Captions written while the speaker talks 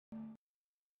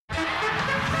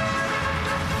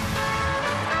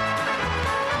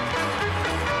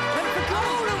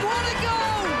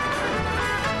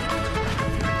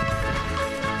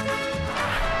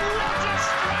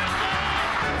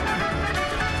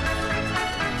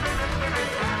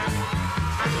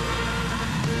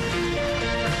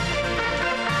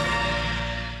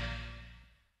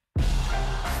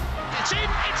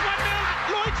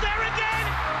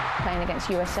against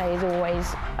USA is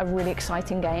always a really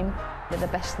exciting game. They're the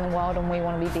best in the world and we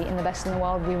want to be beating the best in the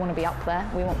world. We want to be up there.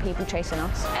 We want people chasing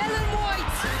us. Ellen White,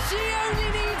 she only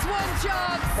needs one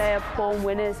chance. They're born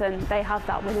winners and they have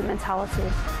that winning mentality.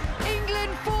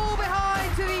 England fall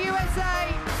behind to the USA.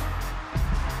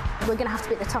 We're going to have to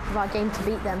be at the top of our game to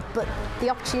beat them, but the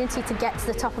opportunity to get to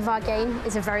the top of our game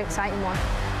is a very exciting one.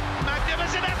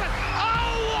 Magnificent effort!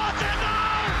 Oh, what a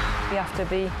goal! We have to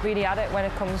be really at it when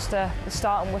it comes to the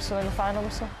start and whistle and the final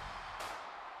whistle.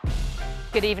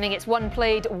 Good evening. It's one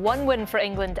played, one win for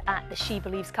England at the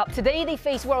SheBelieves Cup. Today they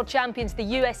face world champions, the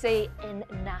USA, in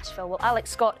Nashville. Well,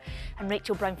 Alex Scott and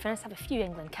Rachel Brown-Finnis have a few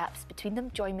England caps between them.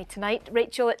 Join me tonight.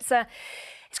 Rachel, it's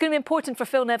going to be important for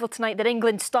Phil Neville tonight that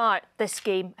England start this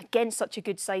game against such a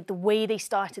good side, the way they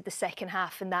started the second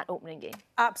half in that opening game.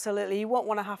 Absolutely. You won't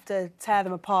want to have to tear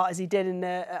them apart as he did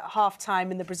at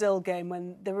half-time in the Brazil game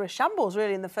when there were shambles,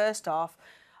 really, in the first half.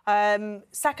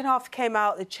 Second half came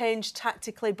out, they changed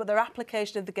tactically, but their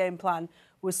application of the game plan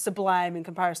was sublime in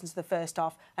comparison to the first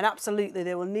half. And absolutely,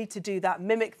 they will need to do that,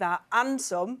 mimic that, and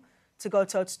some, to go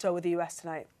toe-to-toe with the US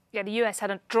tonight. Yeah, the US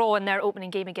had a draw in their opening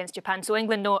game against Japan, so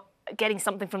England know getting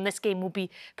something from this game will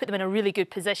put them in a really good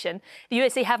position. The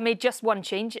USA have made just one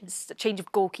change. It's a change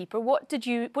of goalkeeper. What do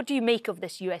you make of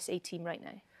this USA team right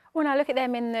now? When I look at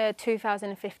them in the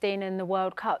 2015 in the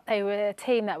World Cup, they were a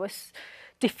team that was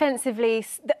defensively,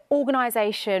 the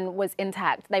organisation was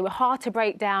intact. They were hard to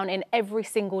break down in every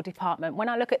single department. When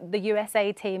I look at the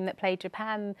USA team that played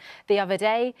Japan the other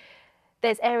day,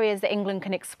 there's areas that England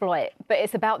can exploit, but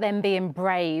it's about them being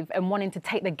brave and wanting to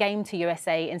take the game to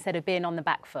USA instead of being on the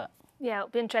back foot. Yeah, it'll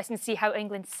be interesting to see how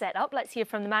England's set up. Let's hear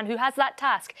from the man who has that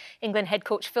task. England head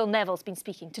coach Phil Neville's been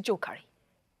speaking to Joe Curry.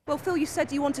 Well, Phil, you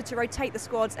said you wanted to rotate the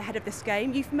squads ahead of this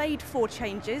game. You've made 4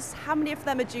 changes. How many of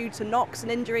them are due to knocks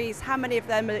and injuries? How many of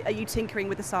them are you tinkering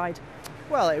with the side?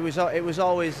 Well, it was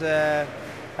always I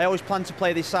always planned to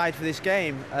play this side for this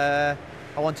game.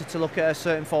 I wanted to look at a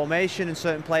certain formation and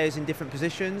certain players in different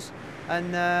positions,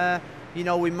 and you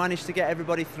know, we managed to get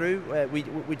everybody through.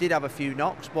 We did have a few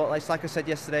knocks, but it's like I said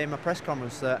yesterday in my press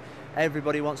conference that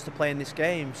everybody wants to play in this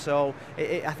game. So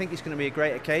I think it's going to be a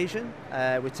great occasion.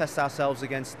 We test ourselves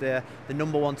against the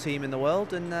 #1 team in the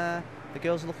world, and the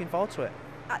girls are looking forward to it.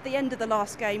 At the end of the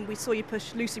last game, we saw you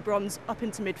push Lucy Bronze up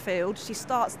into midfield. She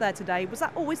starts there today. Was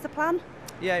that always the plan?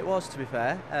 Yeah, it was, to be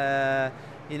fair.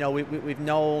 You know, we've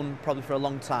known probably for a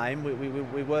long time.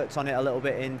 We worked on it a little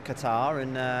bit in Qatar,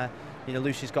 and you know,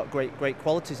 Lucy's got great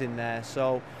qualities in there.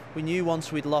 So we knew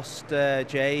once we'd lost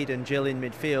Jade and Jill in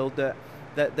midfield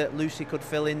that Lucy could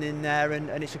fill in there,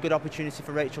 and it's a good opportunity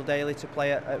for Rachel Daly to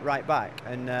play at right back,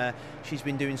 and she's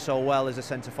been doing so well as a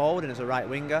centre forward and as a right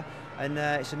winger, and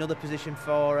it's another position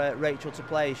for Rachel to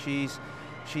play. She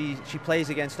plays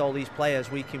against all these players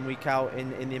week in, week out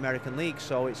in the American League,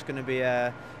 so it's going to be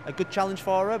a good challenge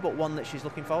for her, but one that she's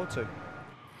looking forward to.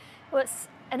 Well, it's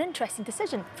an interesting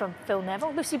decision from Phil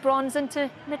Neville. Lucy Bronze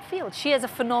into midfield. She has a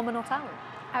phenomenal talent.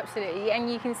 Absolutely,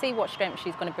 and you can see what strength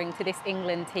she's going to bring to this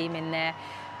England team in there.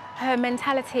 Her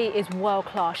mentality is world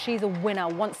class. She's a winner,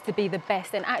 wants to be the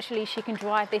best, and actually she can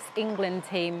drive this England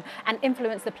team and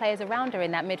influence the players around her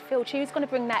in that midfield. She's going to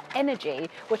bring that energy,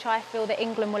 which I feel that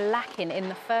England were lacking in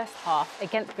the first half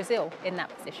against Brazil in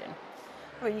that position.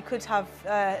 I mean, you could have,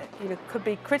 you know, could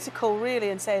be critical really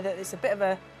and say that it's a bit of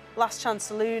a last chance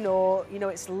saloon, or you know,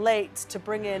 it's late to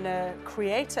bring in a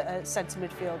creator, a centre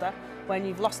midfielder, when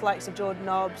you've lost the likes of Jordan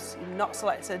Nobbs, you've not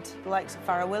selected the likes of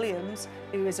Farrah Williams,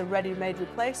 who is a ready-made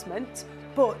replacement.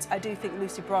 But I do think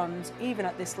Lucy Bronze, even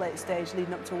at this late stage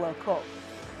leading up to a World Cup,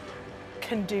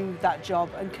 can do that job,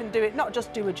 and can do it, not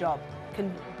just do a job,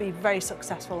 can be very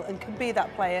successful and can be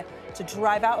that player to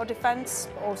drive out of defence,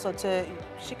 but also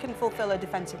she can fulfil her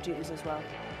defensive duties as well.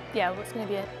 Yeah, well, it's going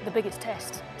to be the biggest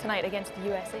test tonight against the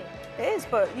USA. It is,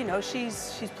 but you know,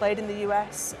 she's played in the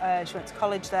US, she went to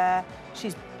college there,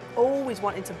 she's always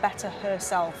wanting to better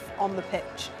herself on the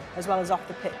pitch as well as off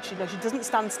the pitch. You know, she doesn't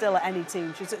stand still at any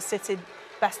team. She's at City,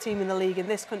 best team in the league in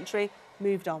this country,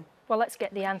 moved on. Well, let's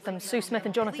get the anthem. Sue Smith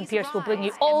and Jonathan Pearce will bring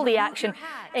you all the action.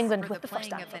 England with the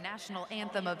first anthem. Of the national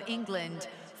anthem of England,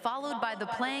 followed by the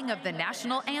playing of the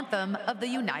national anthem of the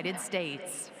United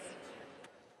States.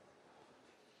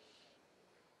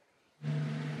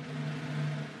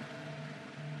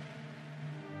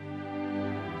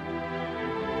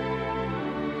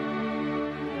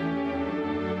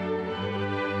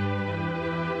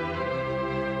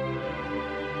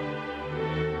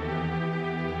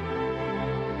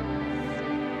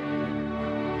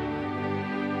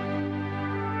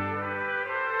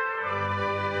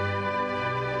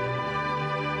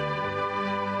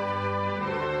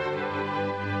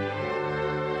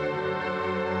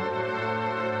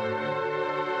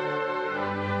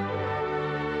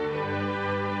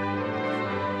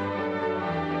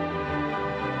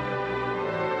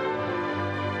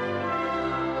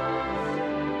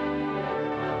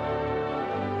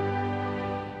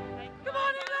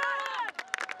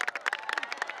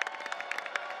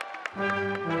 Hello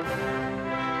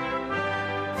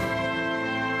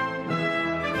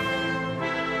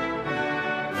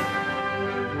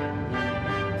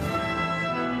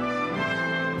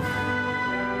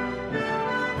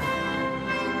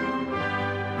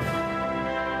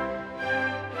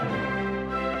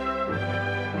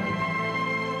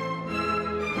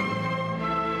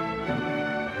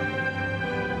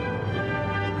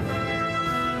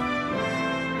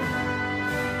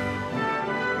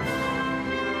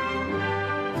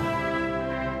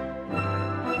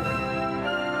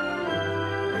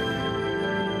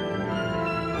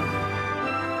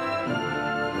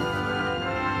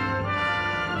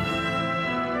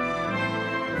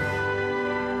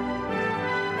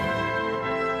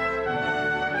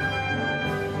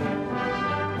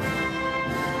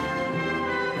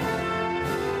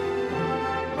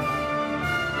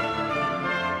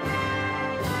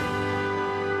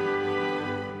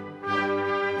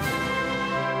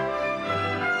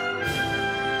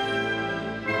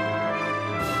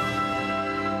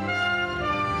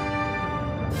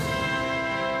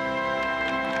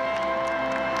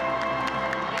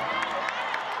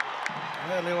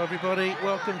everybody,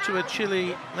 welcome to a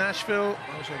chilly Nashville.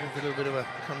 I was hoping for a little bit of a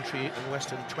country and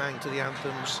western twang to the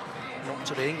anthems. Not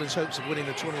to be. England's hopes of winning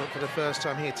the tournament for the first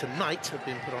time here tonight have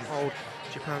been put on hold.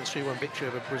 Japan's 3-1 victory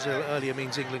over Brazil earlier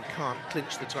means England can't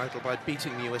clinch the title by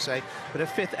beating the USA, but a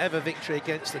 5th ever victory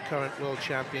against the current world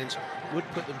champions would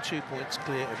put them 2 points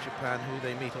clear of Japan, who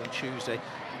they meet on Tuesday.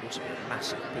 Also be a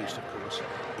massive boost, of course,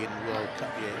 in World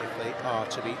Cup year if they are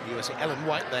to beat the USA. Ellen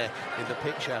White there in the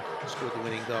picture scored the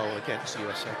winning goal against the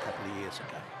USA a couple of years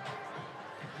ago.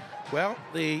 Well,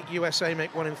 the USA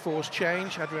make one enforced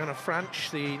change. Adriana Franch,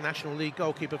 the National League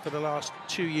goalkeeper for the last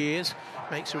 2 years,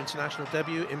 makes her international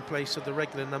debut in place of the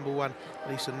regular #1,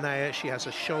 Lisa Nair. She has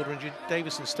a shoulder injury.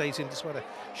 Davison stays in despite a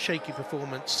shaky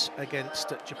performance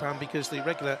against Japan because the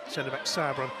regular centre-back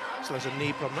Sabron still has a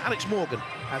knee problem. Alex Morgan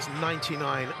has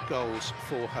 99 goals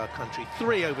for her country,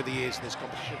 3 over the years in this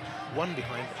competition, 1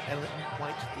 behind Ellen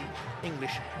White, the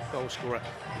English goal scorer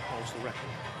who holds the record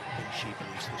in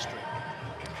SheBelieves history.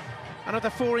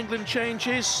 Another 4 England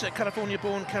changes.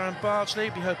 California-born Karen Bardsley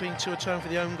will be hoping to atone for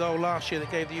the own goal last year that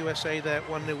gave the USA their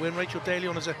 1-0 win. Rachel Daly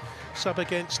on as a sub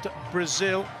against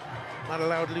Brazil. That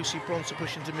allowed Lucy Bronze to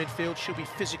push into midfield. She'll be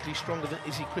physically stronger than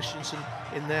Izzy Christensen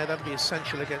in there. That'll be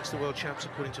essential against the world champs,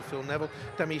 according to Phil Neville.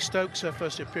 Demi Stokes, her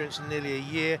first appearance in nearly a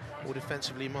year, more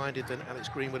defensively minded than Alex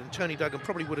Greenwood. And Tony Duggan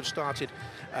probably would have started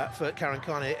for Karen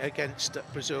Carney against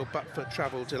Brazil, but for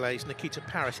travel delays. Nikita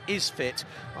Paris is fit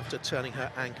after turning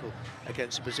her ankle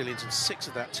against the Brazilians, and 6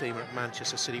 of that team are at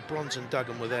Manchester City. Bronze and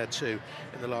Duggan were there too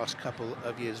in the last couple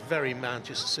of years. Very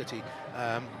Manchester City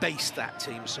based, that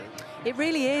team. So it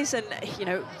really is, and you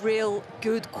know, real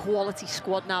good quality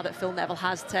squad now that Phil Neville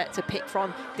has to pick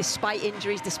from. Despite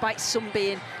injuries, despite some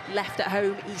being left at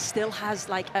home, he still has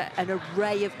like an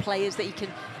array of players that he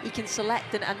can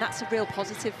select, and that's a real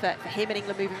positive for him and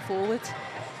England moving forward.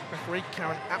 Referee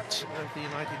Karen Apt of the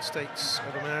United States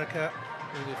of America.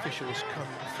 All the officials come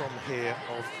from here,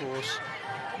 of course.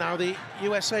 Now, the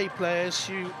USA players,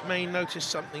 you may notice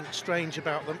something strange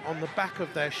about them. On the back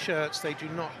of their shirts, they do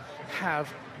not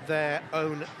have their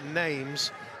own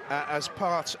names as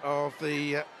part of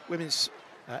the Women's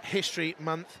History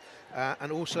Month,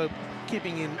 and also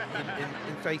keeping in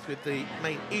faith with the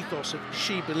main ethos of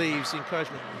She Believes, the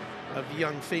encouragement of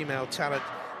young female talent.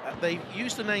 They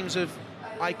use the names of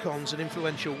icons and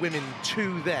influential women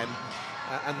to them,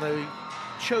 and they've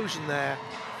chosen their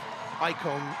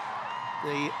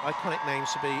the iconic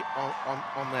names to be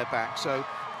on their back. So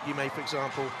you may, for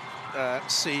example,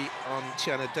 see on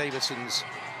Tiana Davison's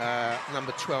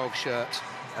number 12 shirt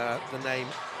the name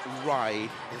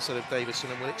Ride instead of Davison,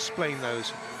 and we'll explain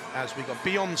those as we go.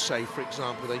 Beyonce, for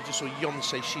example, they just saw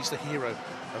Beyonce, she's the hero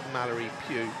of Mallory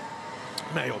Pugh.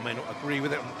 May or may not agree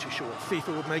with it, I'm not too sure what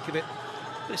FIFA would make of it,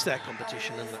 but it's their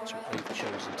competition and that's what they've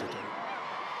chosen to do.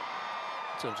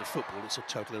 In terms of football, it's of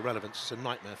total irrelevance. It's a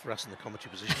nightmare for us in the commentary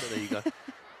position, but there you go.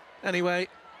 Anyway,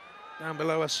 down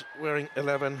below us, wearing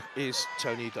 11, is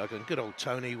Tony Duggan. Good old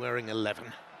Tony wearing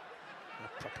 11.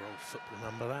 A proper old football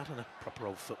number, that, and a proper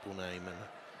old football name, and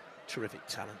a terrific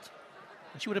talent.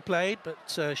 And she would have played, but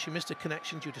she missed a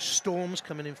connection due to storms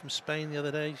coming in from Spain the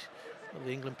other day. One of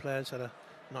the England players had a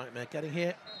nightmare getting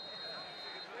here.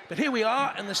 But here we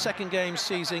are, and the second game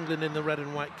sees England in the red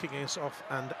and white kicking us off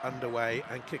and underway,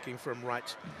 and kicking from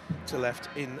right to left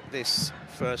in this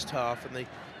first half. And the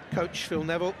coach, Phil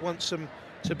Neville, wants them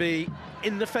to be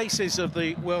in the faces of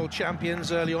the world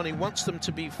champions early on. He wants them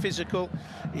to be physical.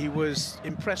 He was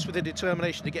impressed with the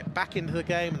determination to get back into the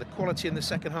game and the quality in the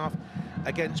second half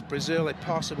against Brazil. They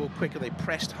passed the ball quicker, they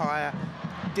pressed higher,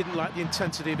 didn't like the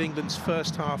intensity of England's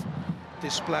first half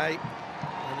display,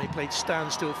 and they played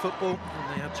standstill football,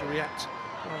 and they had to react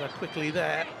rather quickly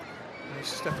there.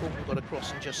 Steph Houghton got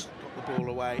across and just got the ball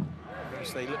away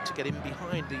as they looked to get in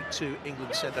behind the two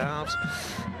England centre-halves.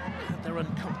 Had their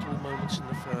uncomfortable moments in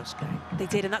the first game. They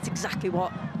did, and that's exactly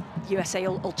what USA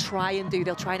will try and do.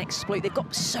 They'll try and exploit. They've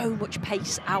got so much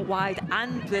pace out wide,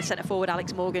 and the centre-forward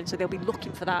Alex Morgan, so they'll be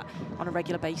looking for that on a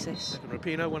regular basis. Stephen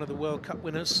Rapinoe, one of the World Cup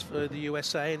winners for the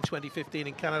USA in 2015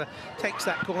 in Canada, takes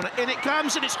that corner. In it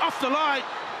comes, and it's off the line.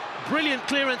 Brilliant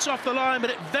clearance off the line, but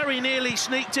it very nearly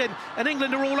sneaked in, and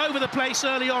England are all over the place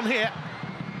early on here.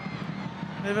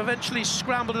 They've eventually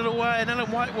scrambled it away, and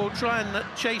Ellen White will try and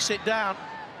chase it down.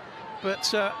 But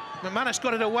McManus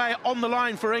got it away on the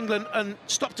line for England and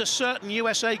stopped a certain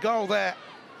USA goal there.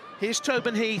 Here's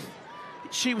Tobin Heath.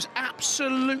 She was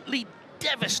absolutely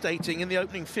devastating in the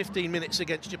opening 15 minutes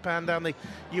against Japan down the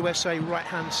USA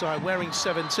right-hand side, wearing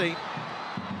 17.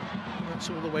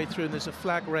 All the way through, and there's a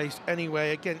flag raised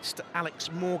anyway against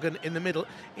Alex Morgan in the middle.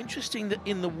 Interesting that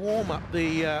in the warm-up,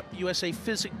 the USA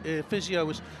physio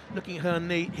was looking at her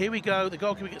knee. Here we go, the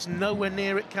goalkeeper gets nowhere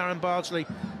near it, Karen Bardsley.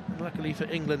 And luckily for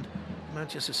England,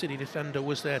 Manchester City defender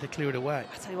was there to clear it away.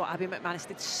 I tell you what, Abby McManus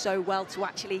did so well to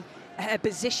actually, her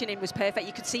positioning was perfect.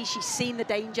 You could see she's seen the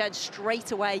danger and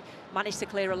straight away managed to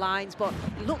clear her lines, but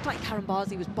it looked like Karen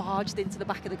Bardsley was barged into the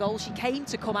back of the goal. She came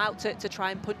to come out to try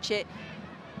and punch it.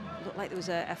 Looked like there was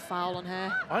a foul on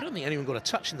her. I don't think anyone got a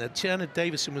touch in there. Tiana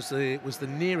Davison was the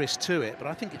nearest to it, but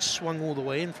I think it swung all the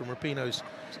way in from Rapinoe's.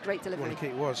 It's a great delivery.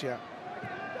 It was, yeah.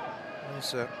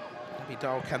 There's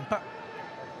Abidal Kempa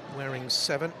wearing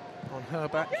 7 on her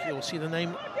back. You'll see the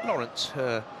name Lawrence,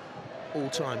 her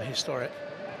all-time historic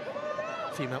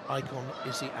female icon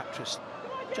is the actress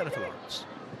Jennifer Lawrence.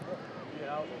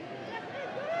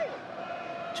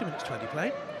 2 minutes 20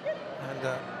 play,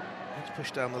 and it's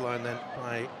pushed down the line then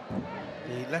by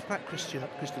the left-back Crystal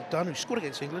Dunn, who scored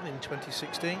against England in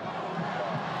 2016. And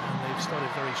they've started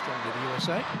very strongly, the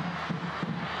USA.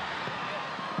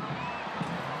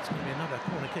 It's going to be another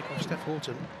corner kick off Steph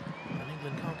Houghton, and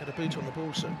England can't get a boot on the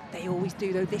ball soon. They always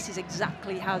do, though. This is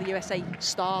exactly how the USA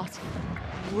start.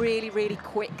 Really, really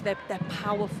quick. They're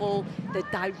powerful, they're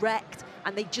direct,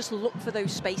 and they just look for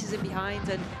those spaces in behind,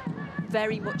 and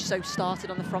very much so started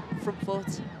on the front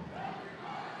foot.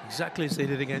 Exactly as they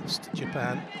did against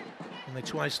Japan, and they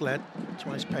twice led,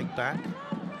 twice pegged back.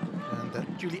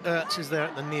 And Julie Ertz is there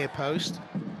at the near post.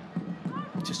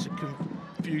 Just to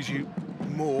confuse you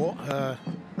more,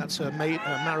 that's her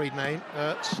married name,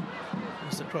 Ertz.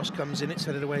 As the cross comes in, it's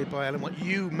headed away by Ellen White.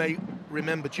 You may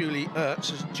remember Julie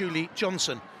Ertz as Julie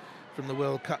Johnson from the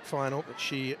World Cup final, but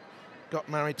she got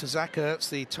married to Zach Ertz,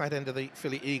 the tight end of the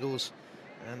Philly Eagles,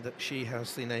 and that she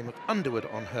has the name of Underwood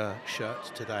on her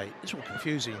shirt today. It's all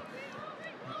confusing.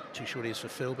 Not too sure it is for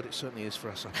Phil, but it certainly is for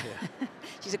us up here.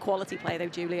 She's a quality player, though,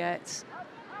 Julie Ertz.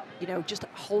 You know, just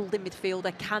holding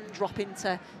midfielder, can drop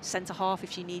into centre-half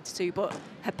if she needs to, but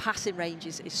her passing range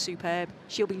is superb.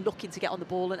 She'll be looking to get on the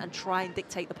ball and try and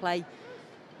dictate the play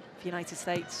for the United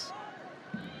States.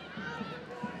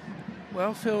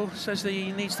 Well, Phil says that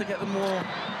he needs to get them more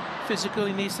physical,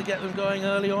 he needs to get them going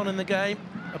early on in the game.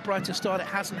 A brighter start, it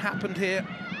hasn't happened here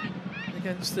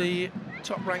against the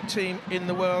top-ranked team in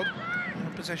the world.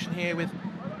 In possession here with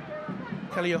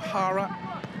Kelly O'Hara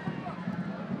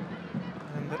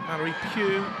and Mallory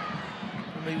Pugh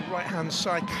on the right-hand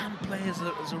side. Can play as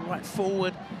a right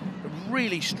forward. They're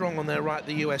really strong on their right,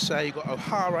 the USA. You've got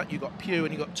O'Hara, you've got Pugh,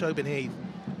 and you've got Tobin Heath.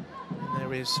 And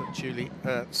there is Julie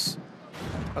Ertz,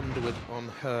 Underwood on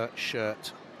her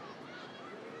shirt.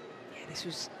 Yeah, this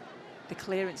was the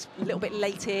clearance a little bit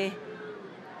late here,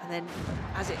 and then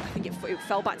I think it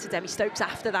fell back to Demi Stokes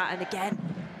after that, and again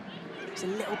it was a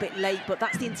little bit late, but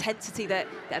that's the intensity that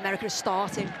America is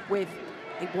starting with.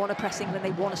 They want to press England,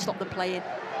 they want to stop them playing.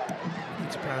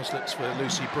 Peter Paris looks for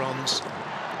Lucy Bronze,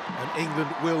 and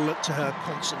England will look to her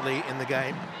constantly in the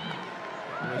game.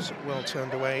 It was well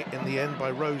turned away in the end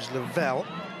by Rose Lavelle.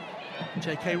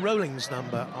 J.K. Rowling's name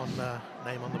on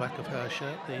the back of her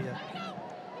shirt, the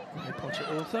Harry Potter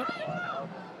author.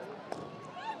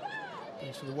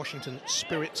 Goes to the Washington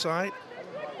Spirit side.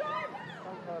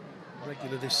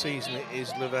 Regular this season it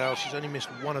is Lavelle. She's only missed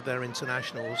one of their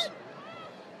internationals.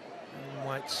 And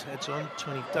White's heads on.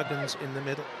 Tony Duggan's in the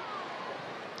middle.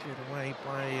 Cleared away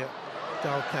by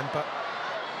Dal Kemper.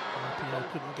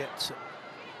 Rapinoe couldn't get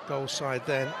goal side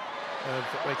then of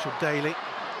Rachel Daly.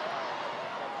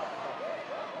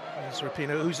 There's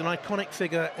Rapinoe, who's an iconic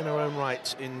figure in her own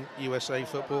right in USA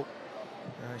football.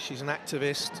 She's an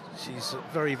activist. She's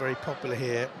very, very popular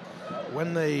here.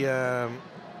 when they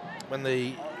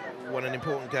won an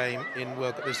important game in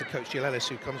World Cup, there's the coach Jill Ellis,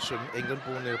 who comes from England,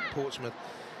 born near Portsmouth,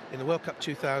 in the World Cup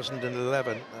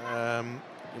 2011.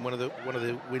 In one of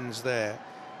the wins there,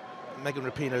 Megan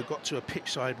Rapinoe got to a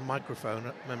pitchside microphone,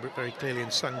 I remember it very clearly,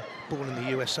 and sung "Born in the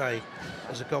USA"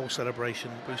 as a goal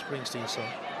celebration, Bruce Springsteen song.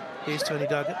 Here's Tony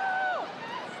Duggan.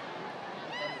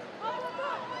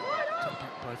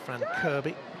 By Fran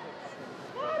Kirby.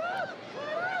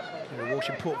 Walsh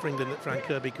important for England that Fran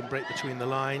Kirby can break between the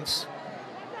lines.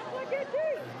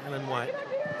 And Ellen White,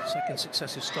 second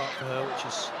successive start for her, which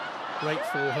is great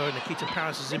for her. Nikita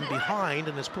Paris is in behind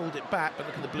and has pulled it back, but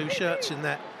look at the blue shirts in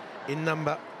there, in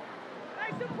number.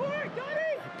 They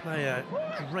play a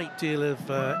great deal of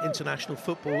international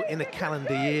football in a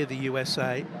calendar year, the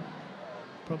USA.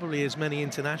 Probably as many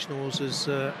internationals as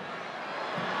a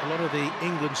lot of the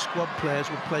England squad players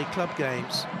would play club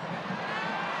games.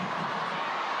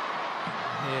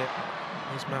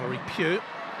 Here's Mallory Pugh.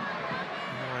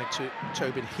 Right to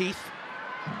Tobin Heath.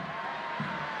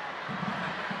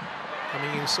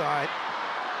 Coming inside.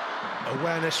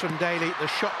 Awareness from Daly. The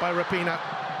shot by Rapinoe.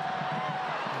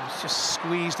 It's just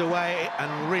squeezed away,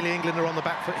 and really England are on the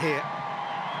back foot here.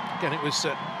 Again, it was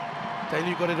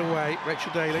Daly who got it away.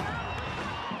 Rachel Daly.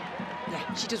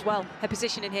 Yeah, she does well. Her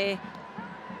position in here.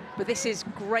 But this is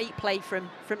great play from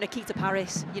Nikita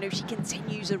Paris. You know, she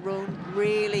continues a run,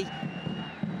 really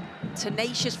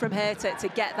tenacious from her to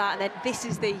get that. And then this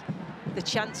is the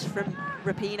chance from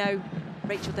Rapinoe.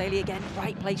 Rachel Daly again,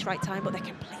 right place, right time, but they're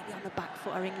completely on the back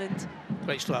foot, are England.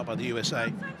 Great start by the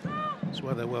USA. That's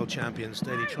why they're world champions.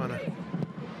 Daly trying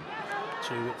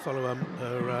to follow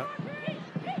her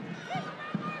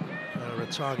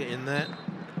target in there.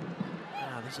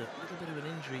 There's a little bit of an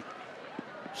injury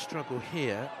struggle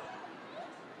here.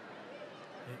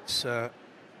 It's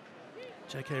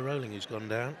J.K. Rowling who's gone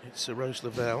down. It's Rose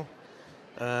Lavelle.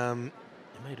 They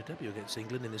made a debut against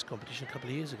England in this competition a couple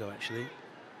of years ago, actually.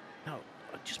 Now,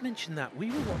 I just mentioned that.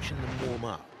 We were watching them warm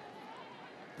up.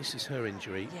 This is her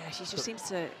injury. Yeah, she just seems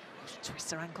to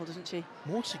twist her ankle, doesn't she?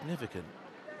 More significant,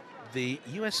 the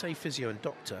USA physio and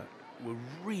doctor were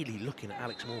really looking at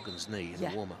Alex Morgan's knee in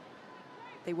the warm-up.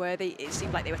 They were. It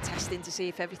seemed like they were testing to see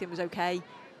if everything was okay.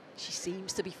 She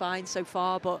seems to be fine so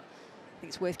far, but I think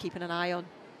it's worth keeping an eye on.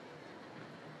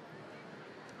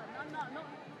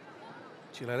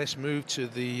 Jill Ellis moved to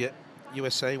the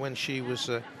USA when she was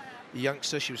a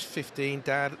youngster. She was 15.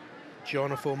 Dad,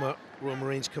 John, a former Royal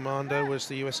Marines commando, was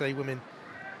the USA Women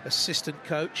assistant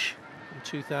coach from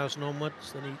 2000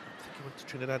 onwards. Then I think he went to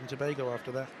Trinidad and Tobago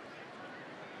after that.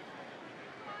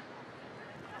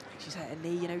 She's hurt her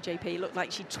knee, you know, JP. Looked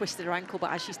like she twisted her ankle,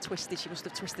 but as she's twisted, she must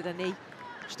have twisted her knee.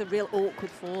 Just a real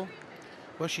awkward fall.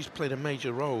 Well, she's played a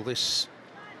major role this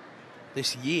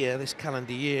year, this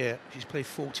calendar year. She's played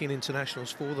 14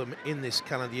 internationals for them in this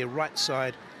calendar year. Right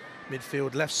side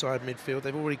midfield, left side midfield.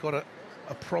 They've already got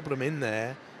a problem in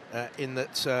there, in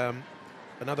that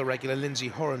another regular, Lindsay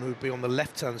Horan, who would be on the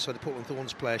left-hand side, the Portland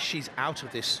Thorns player, she's out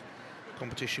of this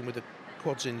competition with a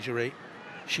quads injury.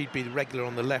 She'd be the regular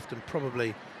on the left, and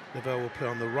probably Lavelle will play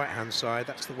on the right-hand side.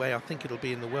 That's the way I think it'll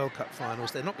be in the World Cup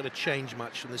finals. They're not going to change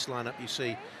much from this lineup you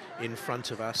see in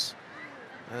front of us.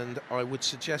 And I would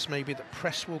suggest maybe that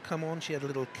Press will come on. She had a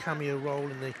little cameo role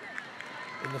in the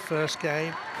first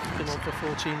game. Came on for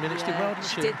 14 minutes. Did well, didn't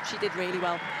she? She did really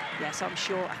well. Yes, I'm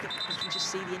sure. I think you can just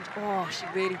see the injury. Oh, she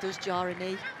really does jar her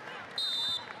knee.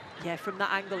 Yeah, from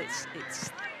that angle, it's you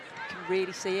can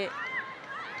really see it.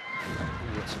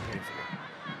 Ooh, that's painful.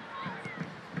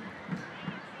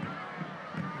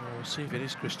 We'll see if it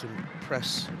is Kristen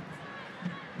Press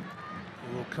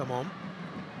who will come on.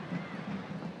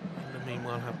 And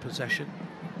meanwhile have possession,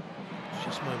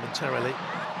 just momentarily.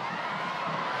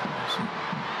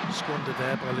 Squandered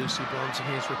there by Lucy Bronze, and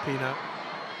here's Rapinoe.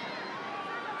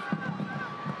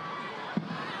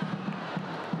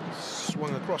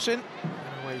 Swung across in,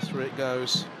 and away through it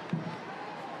goes.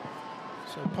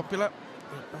 So popular.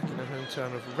 Back in the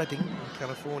hometown of Redding, in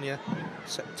California.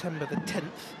 September the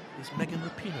 10th is Megan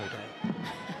Rapinoe Day.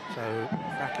 So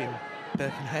back in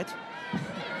Birkenhead.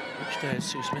 Which day is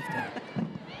Sue Smith Day?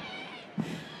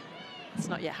 It's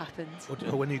not yet happened.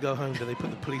 Or when you go home, do they put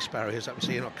the police barriers up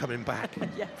so you're not coming back?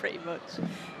 Yeah, pretty much.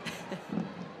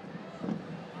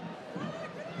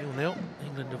 0-0.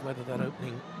 England have weathered that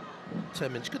opening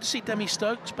 10 minutes. Good to see Demi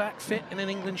Stokes back fit in an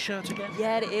England shirt again.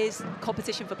 Yeah, it is.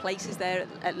 Competition for places there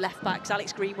at left backs.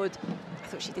 Alex Greenwood, I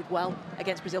thought she did well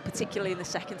against Brazil, particularly in the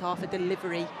second half. Her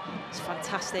delivery is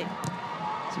fantastic.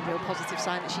 It's a real positive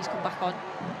sign that she's come back on.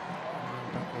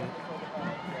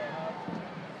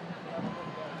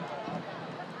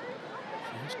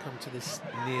 She has come to this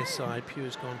near side. Pugh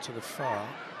has gone to the far.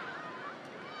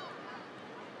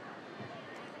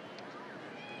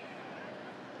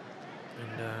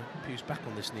 And Pugh's back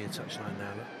on this near touchline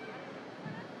now. Look.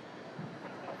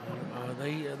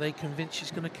 Are they convinced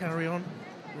she's going to carry on,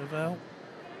 Ravel?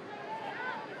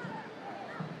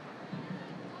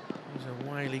 He's a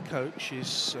wily coach.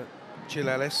 She's Jill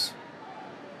Ellis.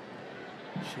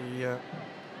 She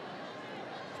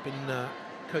been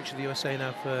coach of the USA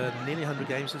now for nearly 100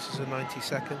 games. This is her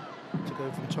 92nd to go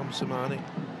from Tom Samani.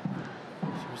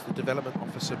 She was the development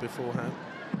officer beforehand.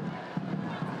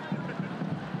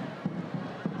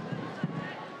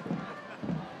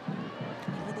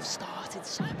 They've started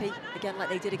sloppy again, like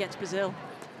they did against Brazil.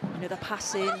 You know, the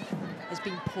passing has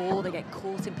been poor. They get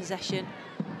caught in possession,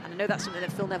 and I know that's something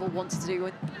that Phil Neville wanted to do.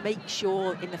 And make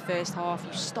sure in the first half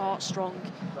you start strong,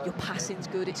 your passing's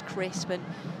good, it's crisp, and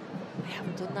they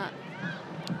haven't done that.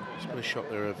 Just got a shot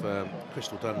there of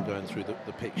Crystal Dunn going through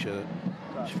the picture.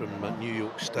 She's from New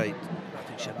York State. I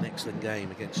think she had an excellent game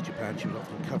against Japan. She was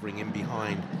often covering in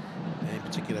behind, in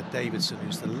particular Davidson,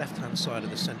 who's the left-hand side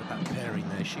of the centre-back pairing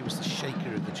there. She was the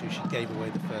shaker of the two. She gave away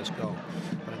the first goal.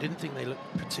 But I didn't think they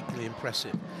looked particularly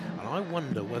impressive. And I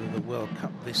wonder whether the World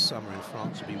Cup this summer in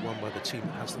France will be won by the team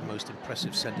that has the most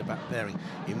impressive centre-back pairing.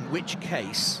 In which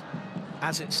case,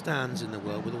 as it stands in the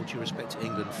world, with all due respect to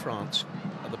England, France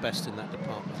are the best in that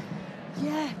department.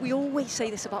 Yeah, we always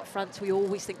say this about France. We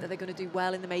always think that they're going to do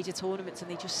well in the major tournaments, and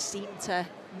they just seem to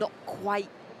not quite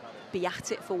be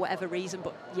at it for whatever reason.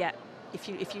 But yeah, if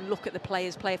you look at the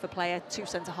players, player for player, two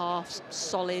centre halves,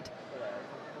 solid.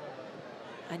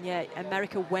 And yeah,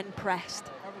 America, when pressed,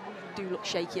 do look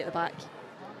shaky at the back.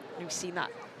 And we've seen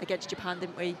that against Japan,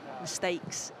 didn't we?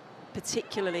 Mistakes,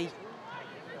 particularly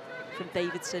from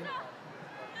Davidson.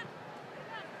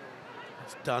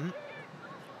 It's done.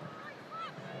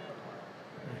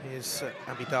 Here's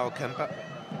Abidal Kemper,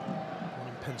 born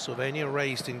in Pennsylvania,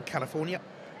 raised in California.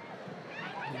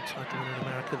 New title in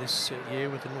America this year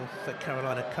with the North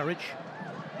Carolina Courage.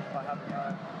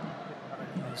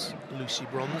 Here's Lucy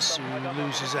Bronze, who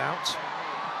loses out.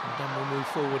 And Dunn will move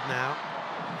forward now.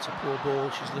 It's a poor ball.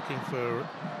 She's looking for,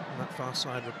 on that far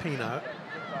side, Rapinoe.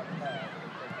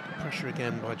 Pressure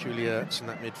again by Julie Ertz in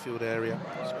that midfield area.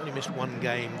 She's only missed one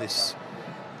game this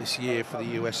year for the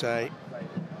USA.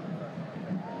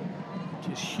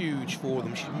 Which is huge for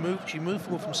them. She moved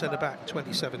forward from centre back in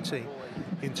 2017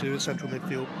 into a central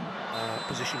midfield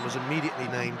position. Was immediately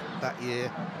named that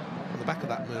year on the back of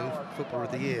that move Footballer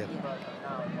of the Year.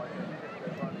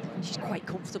 She's quite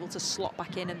comfortable to slot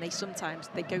back in, and sometimes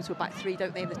they go to a back three,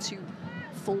 don't they? And the two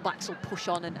full-backs will push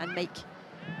on and make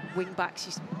wing-backs.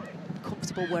 She's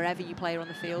comfortable wherever you play her on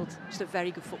the field. Just a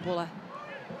very good footballer.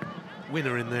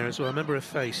 Winner in there as well. I remember her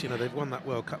face. You know, they've won that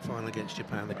World Cup final against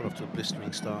Japan. They got off to a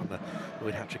blistering start, and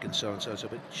Lloyd hat-trick and so and so.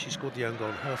 But she scored the own goal.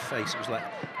 And her face, it was like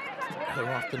her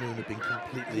afternoon had been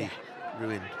completely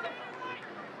ruined.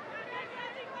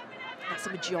 That's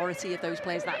the majority of those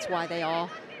players. That's why they are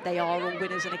all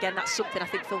winners. And again, that's something I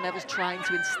think Phil Neville's trying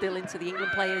to instill into the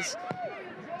England players.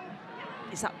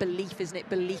 It's that belief, isn't it?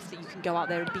 Belief that you can go out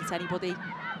there and beat anybody. He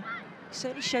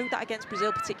certainly showed that against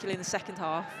Brazil, particularly in the second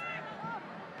half.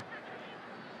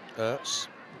 Ertz,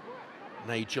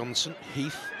 Nay Johnson,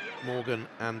 Heath, Morgan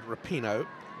and Rapinoe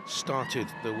started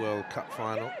the World Cup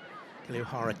final. Kelly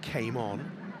O'Hara came on.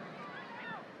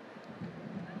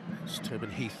 It's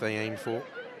Tobin Heath they aimed for.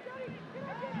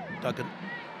 Duggan.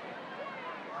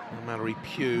 And Mallory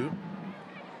Pugh,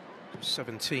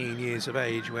 17 years of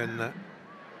age when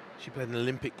she played an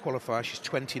Olympic qualifier. She's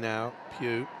 20 now,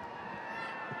 Pugh.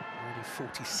 Already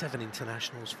 47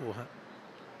 internationals for her.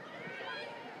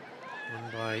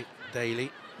 Won by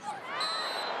Daly.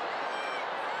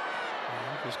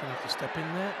 Who's going to have to step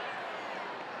in there?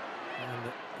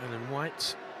 And Ellen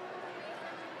White.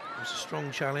 It was a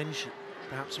strong challenge,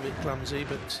 perhaps a bit clumsy,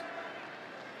 but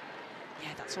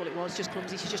yeah, that's all it was, just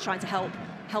clumsy. She's just trying to help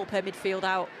her midfield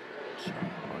out.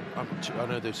 I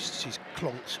know she's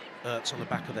clonked Ertz on the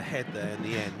back of the head there in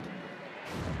the end.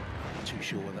 I'm not too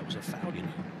sure whether that was a foul, you know.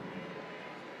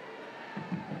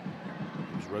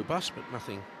 It was robust, but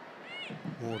nothing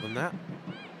more than that.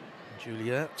 Julie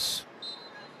Ertz.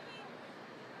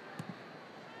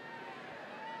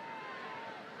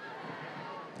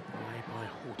 Away by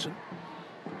Horton.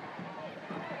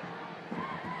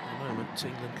 At the moment,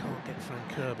 England can't get Fran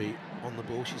Kirby on the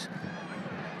ball. She's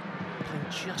playing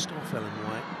just off Ellen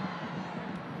White.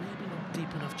 Maybe not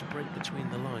deep enough to break between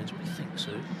the lines. What do you think,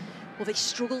 Sue? Well, they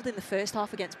struggled in the first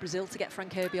half against Brazil to get Fran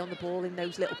Kirby on the ball in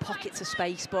those little pockets of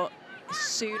space, but as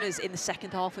soon as in the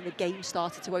second half when the game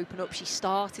started to open up, she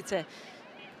started to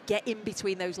get in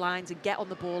between those lines and get on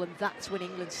the ball, and that's when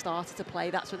England started to play.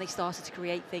 That's when they started to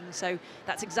create things. So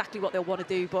that's exactly what they'll want to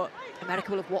do. But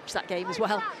America will have watched that game as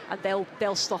well, and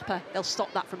they'll stop her. They'll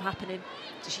stop that from happening.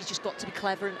 So she's just got to be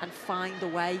clever and find a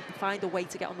way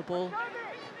to get on the ball.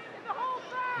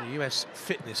 The US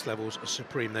fitness levels are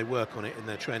supreme. They work on it in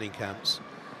their training camps,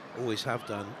 always have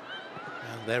done.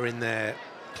 And they're in their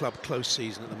club close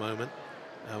season at the moment.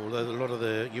 Although a lot of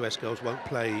the US girls won't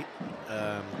play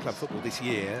club football this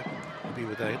year, they'll be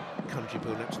with their country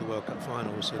building up to the World Cup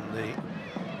finals. And the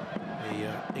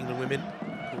England women,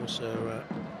 of course, are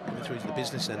coming through to the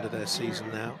business end of their season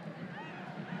now.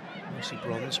 Lucy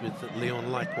Bronze with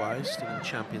Lyon likewise, still in the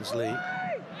Champions League.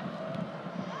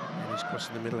 And he's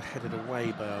crossing the middle, headed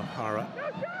away by O'Hara.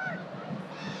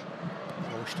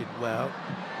 Walsh did well,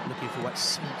 looking for what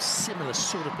seemed similar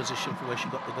sort of position for where she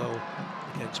got the goal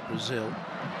against Brazil.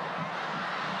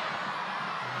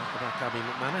 Back Abby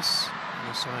McManus on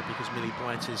the side because Millie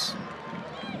Bright is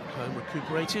home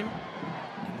recuperating,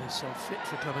 getting herself fit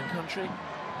for club and country.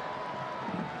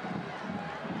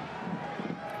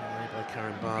 By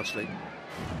Karen Bardsley.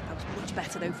 That was much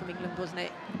better though from England, wasn't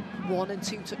it? 1- and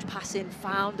 2-touch passing,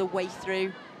 found a way through.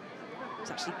 It was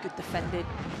actually good defending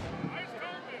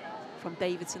from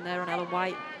Davidson there on Ellen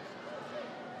White.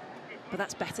 But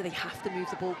that's better. They have to move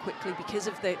the ball quickly because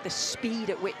of the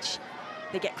speed at which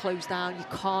they get closed down. You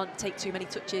can't take too many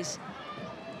touches.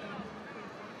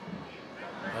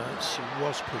 She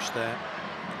was pushed there.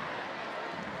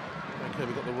 Okay,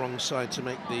 we got the wrong side to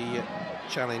make the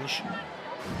challenge.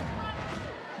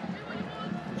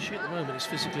 She at the moment is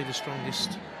physically the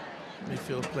strongest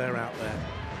midfield player out there.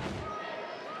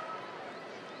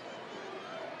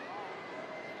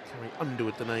 Carrie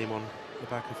Underwood, the name on the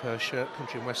back of her shirt,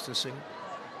 country and western singer.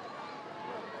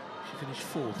 She finished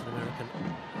 4th in American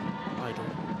Idol.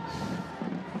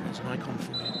 There's an icon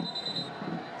for you.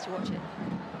 Did you watch it?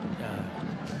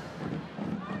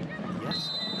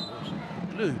 Yes, it was.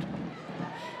 Glued.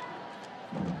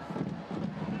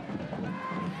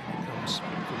 Here comes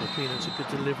from Rapinoe. It's a good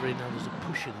delivery. Now there's a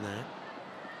push in there.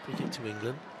 Free kick to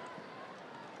England.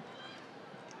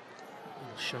 A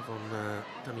little shove on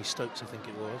Danny Stokes, I think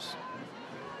it was.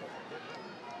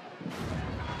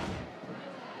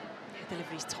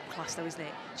 Delivery's top class though, isn't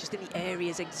it? Just in the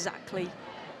areas exactly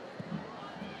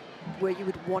where you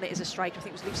would want it as a striker. I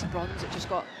think it was Lucy Bronze that just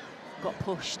got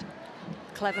pushed.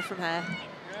 Clever from her.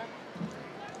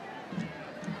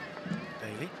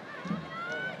 Daly.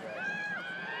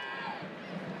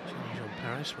 Challenge on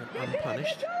Paris went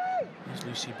unpunished. There's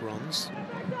Lucy Bronze.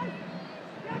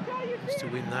 Has to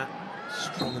win that.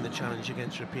 Strong in the challenge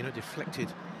against Rapinoe.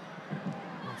 Deflected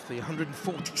off the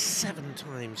 147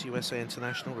 times USA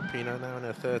international. Rapinoe now in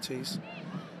her 30s.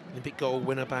 Olympic gold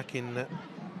winner back in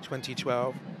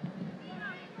 2012.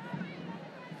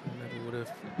 Never would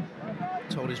have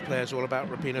told his players all about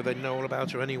Rapinoe. They know all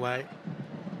about her anyway.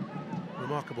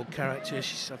 Remarkable character.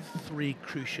 She's had 3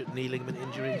 cruciate knee ligament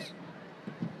injuries.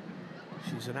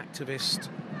 She's an activist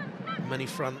on many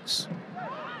fronts.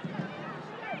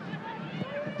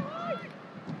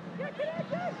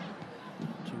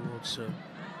 Towards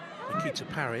Nikita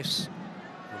Paris.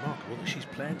 Remarkable that she's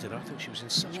planted. I thought she was in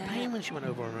such pain when she went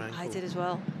over on her ankle. I did as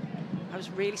well. I was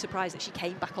really surprised that she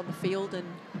came back on the field, and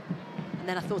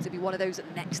then I thought it'd be one of those that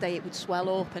the next day it would swell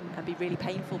up and be really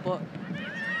painful, but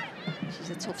she's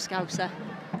a tough scouser.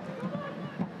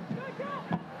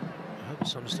 I hope at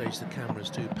some stage the cameras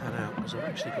do pan out, because I've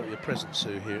actually got your present,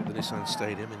 Sue, here at the Nissan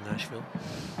Stadium in Nashville.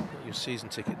 Got your season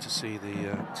ticket to see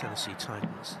the Tennessee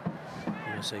Titans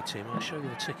USA team. I'll show you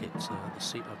the ticket, the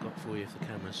seat I've got for you if the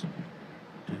cameras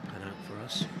do pan out for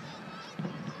us.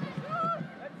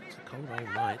 It's a cold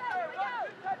old night.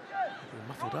 We're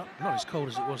muffled up. Not as cold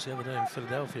as it was the other day in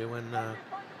Philadelphia when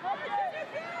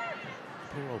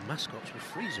poor old mascots were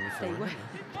freezing before. They were.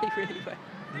 They really were.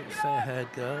 A little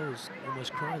fair-haired girl was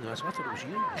almost crying there. So I thought it was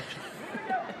you, actually,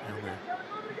 down there.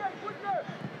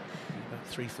 About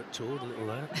 3 foot tall, the little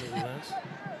lass.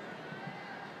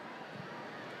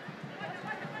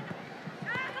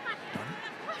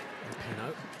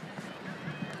 Rapinoe.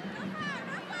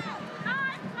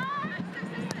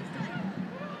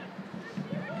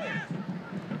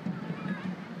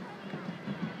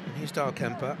 And here's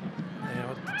Dahlkemper. They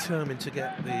are determined to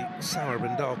get the Sauer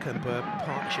and Dahlkemper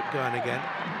partnership going again.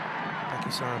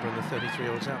 Becky Sauer and the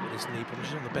 33-year-old's out with his knee problem.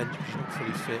 She's on the bench, but she's not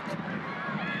fully fit.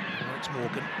 Alex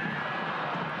Morgan.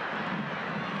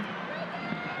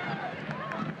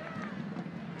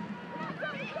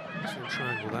 Little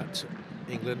triangle that to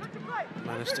England.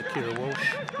 Managed to Kira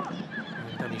Walsh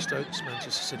and Danny Stokes,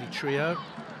 Manchester City trio.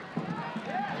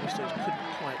 Stones couldn't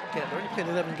quite get. They're only played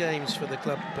 11 games for the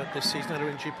club, but this season had her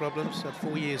injury problems. Had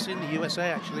 4 years in the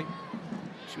USA, actually.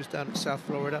 She was down in South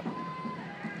Florida.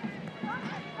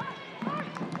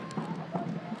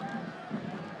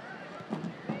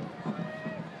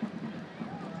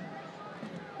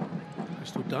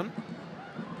 Still done.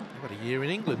 They've had a year in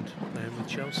England playing with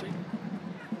Chelsea.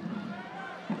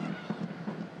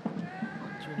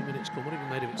 20 minutes gone. What have you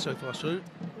made of it so far, Sue?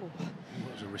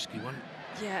 That was a risky one.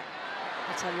 Yeah,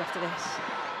 I'll tell you after this.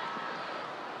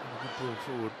 A good ball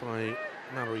forward by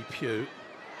Mallory Pugh.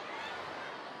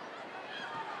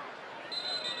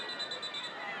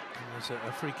 And there's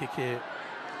a free kick here.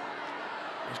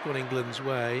 It's gone England's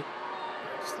way.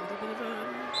 Still a bit of a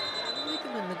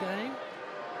rhythm in the game.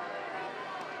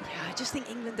 Yeah, I just think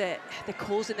England, they're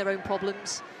causing their own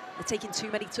problems. They're taking too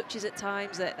many touches at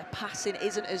times. Their passing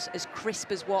isn't as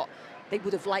crisp as what they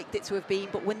would have liked it to have been.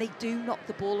 But when they do knock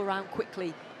the ball around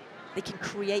quickly, they can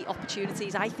create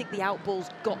opportunities. I think the out ball's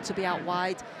got to be out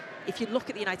wide. If you look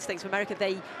at the United States of America,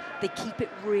 they keep it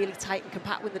really tight and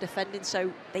compact when they're defending,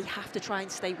 so they have to try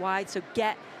and stay wide. So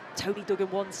get Tony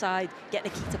Duggan one side, get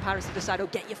Nikita Paris to the side, or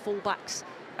get your full-backs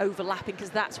overlapping,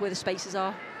 because that's where the spaces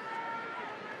are.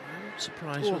 I'm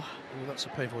surprised. Oh, that's a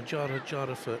painful one.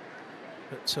 Jada foot.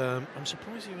 But I'm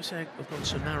surprised the USA have gone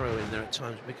so narrow in there at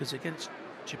times, because against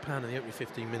Japan in the opening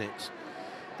 15 minutes,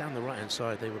 down the right-hand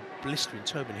side, they were blistering.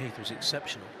 Tobin Heath was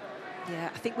exceptional. Yeah,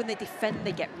 I think when they defend,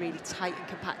 they get really tight and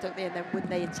compact, don't they? And then when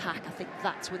they attack, I think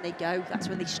that's when they go. That's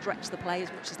when they stretch the play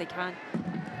as much as they can.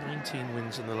 19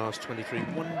 wins in the last 23,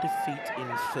 1 defeat in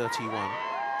 31.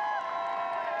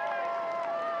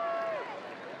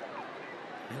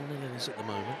 0-0 is at the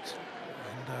moment.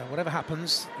 And whatever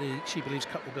happens, the SheBelieves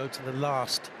Cup will go to the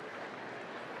last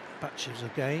batches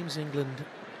of games. England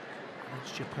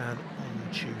against Japan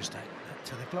on Tuesday at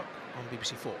 10 o'clock on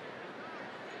BBC 4.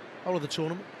 All of the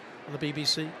tournament on the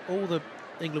BBC, all the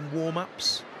England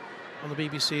warm-ups on the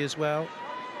BBC as well,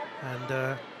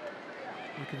 and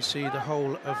you can see the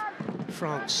whole of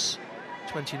France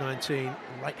 2019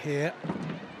 right here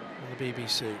on the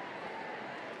BBC.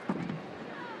 Have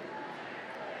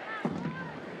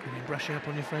you been brushing up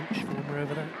on your French for when we're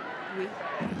over there? Oui.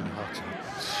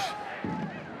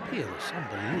 Peerless,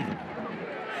 unbelievable.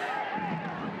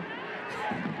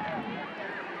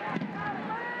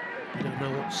 We don't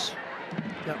know what's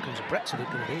the outcomes of Brexit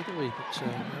are going to be, do we? But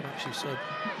I've actually said,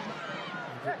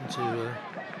 I've written to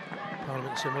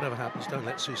Parliament and said, whatever happens, don't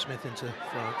let Sue Smith into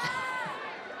France.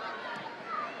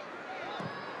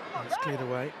 It's cleared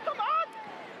away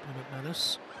by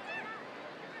McManus.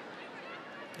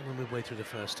 And we're midway through the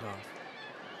first half.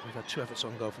 We've had 2 efforts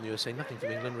on goal from the USA, nothing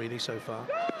from England really so far.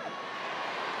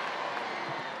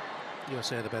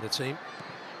 USA are the better team.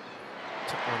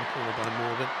 Tucked around the corner by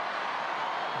Morgan.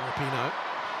 Rapinoe.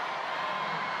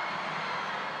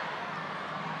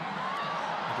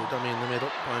 Little dummy in the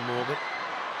middle by Morgan.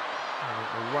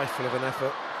 A rifle of an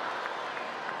effort.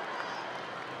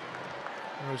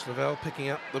 Rose Lavelle picking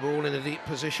up the ball in a deep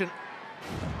position.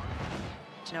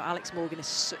 Do you know, Alex Morgan is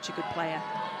such a good player.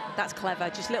 That's clever,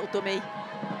 just little dummy.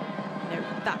 You know,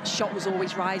 that shot was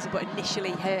always rising, but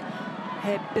initially her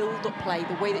build-up play,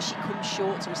 the way that she comes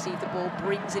short to receive the ball,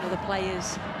 brings in other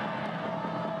players.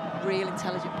 Real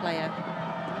intelligent player,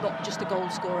 not just a goal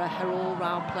scorer. Her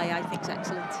all-round play, I think, is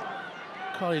excellent.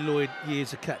 Carly Lloyd,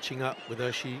 years of catching up with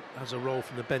her. She has a role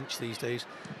from the bench these days.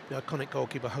 The iconic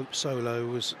goalkeeper Hope Solo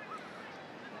was,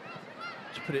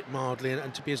 to put it mildly,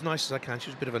 and to be as nice as I can, she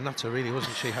was a bit of a nutter, really,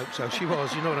 wasn't she, Hope Solo? She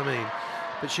was, you know what I mean?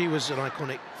 But she was an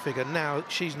iconic figure. Now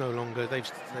she's no longer. They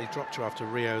dropped her after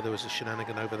Rio. There was a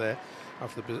shenanigan over there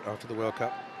after the World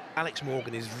Cup. Alex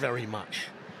Morgan is very much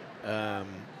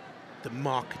the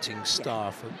marketing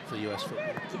star for US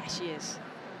football. Yeah, she is.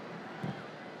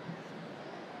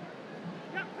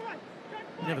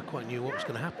 You never quite knew what was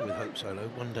going to happen with Hope Solo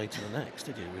one day to the next,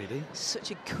 did you, really?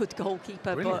 Such a good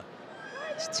goalkeeper, Brilliant.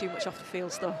 but it's too much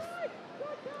off-the-field stuff.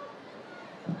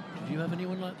 Did you have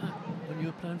anyone like that when you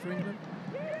were playing for England?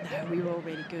 No, we were all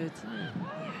really good. Yeah.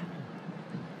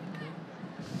 Okay.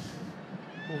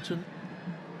 Morton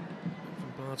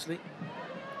from Bardsley.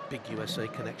 Big USA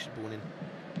connection, born in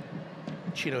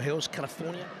Chino Hills,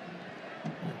 California.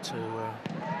 Went to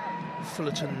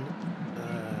Fullerton,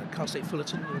 Cal State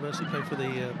Fullerton University, played for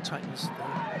the Titans there.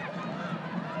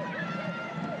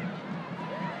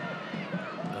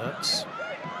 Ertz.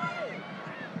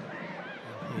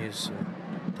 And here's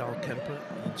Dal Kemper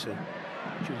into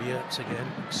Julie Ertz again,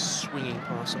 swinging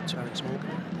pass up to Alex Morgan.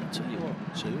 I'll tell you what,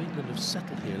 Sue, England have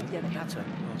settled here. Yeah, they have. The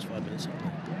last 5 minutes, haven't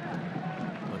they?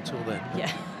 Well, until then.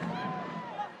 Yeah.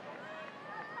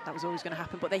 That was always going to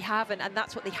happen, but they haven't, and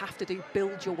that's what they have to do,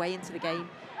 build your way into the game.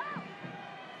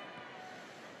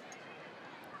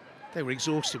 They were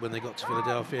exhausted when they got to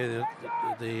Philadelphia.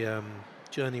 The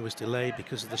journey was delayed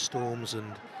because of the storms,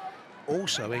 and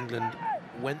also England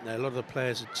went there. A lot of the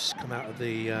players had just come out of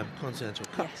the Continental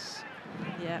Cup,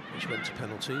 which went to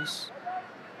penalties.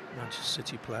 Manchester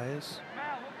City players.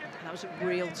 And that was a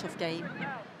real tough game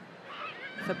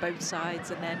for both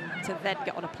sides, and then to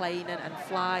get on a plane and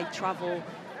fly, travel,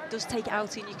 does take it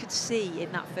out, and you could see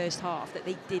in that first half that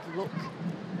they did look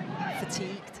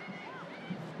fatigued.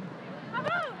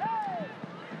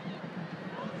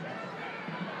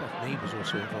 Beth Mead was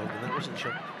also involved in that, wasn't she?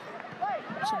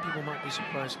 Some people might be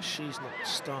surprised that she's not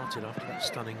started after that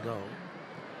stunning goal.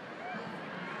 I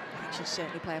think she'll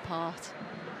certainly play a part.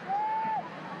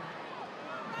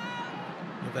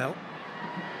 Novell.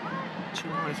 Too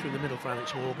high through the middle for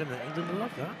Alex Morgan. England will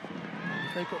love that.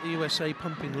 If they've got the USA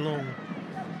pumping long,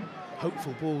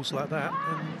 hopeful balls like that,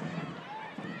 then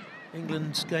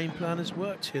England's game plan has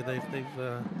worked here. They've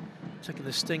taken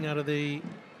the sting out of the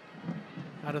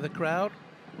crowd.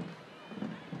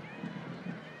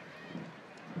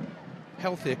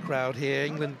 Healthier crowd here.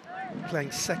 England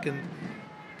playing second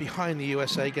behind the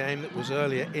USA game that was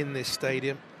earlier in this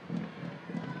stadium.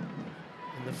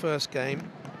 In the first game,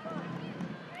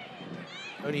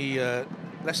 only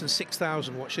less than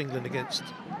 6,000 watched England against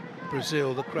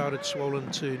Brazil. The crowd had swollen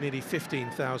to nearly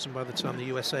 15,000 by the time the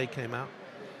USA came out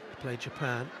to play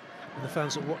Japan. And the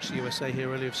fans that watched the USA here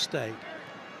earlier have stayed.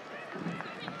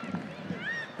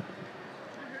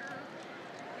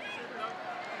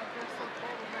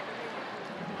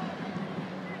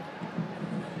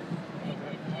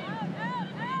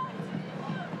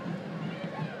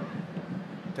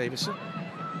 Davison.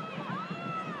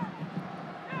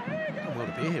 Well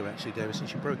to be here actually, Davison.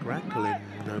 She broke her ankle in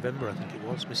November, I think it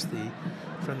was. Missed the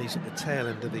friendlies at the tail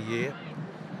end of the year.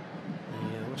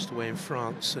 Lost away in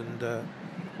France and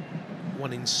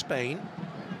won in Spain.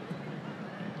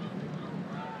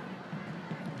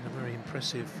 And a very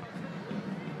impressive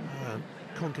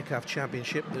CONCACAF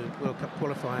championship, the World Cup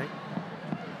qualifying.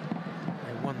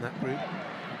 They won that group,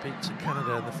 beat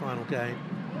Canada in the final game.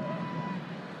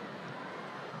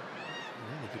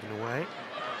 Away,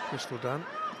 Crystal Dunn.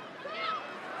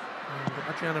 And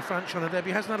Adriana Franch on her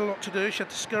debut hasn't had a lot to do. She had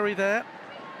to scurry there.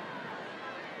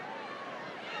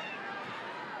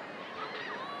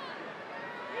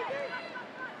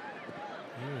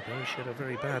 Here we go. She had a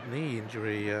very bad knee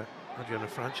injury. Adriana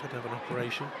Franch had to have an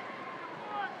operation.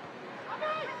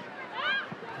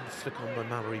 And a flick on by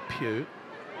Mallory Pugh.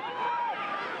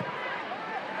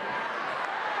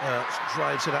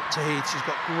 Drives it up to Heath. She's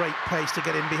got great pace to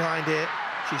get in behind here.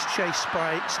 She's chased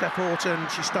by Steph Horton.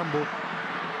 She stumbled.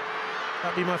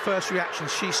 That'd be my first reaction.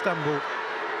 She stumbled.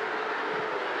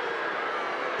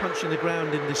 Punching the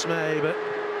ground in dismay, but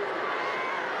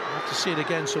I have to see it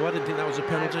again, so I didn't think that was a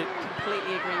penalty. I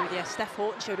completely agree with you. Steph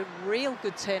Horton showed a real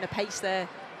good turn of pace there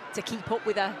to keep up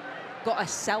with her. Got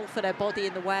herself and her body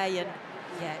in the way, and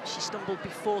yeah, she stumbled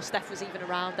before Steph was even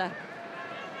around her.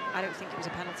 I don't think it was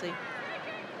a penalty.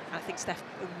 I think Steph,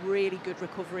 a really good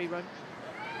recovery run.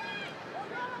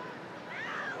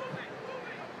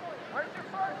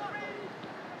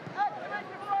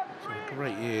 It's a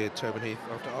great year, Tobin Heath.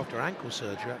 After ankle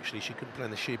surgery, actually, she couldn't play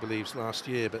in the SheBelieves last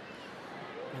year, but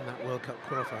in that World Cup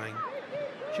qualifying,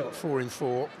 she got 4 in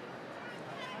 4. A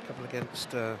couple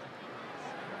against Jamaica,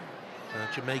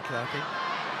 I think.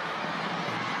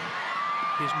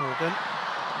 Here's Morgan.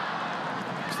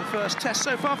 It's the first test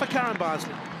so far for Karen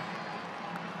Bardsley.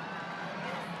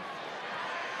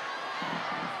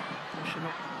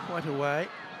 Not quite away.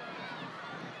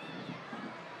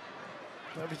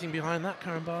 Everything behind that,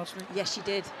 Karen Bardsley? Yes, she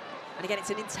did. And again,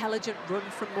 it's an intelligent run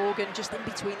from Morgan, just in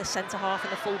between the centre-half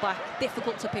and the full-back.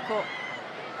 Difficult to pick up.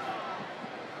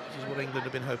 This is what England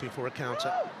have been hoping for, a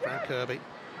counter. Fran Kirby.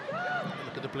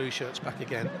 Look at the blue shirts back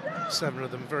again. 7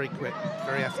 of them, very quick,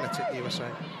 very athletic, the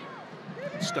USA.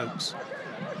 Stokes.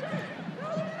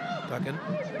 Duggan.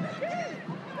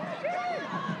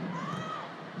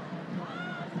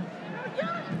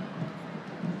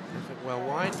 Well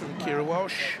wide from Kira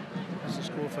Walsh. That's the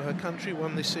score for her country.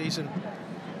 Won this season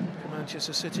for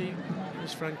Manchester City.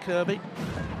 Here's Fran Kirby.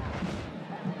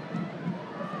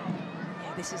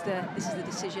 Yeah, this is the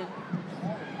decision.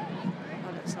 Oh,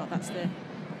 no, it's not.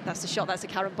 That's the shot. That's a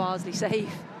Karen Bardsley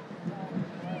save.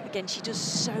 Again, she does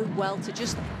so well to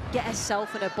just get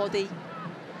herself and her body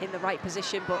in the right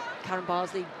position, but Karen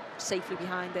Bardsley safely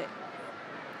behind it.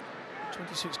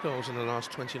 26 goals in the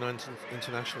last 29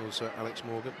 internationals, Alex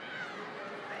Morgan.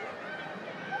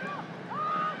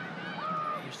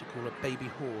 Used to call her baby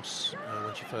horse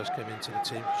when she first came into the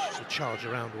team. She used to charge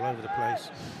around all over the place.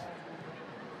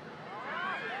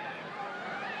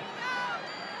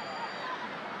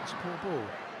 It's poor ball.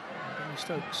 Danny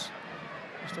Stokes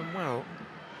has done well.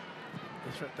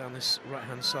 The threat down this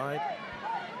right-hand side.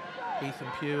 Ethan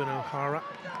Pugh and O'Hara.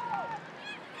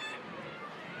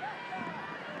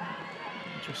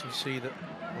 Interesting to see that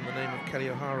on the name of Kelly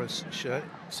O'Hara's shirt,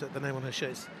 so the name on her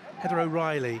shirt is Heather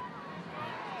O'Reilly.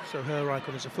 So her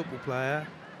icon as a football player.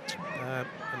 And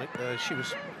she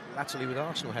was latterly with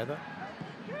Arsenal, Heather.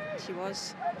 She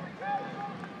was.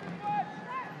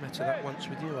 Met her that once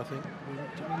with you, I think.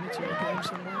 Did we meet her at a game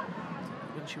somewhere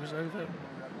when she was over?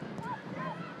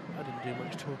 I didn't do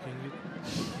much talking. You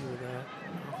were there.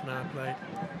 Half an hour played.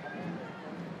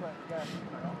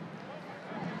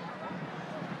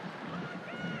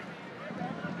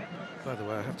 By the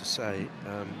way, I have to say,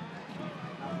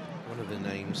 one of the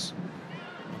names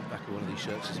on the back of one of these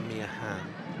shirts is Mia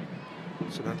Hamm.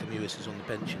 Samantha Mewis is on the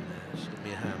bench in there. She's got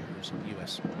Mia Hamm, who's a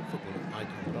US football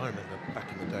icon. But I remember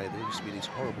back in the day, there used to be these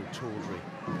horrible tawdry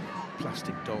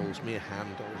plastic dolls, Mia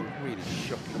Hamm dolls, really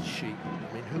shocking cheap.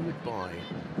 I mean, who would buy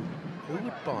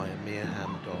a Mia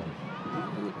Hamm doll?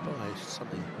 Who would buy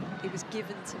something? It was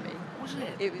given to me. Was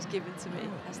it? It was given to me.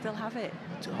 I still have it.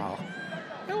 Oh,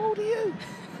 how old are you?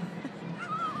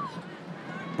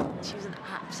 She was an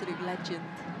absolute legend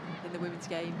in the women's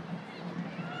game.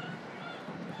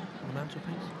 On the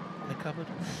mantelpiece? In the cupboard?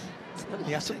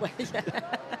 The attic. Way, yeah.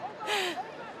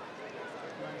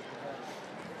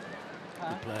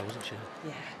 Good player, wasn't she?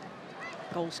 Yeah.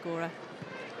 Goal scorer.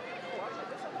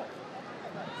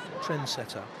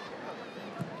 Trendsetter.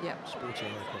 Yep. Sporting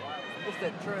icon. What's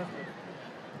that trend?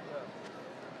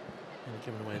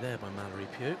 Given away there by Mallory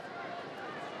Pugh.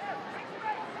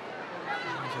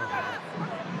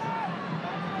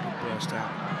 Burst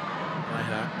out by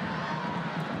her.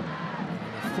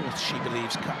 And the fourth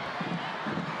SheBelieves Cup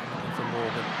for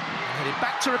Morgan. Headed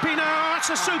back to Rapinoe. It's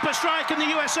a super strike and the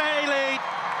USA lead.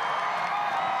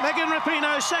 Megan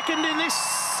Rapinoe second in this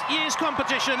year's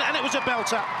competition, and it was a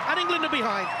belter. And England are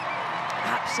behind.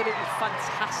 Absolutely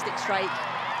fantastic strike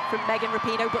from Megan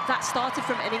Rapinoe, but that started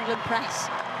from an England press.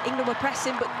 England were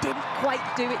pressing but didn't quite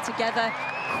do it together.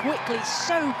 Quickly,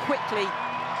 so quickly,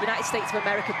 United States of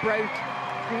America broke.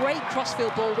 Great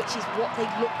crossfield ball, which is what they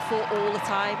look for all the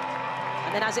time.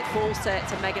 And then as it falls to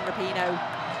Megan Rapinoe,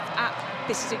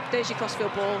 there's your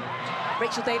crossfield ball.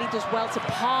 Rachel Daly does well to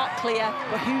part clear,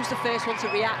 but who's the first one to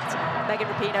react? Megan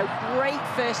Rapinoe, great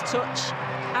first touch,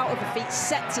 out of her feet,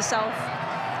 sets herself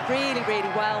really, really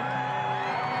well.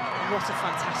 What a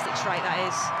fantastic strike that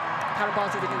is. Karen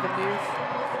Barty didn't even move.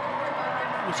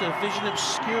 Was her vision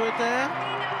obscured there?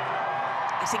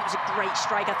 I think it was a great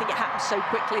strike. I think it happened so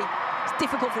quickly. It's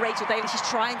difficult for Rachel Daly. She's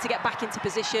trying to get back into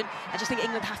position. I just think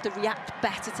England have to react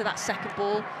better to that second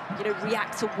ball. You know,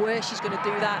 react to where she's going to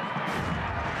do that.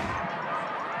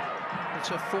 It's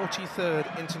her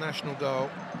 43rd international goal.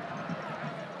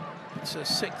 It's her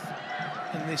 6th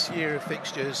in this year of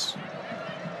fixtures.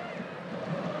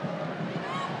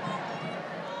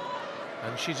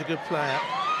 And she's a good player.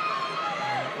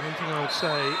 One thing I would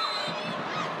say,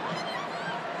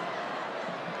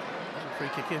 it's a free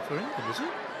kick in for England, is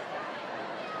it?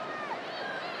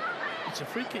 It's a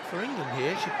free kick for England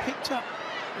here. She picked up,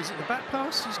 is it the back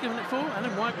pass she's given it for?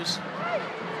 Ellen White was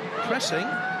pressing.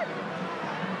 Yeah,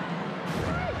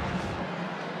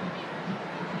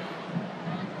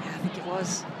 I think it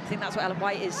was. I think that's what Ellen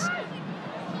White is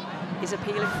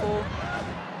appealing for.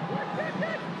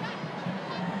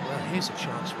 Well, here's a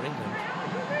chance for England.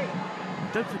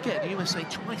 Don't forget, the USA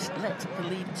twice let the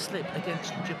lead slip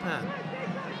against Japan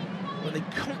when they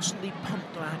constantly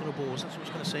pumped diagonal balls. That's what I was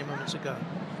going to say moments ago.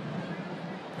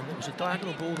 And it was a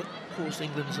diagonal ball that caused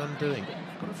England's undoing. But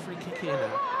they've got a free kick here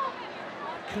now.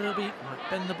 Kirby might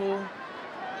bend the ball.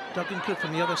 Duggan could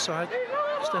from the other side.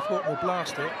 Steph Houghton will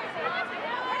blast it.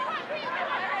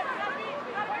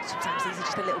 Sometimes these are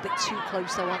just a little bit too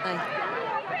close though, aren't they?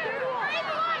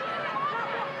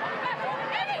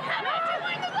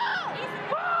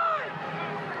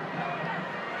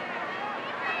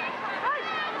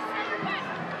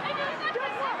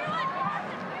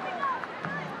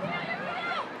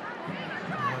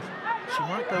 She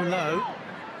might go low.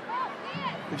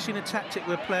 We've seen a tactic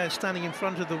where players standing in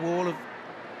front of the wall have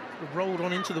rolled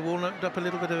on into the wall and opened up a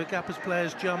little bit of a gap as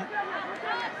players jump.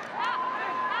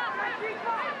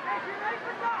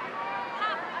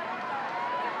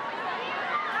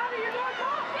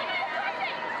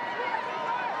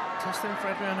 Testing for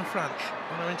Adriana Franch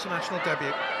on her international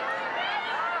debut.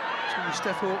 It's going to be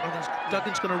Steph Houghton.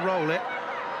 Duggan's going to roll it.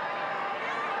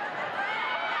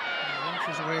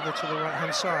 She's away there to the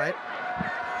right-hand side.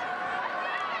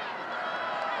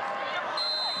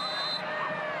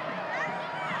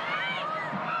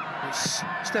 It's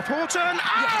Steph Horton.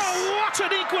 Yes. Oh, what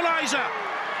an equaliser!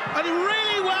 And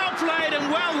really well played and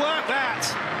well worked that.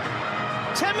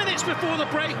 10 minutes before the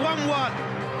break, 1-1.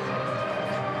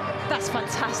 That's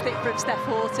fantastic from Steph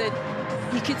Horton.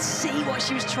 You could see what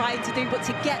she was trying to do, but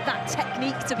to get that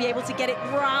technique, to be able to get it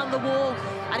round the wall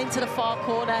and into the far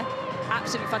corner,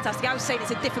 absolutely fantastic. I was saying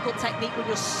it's a difficult technique when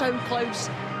you're so close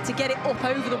to get it up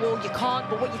over the wall. You can't,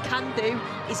 but what you can do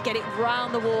is get it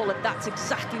round the wall, and that's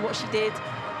exactly what she did.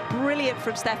 Brilliant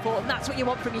from Steph Horton. That's what you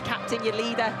want from your captain, your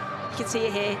leader. You can see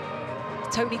it here.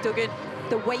 Tony Duggan,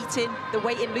 the waiting.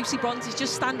 Lucy Bronze is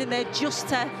just standing there just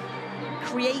to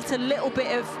create a little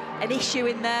bit of an issue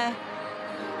in there.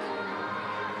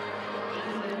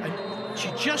 And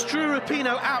she just drew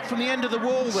Rapinoe out from the end of the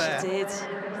wall there. She did.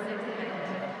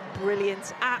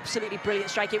 Brilliant, absolutely brilliant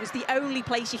strike. It was the only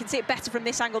place, you can see it better from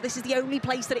this angle, this is the only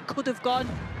place that it could have gone.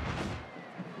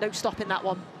 No stopping that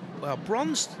one. Well,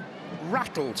 Bronze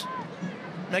rattled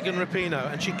Megan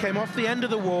Rapinoe, and she came off the end of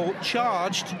the wall,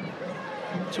 charged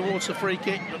towards the free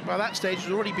kick, but by that stage it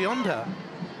was already beyond her.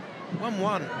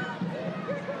 1-1.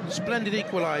 Splendid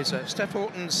equaliser. Steph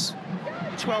Horton's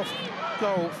 12th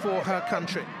goal for her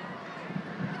country.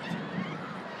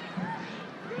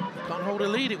 Can't hold a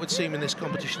lead, it would seem, in this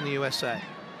competition, the USA.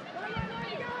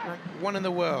 One in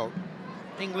the world.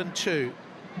 England 2.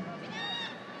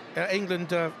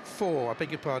 England 4, I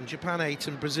beg your pardon. Japan 8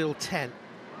 and Brazil 10.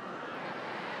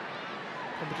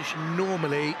 Competition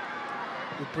normally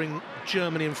would bring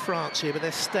Germany and France here, but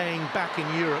they're staying back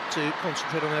in Europe to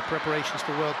concentrate on their preparations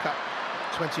for World Cup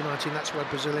 2019. That's why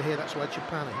Brazil are here, that's why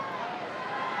Japan are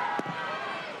here.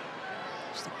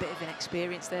 Just a bit of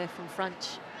inexperience there from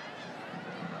French.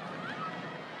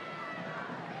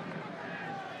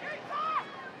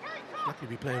 Lucky to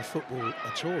be playing football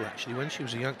at all, actually. When she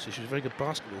was a youngster, she was a very good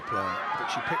basketball player, but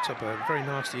she picked up a very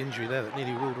nasty injury there that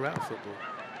nearly ruled her out of football.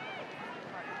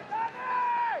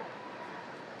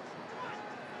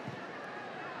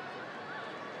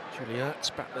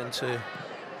 Juliet's back then to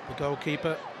the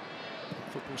goalkeeper.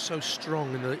 Football's so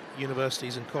strong in the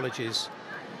universities and colleges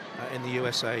in the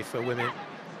USA for women.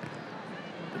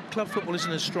 But club football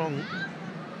isn't as strong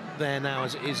there now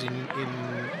as it is in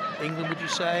England, would you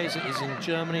say, as it is in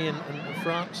Germany and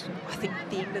France? I think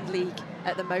the England League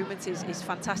at the moment is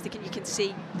fantastic, and you can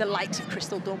see the likes of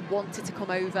Crystal Dunn wanted to come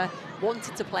over,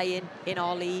 wanted to play in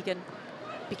our league, and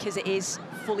because it is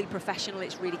fully professional,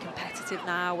 it's really competitive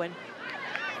now, and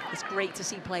it's great to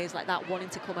see players like that wanting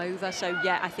to come over. So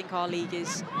yeah, I think our league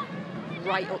is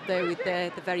right up there with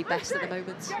the very best at the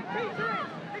moment.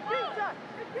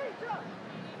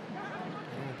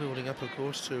 Building up, of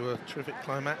course, to a terrific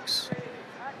climax. You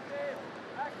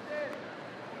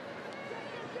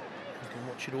can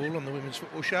watch it all on the Women's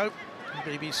Football Show on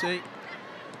BBC.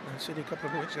 Man City a couple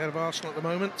of points ahead of Arsenal at the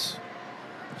moment.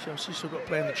 Chelsea still got to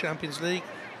play in the Champions League.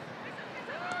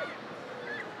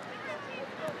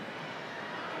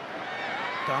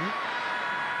 Done.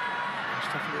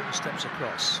 Steph Horton steps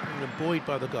across. England buoyed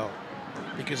by the goal,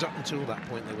 because up until that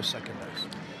point they were second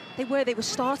best. They were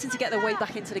starting to get their way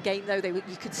back into the game, though.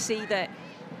 You could see that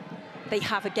they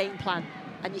have a game plan,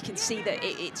 and you can see that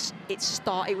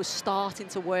it was starting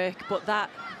to work. But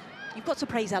that, you've got to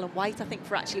praise Ellen White, I think,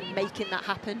 for actually making that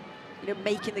happen. You know,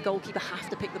 making the goalkeeper have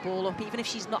to pick the ball up, even if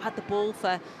she's not had the ball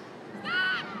for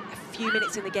a few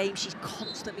minutes in the game. She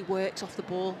constantly works off the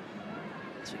ball.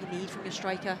 That's what you need from your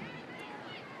striker.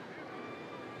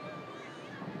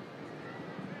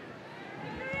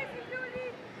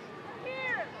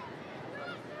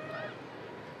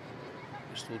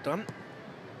 Still done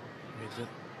with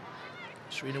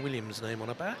Serena Williams' name on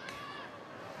her back.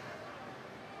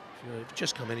 If you've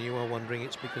just come in and you are wondering,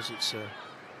 it's because it's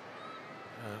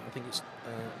I think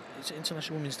it's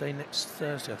International Women's Day next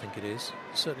Thursday, I think it is.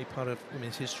 It's certainly part of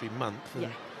Women's History Month,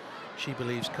 and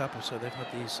SheBelieves Cup, so they've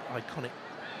had these iconic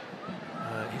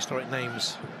historic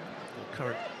names, or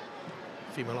current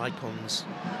female icons,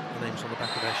 the names on the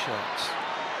back of their shirts.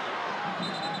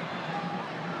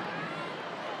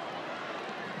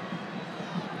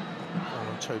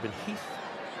 Tobin Heath.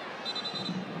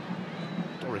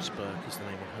 Doris Burke is the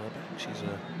name on her back. She's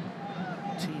a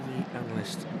TV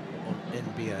analyst on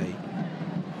NBA,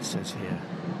 it says here.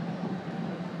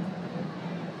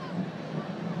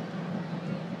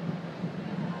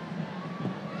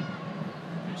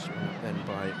 Then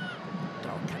by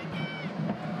Dalkamp.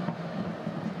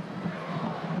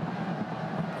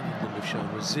 England have shown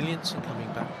resilience in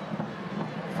coming back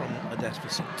from a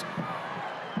deficit.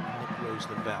 Nick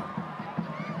Rose-Lavelle.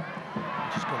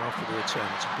 She's gone after the return.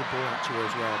 It's a good ball out to her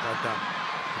as well by Dunn.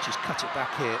 But she's cut it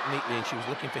back here neatly, and she was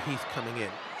looking for Heath coming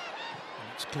in. And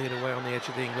it's cleared away on the edge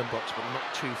of the England box, but not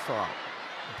too far.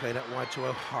 Play that wide to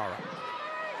O'Hara.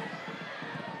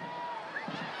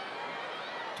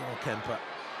 Kemper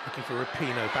looking for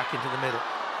Rapinoe back into the middle.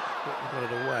 But got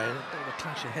it away. A bit of a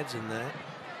clash of heads in there.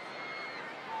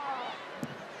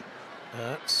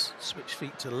 Ertz switch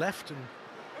feet to left and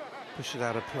push it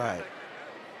out of play.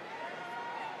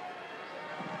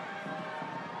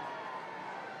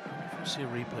 If you see a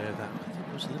replay of that, I think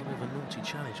there was a little bit of a naughty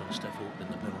challenge on Steph Horton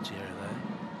in the penalty area there.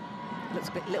 Looks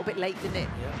a little bit late, didn't it?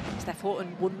 Yeah. Steph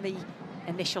Horton won the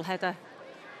initial header.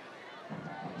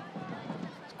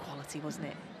 It's quality, wasn't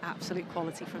it? Absolute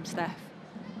quality from Steph.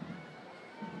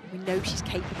 We know she's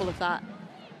capable of that.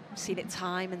 We've seen it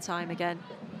time and time again.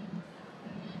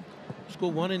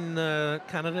 Scored one in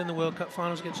Canada in the World Cup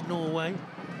finals against Norway.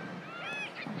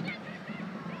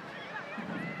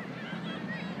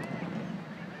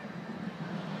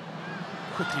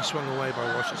 Quickly swung away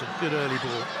by Washington. Good early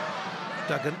ball.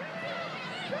 Duggan.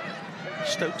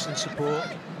 Stokes in support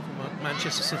from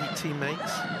Manchester City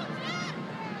teammates.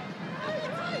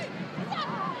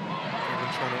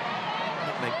 Kevin trying to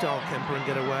make Kemper and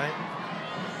get away.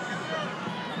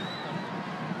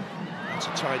 That's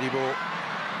a tidy ball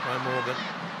by Morgan.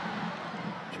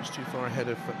 Just too far ahead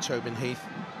of Tobin Heath.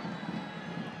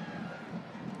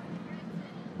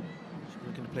 She's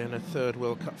looking to play in her third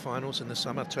World Cup finals in the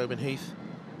summer, Tobin Heath.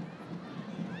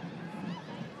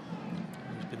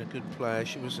 She's been a good player.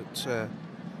 She was at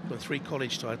won 3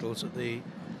 college titles at the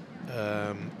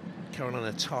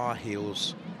Carolina Tar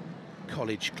Heels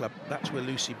College Club. That's where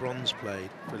Lucy Bronze played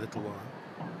for a little while.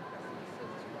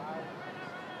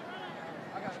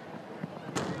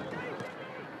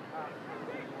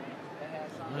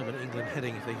 England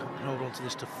heading, if they hold on to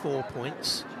this, to 4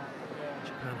 points.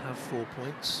 Japan have 4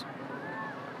 points.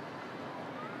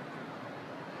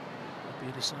 It'll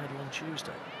be decided on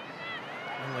Tuesday.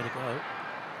 One way to go.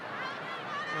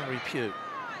 Mary Pugh.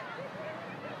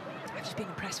 I've just been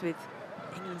impressed with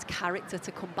England's character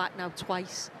to come back now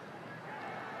twice.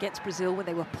 Against Brazil when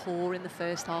they were poor in the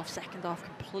first half, second half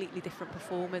completely different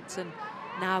performance, and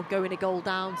now going a goal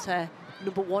down to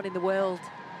 #1 in the world.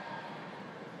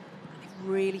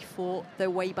 Really fought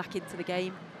their way back into the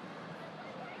game.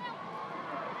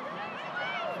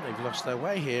 They've lost their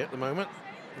way here at the moment.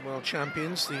 The world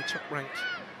champions, the top-ranked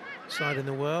side in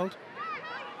the world.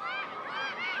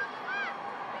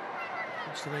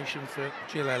 Consternation for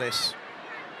Jill Ellis.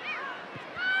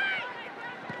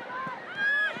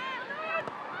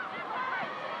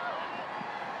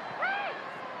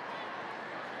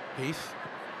 Heath,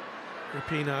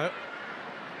 Rapinoe.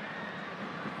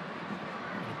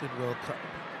 Good World Cup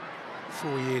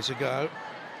 4 years ago.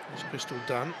 There's Crystal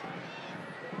Dunn.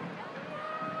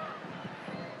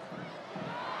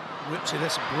 Whips in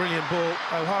this brilliant ball.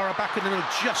 O'Hara back in the middle,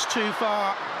 just too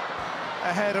far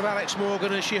ahead of Alex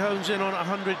Morgan as she hones in on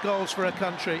 100 goals for her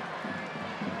country.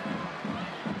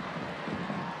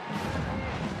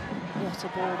 What a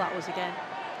ball that was again.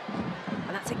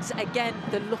 And that's again,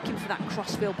 they're looking for that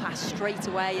crossfield pass straight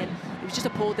away, and it was just a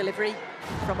poor delivery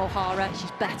from O'Hara.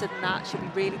 She's better than that. She'll be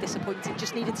really disappointed.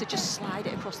 Just needed to just slide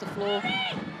it across the floor.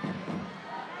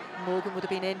 Morgan would have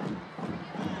been in.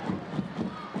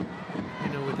 You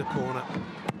know, with the corner.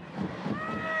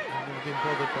 They've been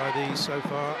bothered by these so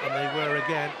far, and they were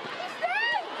again.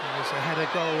 And there's a header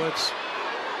goalwards,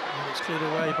 and it's cleared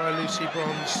away by Lucy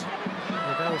Bronze.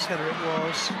 Lavell's header it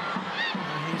was,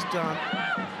 and he's done.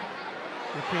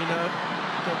 Rapinoe,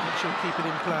 don't think she'll keep it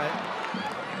in play.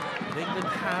 But England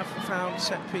have found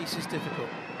set pieces difficult.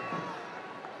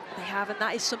 They have, and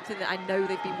that is something that I know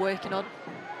they've been working on,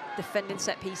 defending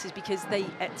set pieces, because they,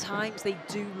 at times, they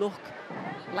do look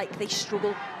like they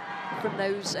struggle from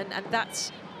those, and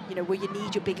that's, you know, where you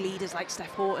need your big leaders like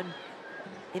Steph Horton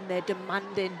in there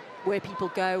demanding where people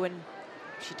go, and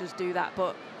she does do that,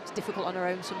 but it's difficult on her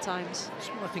own sometimes. That's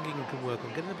what I think England can work on,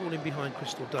 getting the ball in behind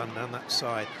Crystal Dunn down that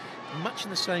side, much in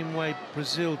the same way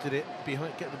Brazil did it,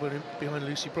 get the ball in behind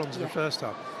Lucy Bronze in the first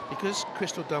half. Because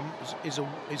Crystal Dunn is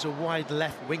a wide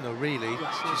left winger, really.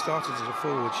 Yes, she started as a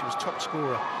forward. She was top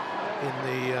scorer in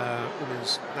the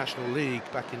Women's National League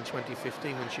back in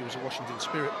 2015 when she was a Washington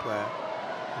Spirit player.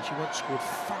 And she once scored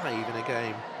 5 in a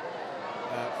game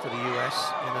for the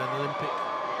US in an Olympic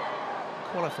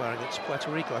qualifier against Puerto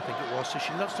Rico, I think it was. So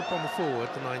she loves to bomb forward,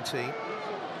 the 19.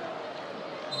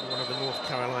 One of the North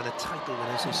Carolina title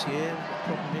winners this year.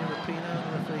 Problem here, Rapinoe,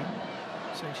 the referee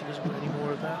saying she doesn't want any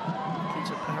more of that.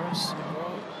 Kita Paris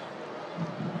involved.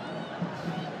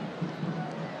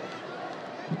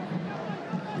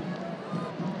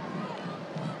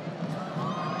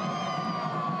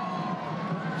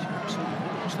 She absolutely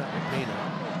lost that Rapinoe.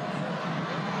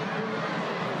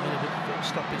 A minute of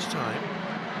stoppage time.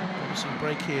 Some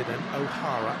break here then.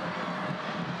 O'Hara.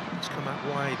 It's come out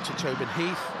wide to Tobin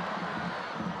Heath.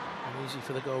 And easy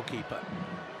for the goalkeeper.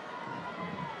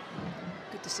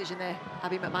 Good decision there.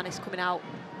 Abby McManus coming out.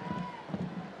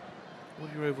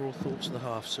 What are your overall thoughts of the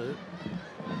half, Sue?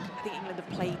 I think England have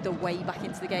played their way back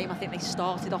into the game. I think they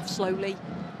started off slowly,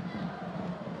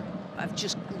 but have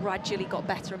just gradually got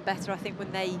better and better. I think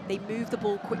when they move the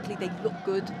ball quickly, they look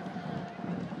good.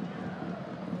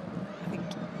 I think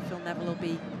Phil Neville will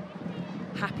be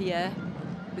happier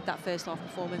with that first half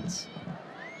performance.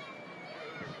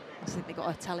 I think they got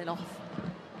a telling off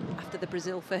after the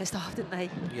Brazil first half, didn't they?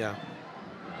 Yeah.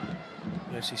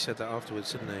 Yes, he said that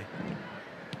afterwards, didn't he?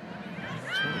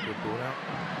 It's not a good ball out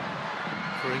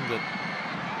for England.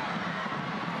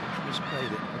 Just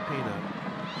misplayed it, Rapinoe.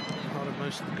 Part of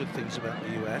most of the good things about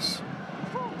the US.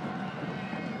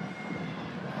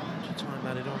 To time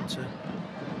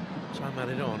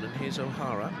added on, and here's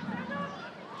O'Hara.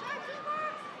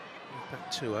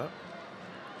 Back to her.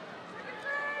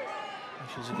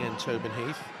 She's again Tobin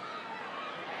Heath.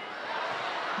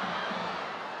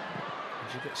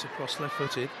 And she gets across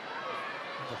left-footed.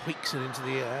 Wheeks it into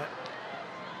the air.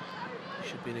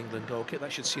 Should be an England goal kick.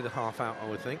 That should see the half out, I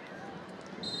would think.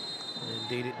 And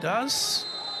indeed it does.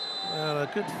 Well, a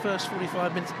good first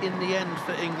 45 minutes in the end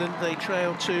for England. They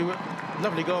trailed to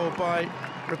lovely goal by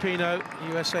Rapinoe.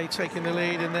 USA taking the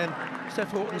lead, and then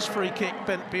Steph Horton's free kick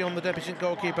bent beyond the debutant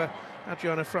goalkeeper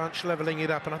Adriana Franch, levelling it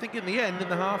up. And I think in the end, end of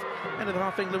the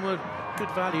half, England were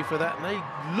good value for that. And they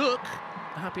look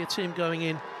a happier team going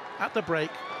in at the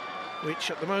break, which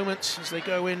at the moment, as they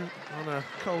go in on a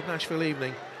cold Nashville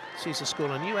evening, sees the score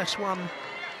on US 1,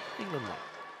 England 1.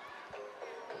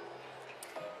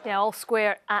 Yeah, all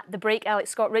square at the break. Alex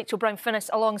Scott, Rachel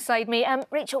Brown-Finnis alongside me.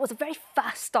 Rachel, it was a very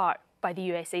fast start by the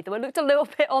USA, though. It looked a little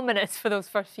bit ominous for those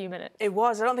first few minutes. It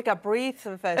was. I don't think I breathed for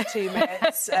the first 2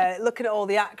 minutes. Looking at all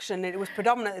the action, it was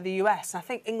predominantly the US. I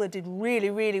think England did really,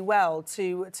 really well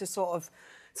to sort of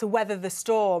weather the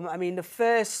storm. I mean, the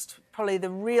first, probably the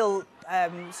real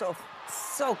sort of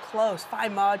so close,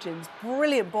 fine margins,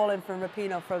 brilliant ball in from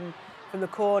Rapinoe from the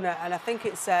corner, and I think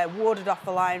it's warded off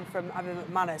the line from Abby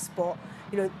McManus. But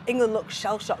you know, England looked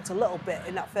shell-shocked a little bit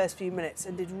in that first few minutes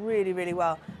and did really, really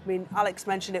well. I mean, Alex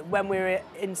mentioned it when we were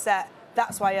in set.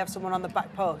 That's why you have someone on the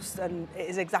back post, and it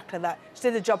is exactly that. She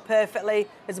did the job perfectly.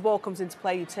 As the ball comes into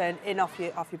play, you turn in off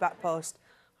your back post,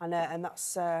 and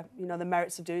that's you know, the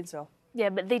merits of doing so. Yeah,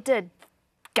 but they did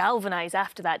galvanise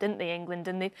after that, didn't they, England?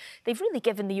 And they've really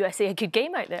given the USA a good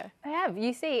game out there. They have.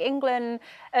 You see, England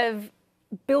have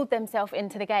build themselves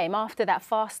into the game. After that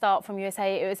fast start from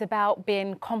USA, it was about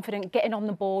being confident, getting on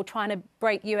the ball, trying to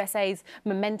break USA's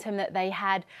momentum that they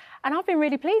had. And I've been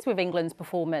really pleased with England's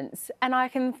performance. And I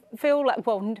can feel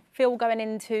going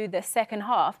into the second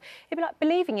half, it'd be like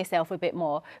believing yourself a bit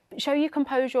more. Show your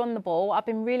composure on the ball. I've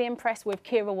been really impressed with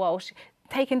Keira Walsh,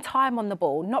 taking time on the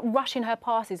ball, not rushing her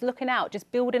passes, looking out, just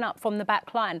building up from the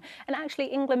back line. And actually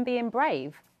England being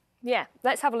brave. Yeah,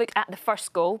 let's have a look at the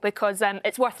first goal, because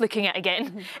it's worth looking at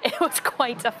again. It was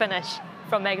quite a finish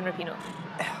from Megan Rapinoe.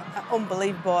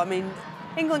 Unbelievable. I mean,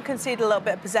 England conceded a little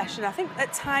bit of possession. I think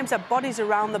at times our bodies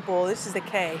around the ball, this is the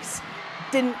case,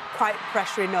 didn't quite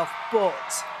pressure enough, but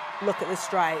look at the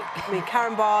strike. I mean,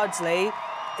 Karen Bardsley,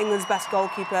 England's best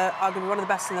goalkeeper, arguably one of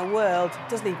the best in the world,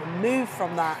 doesn't even move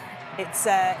from that. It's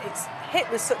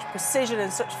hit with such precision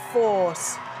and such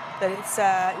force that it's,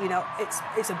 you know,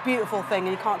 it's a beautiful thing,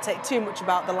 and you can't take too much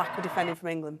about the lack of defending from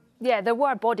England. Yeah, there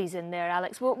were bodies in there,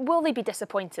 Alex. Will they be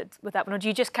disappointed with that one, or do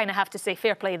you just kind of have to say,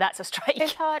 fair play, that's a strike?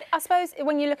 It's hard. I suppose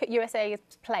when you look at USA's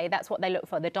play, that's what they look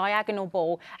for, the diagonal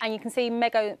ball, and you can see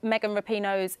Megan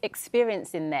Rapinoe's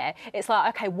experience in there. It's like,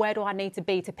 OK, where do I need to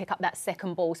be to pick up that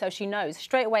second ball? So she knows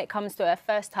straight away it comes to her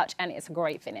first touch, and it's a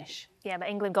great finish. Yeah, but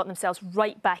England got themselves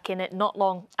right back in it not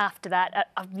long after that.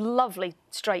 A lovely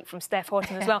strike from Steph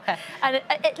Horton as well. And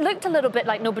it looked a little bit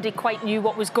like nobody quite knew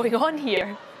what was going on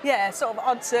here. Yeah, sort of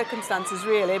odd circumstances,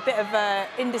 really. A bit of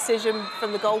indecision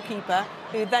from the goalkeeper,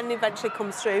 who then eventually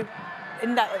comes through.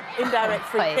 Indirect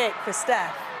free kick for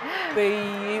Steph.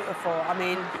 Beautiful. I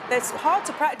mean, it's hard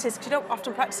to practice, because you don't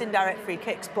often practice indirect free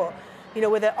kicks, but, you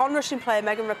know, with an on-rushing player,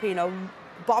 Megan Rapinoe,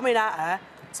 bombing at her,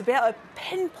 to be able to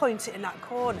pinpoint it in that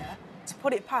corner, to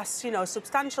put it past, you know, a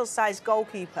substantial-sized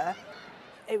goalkeeper,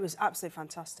 it was absolutely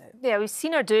fantastic. Yeah, we've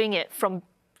seen her doing it from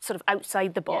sort of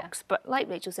outside the box. But like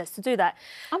Rachel says, to do that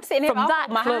I'm sitting here from that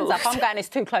my hands up. I'm going, it's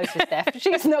too close for Steph.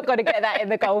 She's not going to get that in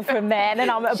the goal from there. And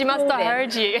then She must have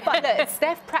heard you. But look,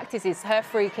 Steph practices her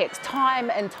free kicks time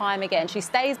and time again. She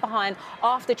stays behind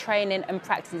after training and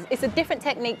practices. It's a different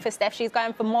technique for Steph. She's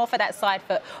going for more for that side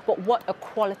foot. But what a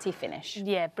quality finish.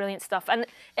 Yeah, brilliant stuff. And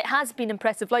it has been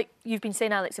impressive, like you've been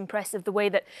saying, Alex, impressive the way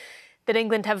that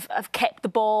England have kept the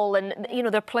ball, and you know,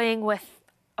 they're playing with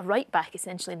a right back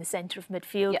essentially in the centre of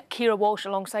midfield. Kira Walsh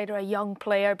alongside her, a young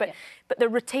player, but they're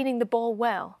retaining the ball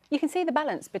well. You can see the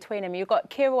balance between them. You've got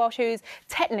Kira Walsh, who's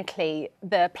technically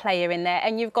the player in there,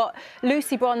 and you've got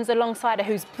Lucy Bronze alongside her,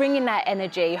 who's bringing that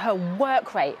energy, her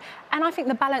work rate. And I think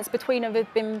the balance between them has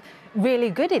been really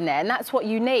good in there, and that's what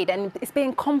you need. And it's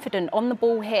being confident on the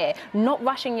ball here, not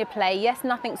rushing your play. Yes,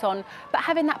 nothing's on, but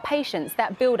having that patience,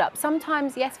 that build-up.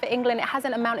 Sometimes, yes, for England, it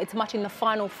hasn't amounted to much in the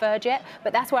final third yet,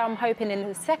 but that's where I'm hoping in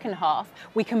the second half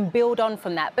we can build on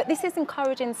from that. But this is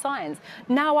encouraging signs.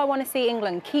 Now I want to see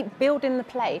England keep building the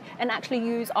play and actually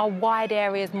use our wide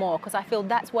areas more, because I feel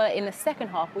that's where in the second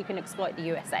half we can exploit the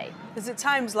USA. There's at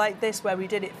times like this where we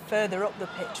did it further up the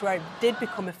pitch, where it did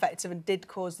become effective and did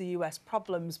cause the US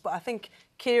problems. But I think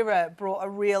Kira brought a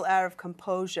real air of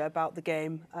composure about the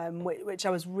game, which I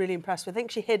was really impressed with. I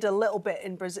think she hid a little bit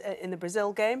in the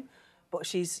Brazil game, but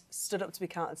she's stood up to be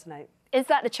counted tonight. Is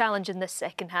that the challenge in this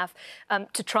second half,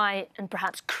 to try and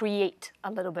perhaps create a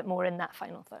little bit more in that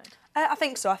final third? I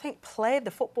think so. I think play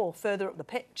the football further up the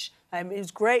pitch. It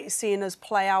was great seeing us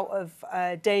play out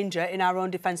of danger in our own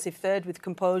defensive third with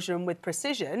composure and with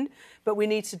precision, but we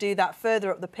need to do that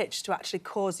further up the pitch to actually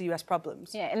cause the US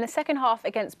problems. Yeah, in the second half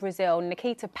against Brazil,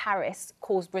 Nikita Paris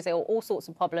caused Brazil all sorts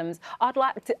of problems. I'd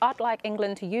like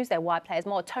England to use their wide players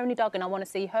more. Tony Duggan, I want to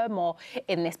see her more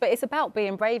in this, but it's about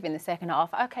being brave in the second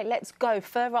half. OK, let's go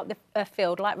further up the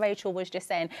field, like Rachel was just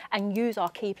saying, and use our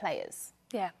key players.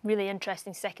 Yeah, really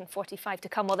interesting second 45 to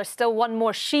come. Well, there's still one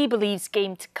more She Believes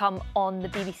game to come on the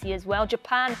BBC as well.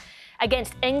 Japan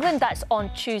against England, that's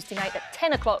on Tuesday night at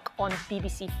 10 o'clock on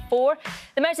BBC 4.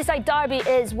 The Merseyside derby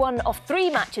is one of 3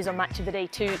 matches on Match of the Day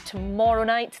 2 tomorrow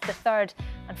night. The third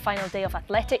and final day of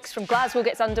athletics from Glasgow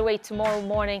gets underway tomorrow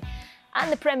morning.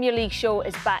 And the Premier League show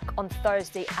is back on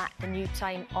Thursday at the new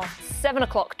time of 7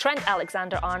 o'clock. Trent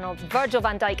Alexander-Arnold, Virgil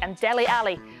van Dijk and Dele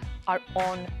Alli are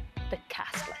on the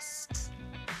cast list.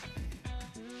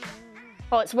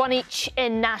 Well, it's one each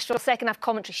in Nashville. Second half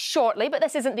commentary shortly, but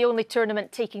this isn't the only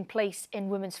tournament taking place in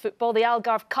women's football. The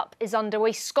Algarve Cup is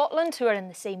underway. Scotland, who are in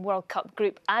the same World Cup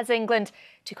group as England,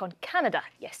 took on Canada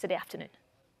yesterday afternoon.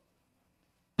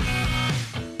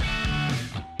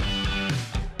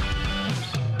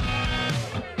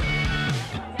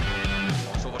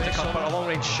 So we'll take up a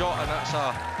long-range shot, and that's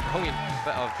a brilliant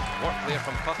bit of work there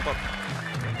from Cuthbert.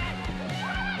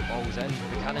 Ball's in,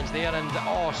 Buchanan's there, and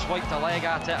swiped a leg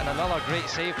at it, and another great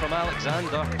save from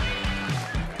Alexander.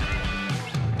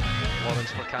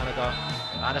 Lawrence for Canada,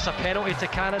 and it's a penalty to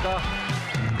Canada.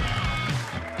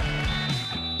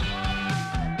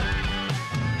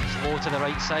 Slow to the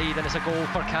right side, and it's a goal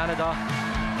for Canada.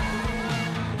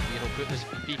 He'll put this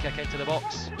free kick into the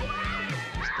box.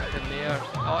 In there.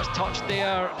 It's touched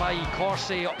there by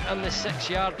Corsie in the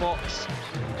 6-yard box,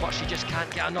 but she just can't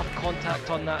get enough contact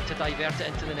on that to divert it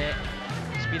into the net.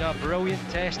 It's been a brilliant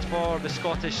test for the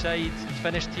Scottish side. It's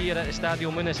finished here at the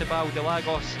Stadio Municipal de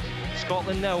Lagos.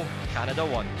 Scotland 0, Canada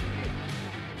 1.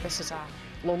 This is a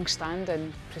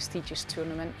long-standing, prestigious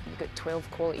tournament. We've got 12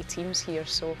 quality teams here,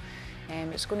 so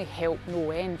it's going to help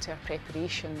no end to our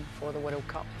preparation for the World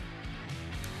Cup.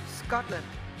 Scotland.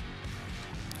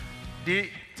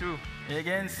 D2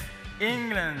 against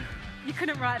England. You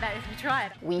couldn't write that if you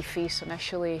tried. We face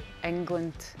initially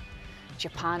England,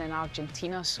 Japan and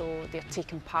Argentina, so they're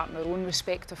taking part in their own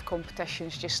respective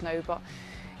competitions just now, but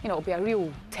you know, it'll be a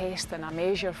real test and a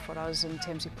measure for us in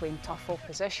terms of playing tough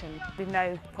opposition. We've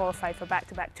now qualified for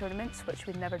back-to-back tournaments, which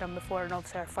we've never done before, and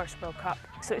obviously our first World Cup.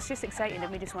 So it's just exciting,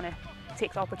 and we just want to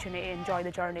take the opportunity, enjoy the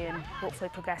journey, and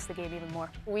hopefully progress the game even more.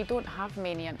 We don't have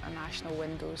many international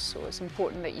windows, so it's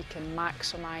important that you can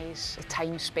maximise the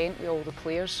time spent with all the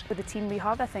players. With the team we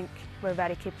have, I think we're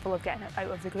very capable of getting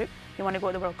out of the group. You want to go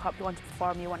to the World Cup, you want to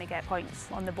perform, you want to get points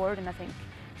on the board, and I think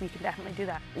we can definitely do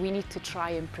that. We need to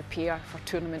try and prepare for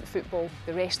tournament football.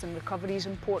 The rest and recovery is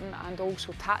important, and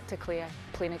also tactically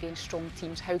playing against strong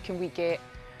teams. How can we get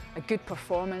a good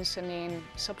performance and then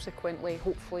subsequently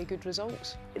hopefully good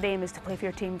results? The aim is to play for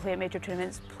your team, play at major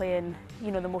tournaments, play in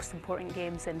the most important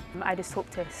games, and I just hope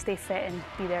to stay fit and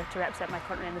be there to represent my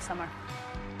country in the summer.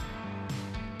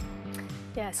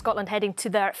 Yeah, Scotland heading to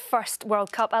their first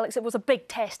World Cup. Alex, it was a big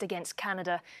test against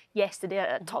Canada yesterday,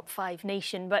 a top 5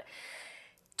 nation, but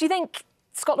do you think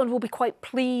Scotland will be quite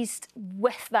pleased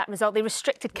with that result. They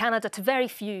restricted Canada to very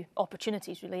few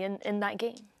opportunities, really, in that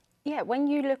game. Yeah, when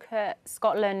you look at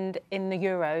Scotland in the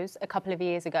Euros a couple of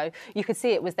years ago, you could see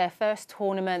it was their first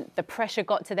tournament. The pressure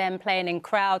got to them playing in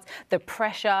crowds, the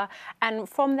pressure. And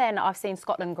from then, I've seen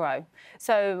Scotland grow.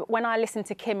 So when I listen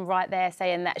to Kim right there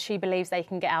saying that she believes they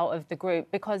can get out of the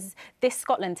group, because this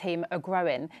Scotland team are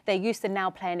growing. They're used to now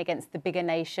playing against the bigger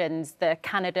nations, the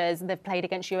Canadas. They've played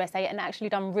against USA and actually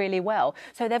done really well.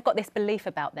 So they've got this belief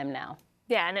about them now.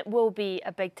 Yeah, and it will be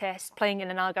a big test playing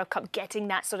in an Algarve Cup, getting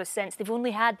that sort of sense. They've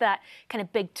only had that kind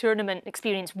of big tournament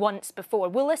experience once before.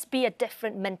 Will this be a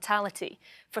different mentality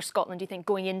for Scotland, do you think,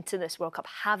 going into this World Cup,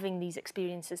 having these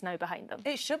experiences now behind them?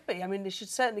 It should be. I mean, they should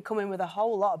certainly come in with a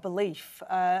whole lot of belief.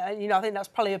 And, you know, I think that's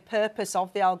probably a purpose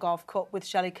of the Algarve Cup with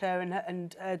Shelley Kerr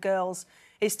and her girls,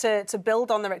 is to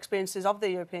build on their experiences of the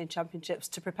European Championships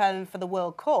to prepare them for the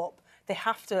World Cup. They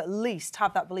have to at least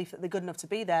have that belief that they're good enough to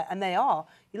be there, and they are.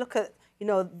 You look at, you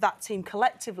know, that team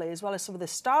collectively, as well as some of the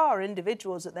star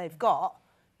individuals that they've got,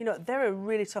 you know, they're a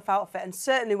really tough outfit. And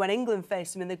certainly when England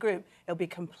face them in the group, it'll be a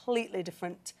completely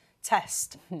different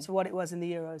test to what it was in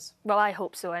the Euros. Well, I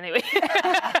hope so anyway.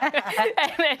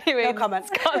 Anyway, no comment.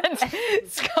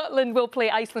 Scotland will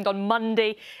play Iceland on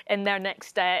Monday in their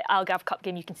next Algarve Cup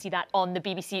game. You can see that on the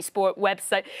BBC Sport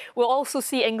website. We'll also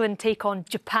see England take on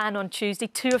Japan on Tuesday,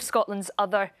 two of Scotland's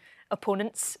other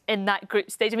opponents in that group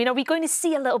stage. I mean, are we going to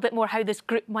see a little bit more how this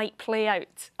group might play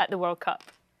out at the World Cup?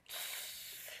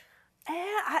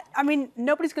 I mean,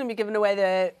 nobody's going to be giving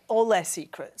away all their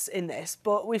secrets in this,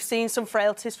 but we've seen some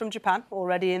frailties from Japan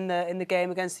already in the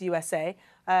game against the USA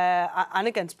and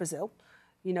against Brazil.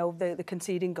 You know, the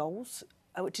conceding goals,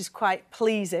 which is quite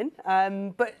pleasing.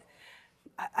 But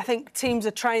I think teams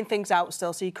are trying things out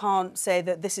still, so you can't say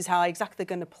that this is how exactly they're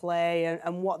going to play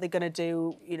and what they're going to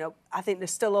do. You know, I think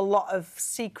there's still a lot of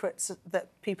secrets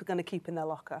that people are going to keep in their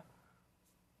locker.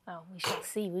 Oh, we shall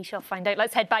see. We shall find out.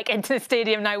 Let's head back into the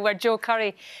stadium now, where Joe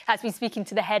Curry has been speaking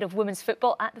to the head of women's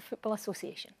football at the Football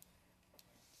Association.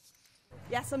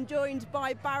 Yes, I'm joined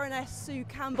by Baroness Sue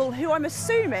Campbell, who I'm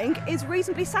assuming is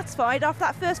reasonably satisfied after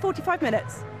that first 45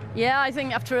 minutes. Yeah, I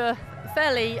think after a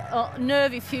fairly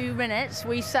nervy few minutes,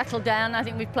 we settled down. I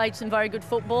think we've played some very good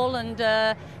football,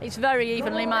 and it's very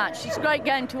evenly matched. It's a great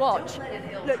game to watch.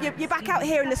 Look, you're back out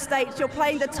here in the States. You're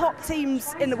playing the top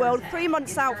teams in the world, 3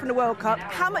 months out from the World Cup.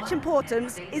 How much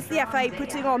importance is the FA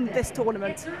putting on this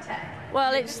tournament?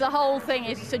 Well, it's the whole thing.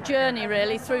 It's a journey,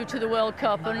 really, through to the World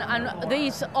Cup, and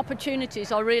these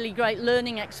opportunities are really great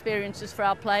learning experiences for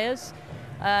our players.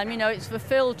 You know, it's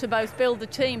fulfilled to both build the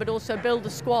team but also build the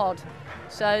squad,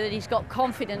 so that he's got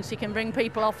confidence he can bring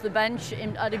people off the bench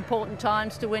at important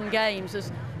times to win games,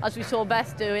 as we saw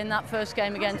Beth do in that first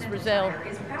game against Brazil.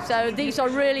 So these are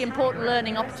really important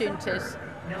learning opportunities.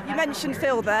 You mentioned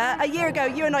Phil there. A year ago,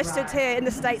 you and I stood here in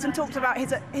the States and talked about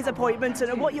his appointment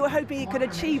and what you were hoping he could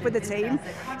achieve with the team.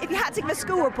 If you had to give a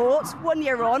school report 1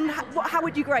 year on, how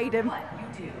would you grade him?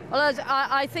 Well,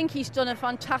 I think he's done a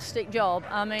fantastic job.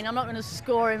 I mean, I'm not going to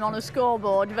score him on a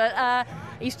scoreboard, but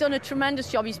he's done a tremendous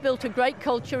job. He's built a great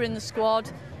culture in the squad.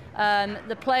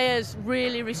 The players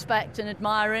really respect and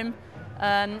admire him.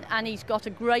 And he's got a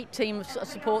great team, a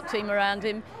support team around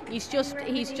him. He's just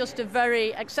a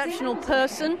very exceptional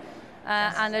person,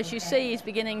 and as you see, he's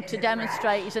beginning to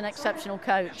demonstrate he's an exceptional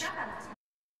coach.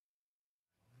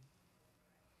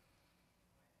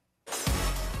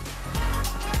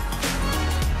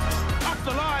 Off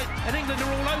the line, and England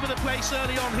are all over the place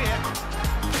early on here.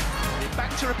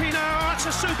 Back to Rapinoe. Oh, it's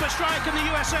a super strike in the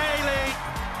USA league,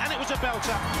 and it was a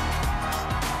belter.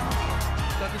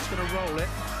 Dudley's going to roll it.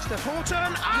 Steph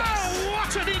Horton. Oh, yes.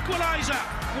 What an equaliser!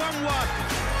 1-1.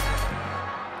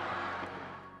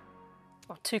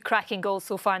 Well, two cracking goals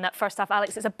so far in that first half,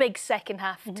 Alex. It's a big second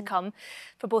half to come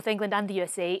for both England and the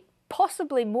USA.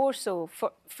 Possibly more so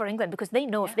for England, because they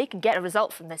know if they can get a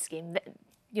result from this game,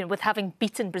 you know, with having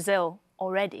beaten Brazil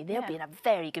already, they'll be in a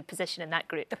very good position in that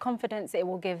group. The confidence it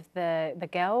will give the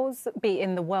girls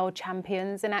beating the world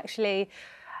champions. And actually,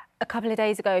 a couple of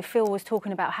days ago, Phil was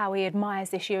talking about how he admires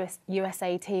this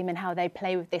USA team and how they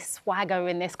play with this swagger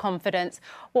and this confidence.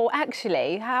 Well,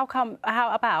 actually, how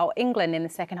about England in the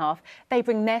second half? They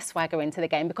bring their swagger into the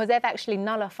game, because they've actually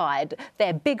nullified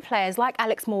their big players like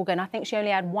Alex Morgan. I think she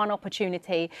only had one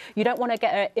opportunity. You don't want to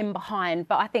get her in behind,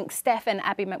 but I think Steph and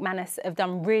Abby McManus have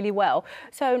done really well.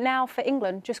 So now for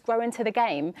England, just grow into the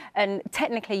game. And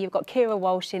technically, you've got Kira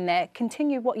Walsh in there.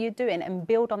 Continue what you're doing and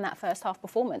build on that first half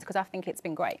performance, because I think it's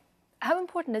been great. How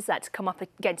important is that to come up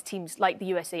against teams like the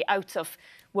USA out of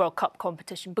World Cup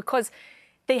competition? Because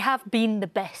They have been the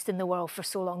best in the world for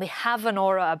so long. They have an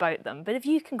aura about them. But if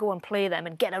you can go and play them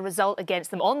and get a result against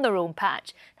them on their own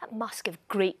patch, that must give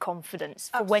great confidence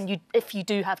for if you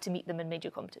do have to meet them in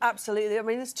major competition. Absolutely. I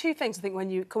mean, there's two things, I think, when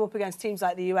you come up against teams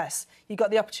like the US. You've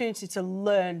got the opportunity to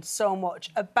learn so much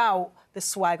about the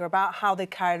swagger, about how they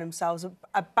carry themselves,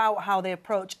 about how they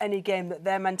approach any game, that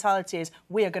their mentality is,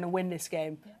 we are going to win this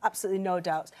game. Yeah. Absolutely no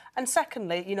doubts. And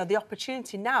secondly, you know, the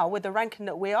opportunity now with the ranking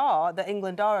that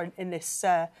England are in this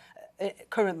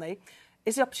currently,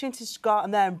 is the opportunity to go out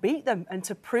and there and beat them and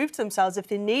to prove to themselves, if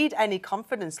they need any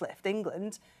confidence lift,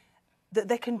 England, that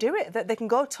they can do it, that they can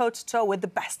go toe-to-toe with the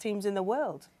best teams in the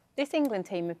world. This England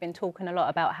team have been talking a lot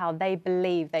about how they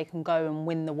believe they can go and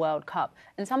win the World Cup.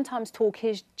 And sometimes talk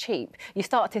is cheap. You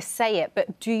start to say it,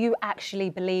 but do you actually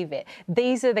believe it?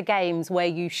 These are the games where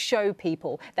you show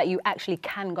people that you actually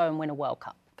can go and win a World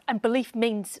Cup. And belief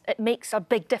makes a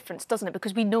big difference, doesn't it?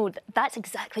 Because we know that's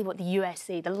exactly what the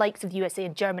USA, the likes of the USA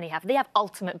and Germany have. They have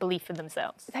ultimate belief in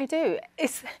themselves. They do.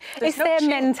 It's their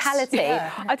mentality.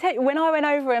 Yeah. I tell you, when I went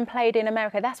over and played in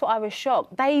America, that's what I was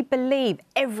shocked. They believe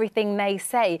everything they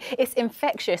say. It's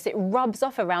infectious. It rubs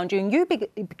off around you, and you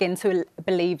begin to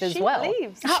believe as well.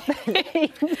 She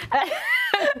believes.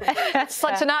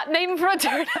 Such an apt name for a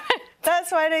tournament.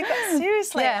 That's why they got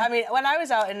seriously. Yeah. I mean, when I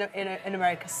was out in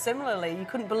America, similarly, you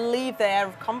couldn't believe the air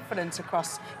of confidence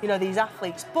across, you know, these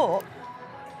athletes. But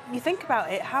you think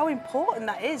about it, how important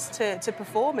that is to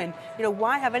performing. You know,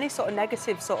 why have any sort of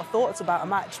negative sort of thoughts about a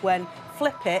match when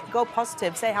flip it, go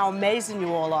positive, say how amazing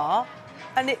you all are,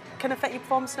 and it can affect your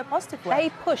performance in a positive way. They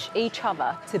push each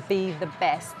other to be the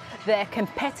best. They're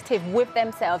competitive with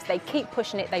themselves. They keep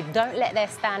pushing it. They don't let their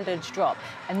standards drop.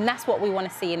 And that's what we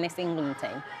want to see in this England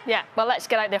team. Yeah, well, let's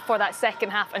get out there for that second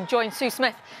half and join Sue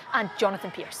Smith and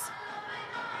Jonathan Pearce.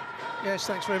 Yes,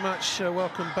 thanks very much.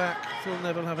 Welcome back. Phil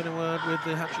Neville having a word with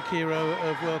the hat-trick hero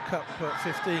of World Cup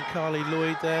 15, Carly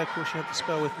Lloyd there. Of course, she had the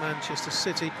spell with Manchester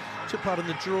City. Took part in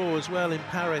the draw as well in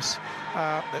Paris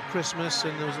at Christmas,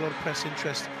 and there was a lot of press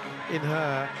interest in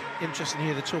her. Interesting to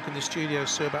hear the talk in the studio,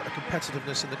 Sue, about the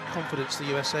competitiveness and the confidence the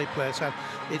USA players have.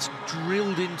 It's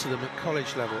drilled into them at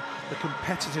college level, the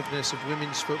competitiveness of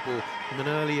women's football from an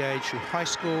early age, through high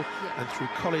school and through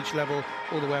college level,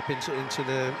 all the way up into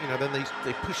the, you know, then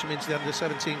they push them into the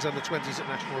under-17s, under-20s at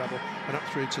national level and up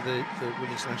through to the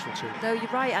women's national team. No,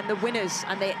 you're right, and the winners,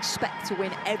 and they expect to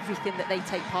win everything that they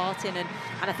take part in, and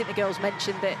I think the girls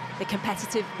mentioned that they're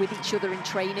competitive with each other in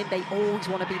training. They always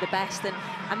want to be the best,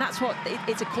 and that's what,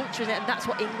 it's a culture, isn't it? And that's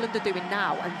what England are doing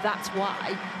now, and that's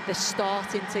why they're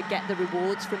starting to get the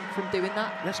rewards from doing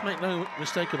that. Let's make no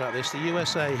mistake about this, the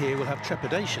USA here will have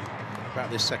trepidation about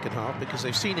this second half, because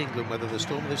they've seen England weather the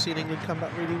storm, they've seen England come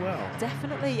back really well.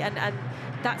 Definitely, and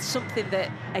that's something that,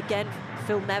 again,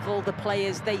 Phil Neville, the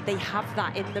players, they have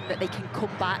that in them, that they can come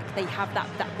back. They have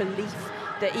that belief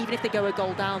that even if they go a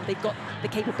goal down, they've got the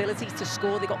capabilities to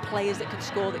score. They've got players that can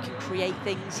score, that can create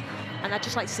things, and I'd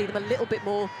just like to see them a little bit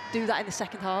more do that in the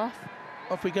second half.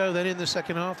 Off we go then in the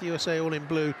second half, the USA all in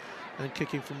blue and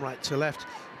kicking from right to left,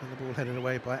 and the ball headed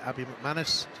away by Abby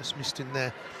McManus, just missed in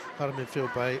there, part of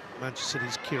midfield by Manchester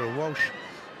City's Kira Walsh,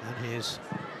 and here's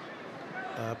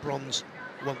Bronze,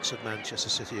 once at Manchester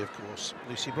City, of course.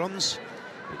 Lucy Bronze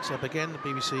picks up again, the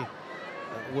BBC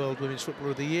World Women's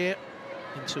Footballer of the Year,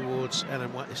 in towards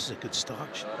Ellen White. This is a good start,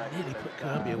 she nearly put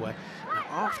Kirby away. Now,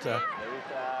 after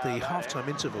the half-time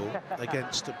interval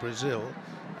against Brazil,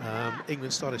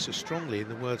 England started so strongly, in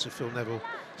the words of Phil Neville,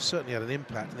 certainly had an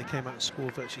impact, and they came out and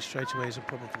scored virtually straight away as a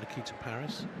problem for Nikita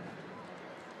Paris.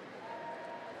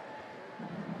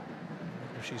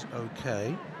 If she's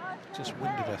okay, just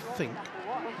winded, I think.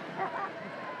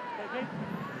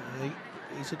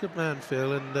 He's a good man,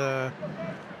 Phil, and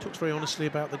talks very honestly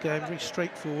about the game, very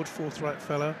straightforward, forthright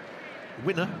fellow,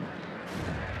 winner.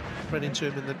 Ran into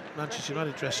him in the Manchester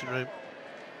United dressing room.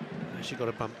 She got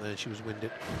a bump there, she was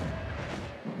winded.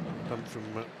 Bump from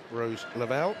Rose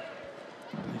Lavelle,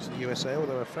 who's the USA,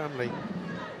 although her family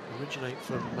originate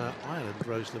from Ireland,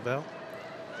 Rose Lavelle.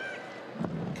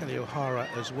 Kelly O'Hara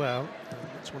as well.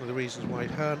 That's one of the reasons why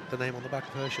the name on the back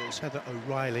of her shirt is Heather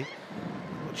O'Reilly.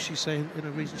 What's she saying? In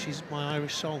a reason, she's my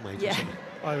Irish soulmate, yeah.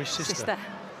 Irish sister.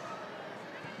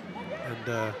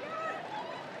 And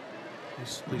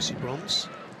here's Lucy Bronze.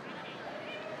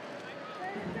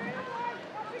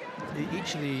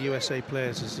 Each of the USA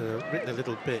players has written a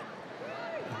little bit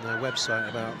on their website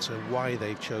about why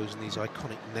they've chosen these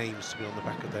iconic names to be on the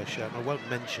back of their shirt. And I won't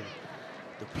mention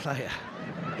the player,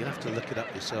 you'll have to look it up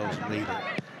yourselves and read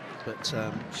it. But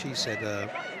she said, I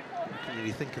couldn't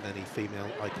really think of any female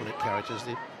iconic characters.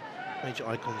 The major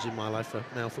icons in my life for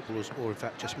male footballers, or in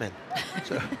fact just men.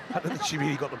 So I don't think she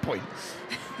really got the point.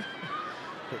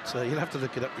 But you'll have to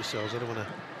look it up yourselves. I don't want to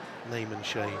name and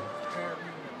shame.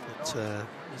 But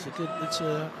it's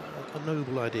a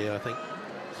noble idea, I think.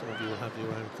 Some of you will have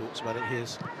your own thoughts about it.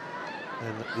 Here's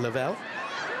Lavelle,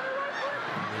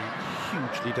 and the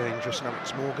hugely dangerous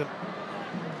Alex Morgan,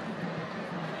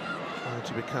 trying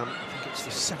to become, I think it's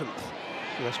the 7th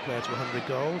US player to 100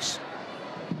 goals.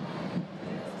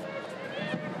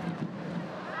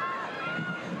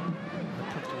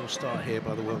 A comfortable start here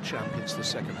by the world champions, the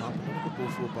second half. Another good ball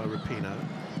forward by Rapinoe.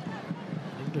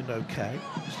 England okay,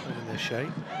 still in their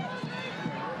shape.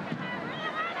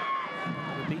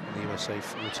 They've beaten the USA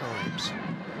 4 times.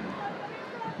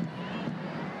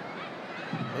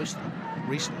 Most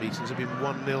recent meetings have been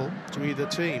 1-0 to either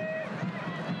team.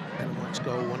 Ellen White's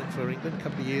goal won it for England a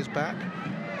couple of years back.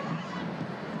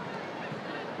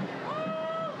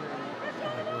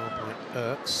 Well by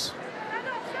Ertz.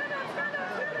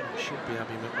 It should be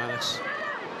Abby McManus.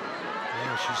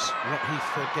 Yeah, she's let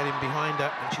Heath get in behind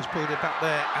her, and she's pulled it back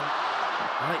there. And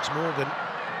Alex Morgan,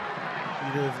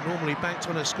 you'd have normally banked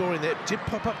on her scoring there. It did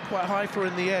pop up quite high for her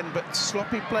in the end, but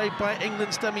sloppy play by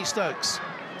England's Demi Stokes.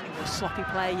 It was sloppy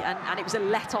play, and it was a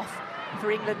let-off for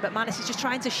England, but Manus is just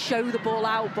trying to show the ball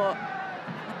out, but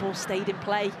the ball stayed in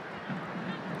play.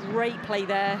 Great play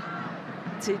there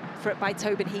by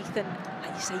Tobin Heath, and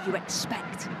like you say, you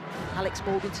expect Alex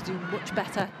Morgan to do much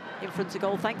better in front of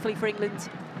goal. Thankfully for England,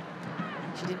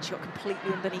 she didn't shot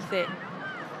completely underneath it.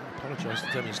 I apologise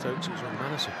to Demi Stokes, it was on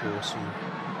Manus, of course,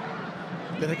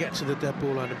 who better get to the dead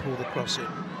ball line and pull the cross in.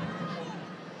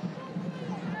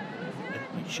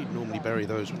 And she'd normally bury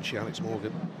those, wouldn't she, Alex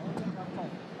Morgan?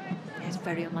 Yeah, it's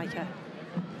very unlike her.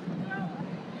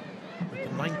 With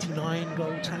the 99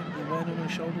 goal tag wearing on her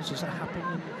shoulders, does that happen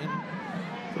in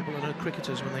football? I know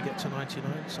cricketers, when they get to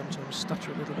 99, sometimes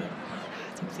stutter a little bit.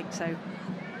 I don't think so.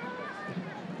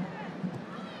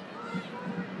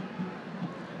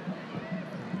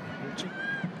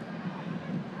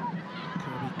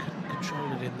 Kirby couldn't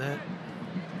control it in there.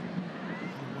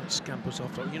 White scampers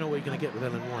off. You know what you're going to get with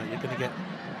Ellen White? You're going to get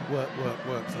work, work,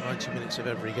 work for 90 minutes of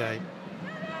every game.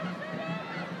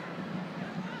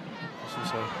 This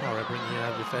is O'Hara bringing it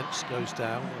out of defence, goes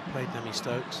down. Well played, Demi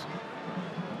Stokes.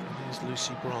 And here's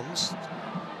Lucy Bronze.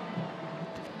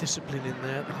 Discipline in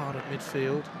there at the heart of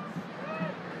midfield.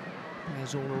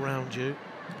 Players all around you.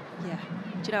 Yeah.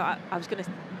 Do you know, I was going to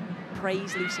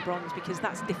praise Lucy Bronze because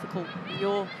that's difficult.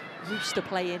 You're used to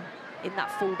playing in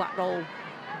that full-back role.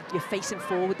 You're facing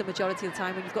forward the majority of the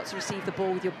time. When you've got to receive the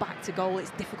ball with your back to goal, it's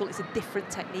difficult. It's a different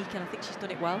technique, and I think she's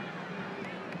done it well.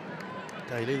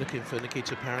 Daly looking for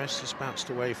Nikita Paris, just bounced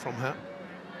away from her.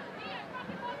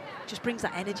 Just brings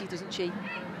that energy, doesn't she?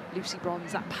 Lucy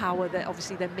Bronze, that power that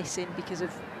obviously they're missing because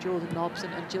of Jordan Nobbs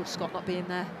and Jill Scott not being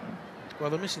there. Well,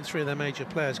 they're missing 3 of their major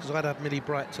players, because I'd add Millie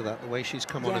Bright to that, the way she's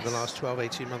come on in the last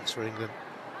 12-18 months for England.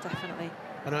 Definitely.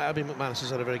 I know Abby McManus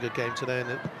has had a very good game today in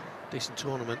a decent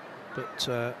tournament, but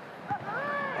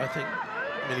I think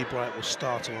Millie Bright will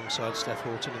start alongside Steph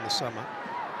Houghton in the summer.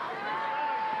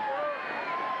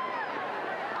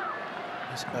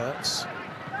 Here's Ertz.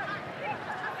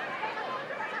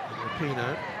 And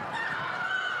Rapinoe.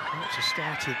 Ertz has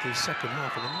started the second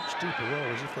half in a much deeper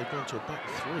role, as if they've gone to a back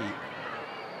 3.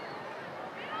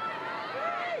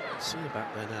 See her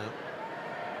back there now,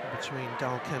 between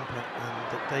Dal Kemper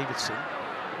and Davidson.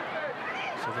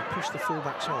 So they push the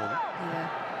fullbacks on. Yeah,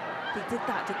 they did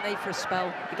that, didn't they, for a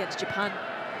spell against Japan?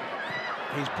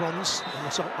 He's Bronze, and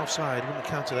that's offside. Wouldn't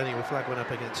have counted anyway. Flag went up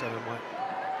against Ellen White.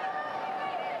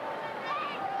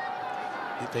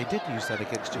 They did use that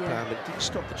against Japan, but it didn't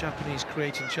stop the Japanese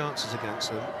creating chances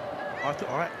against them. I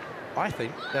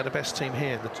think they're the best team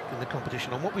here in the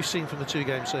competition. On what we've seen from the 2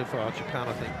 games so far, Japan,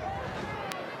 I think,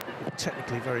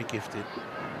 technically very gifted.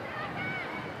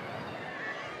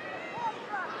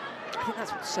 I think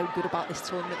that's what's so good about this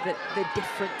tournament, that they're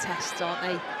different tests, aren't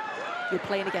they? You're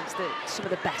playing against some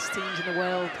of the best teams in the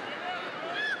world.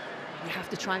 You have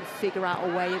to try and figure out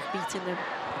a way of beating them.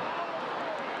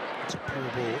 It's a poor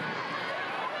ball.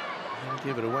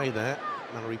 Give it away there.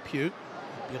 Mallory Pugh,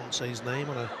 Beyonce's name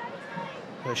on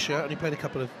her shirt. Only played a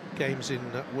couple of games in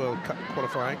World Cup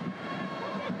qualifying.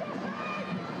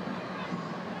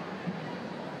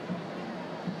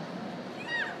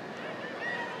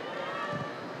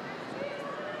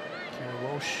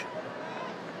 Walsh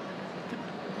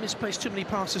misplaced too many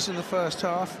passes in the first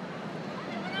half.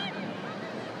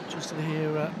 Just to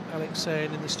hear Alex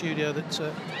saying in the studio that she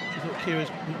thought Kira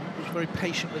was very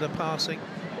patient with her passing,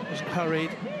 wasn't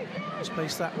hurried.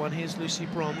 Misplaced that one. Here's Lucy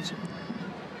Bronze.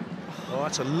 Oh,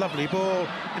 that's a lovely ball.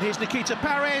 And here's Nikita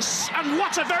Paris, and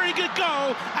what a very good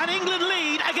goal! And England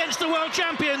lead against the world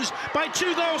champions by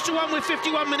 2-1 with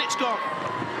 51 minutes gone.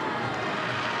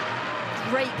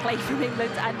 Great play from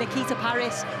England, and Nikita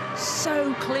Paris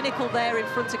so clinical there in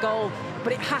front of goal.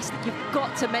 But you've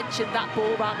got to mention that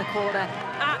ball round the corner.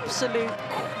 Absolute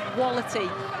quality,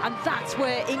 and that's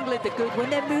where England are good, when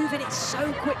they're moving it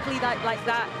so quickly like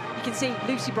that. You can see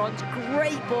Lucy Bronze,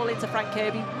 great ball into Frank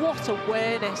Kirby. What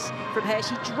awareness from her.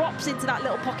 She drops into that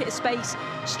little pocket of space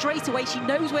straight away. She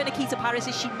knows where Nikita Paris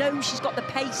is. She knows she's got the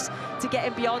pace to get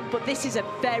him beyond, but this is a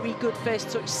very good first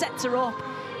touch. Sets her up,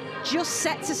 just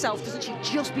sets herself, doesn't she,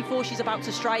 just before she's about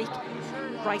to strike.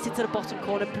 Right into the bottom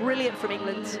corner. Brilliant from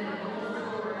England.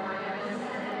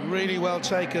 Really well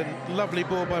taken. Lovely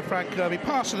ball by Frank Kirby.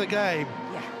 Pass of the game.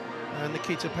 Yeah. And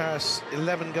Nikita Paris,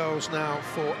 11 goals now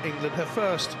for England. Her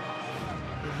first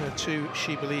in her 2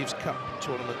 SheBelieves Cup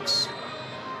tournaments.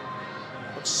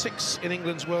 Got 6 in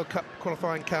England's World Cup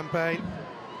qualifying campaign.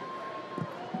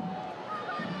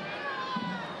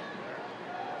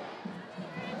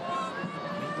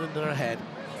 England are ahead.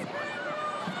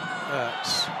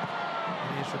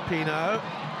 Here's Rapinoe.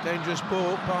 Dangerous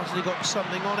ball. Barnsley got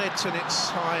something on it, and it's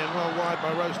high and well wide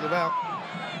by Rose Lavelle.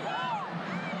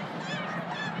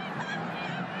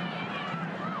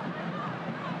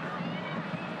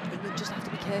 England just have to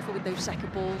be careful with those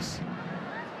second balls.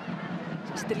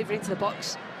 It's delivery into the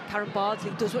box. Karen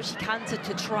Bardsley does what she can to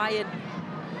try and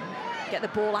get the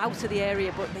ball out of the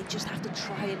area, but they just have to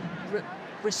try and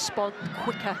respond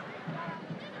quicker.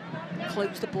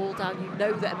 Close the ball down. You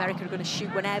know that America are going to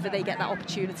shoot whenever they get that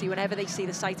opportunity, whenever they see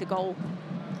the sight of goal.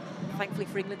 Thankfully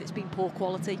for England, it's been poor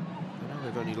quality. I know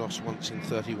they've only lost once in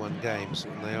 31 games,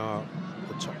 and they are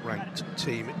the top-ranked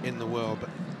team in the world, but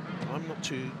I'm not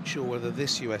too sure whether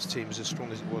this US team is as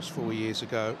strong as it was 4 years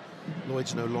ago.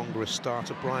 Lloyd's no longer a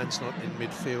starter. Bryant's not in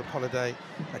midfield. Holiday,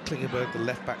 Klingenberg, the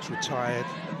left-back's retired.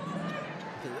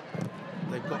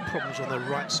 They've got problems on their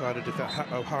right side of defence.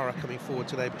 O'Hara coming forward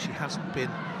today, but she hasn't been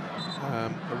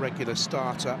a regular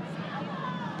starter.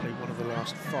 Played one of the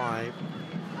last 5.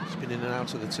 She's been in and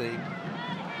out of the team.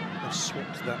 They've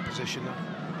swapped that position. I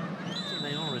think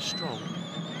they are as strong.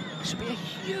 This would be a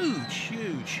huge,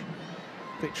 huge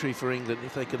victory for England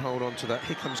if they can hold on to that.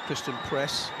 Here comes Kristen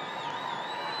Press.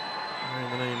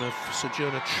 In the name of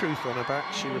Sojourner Truth on her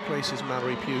back. She replaces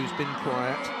Mallory Pugh, who's been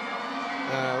quiet.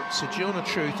 Sojourner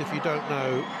Truth, if you don't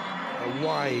know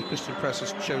why Kristen Press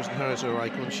has chosen her as her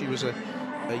icon, she was a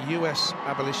US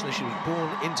abolitionist. She was born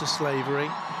into slavery.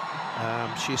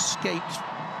 She escaped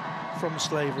from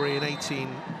slavery in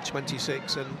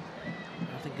 1826, and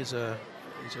I think is a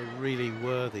really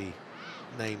worthy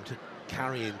name to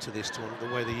carry into this tournament, the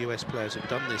way the US players have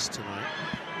done this tonight.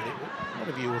 And a lot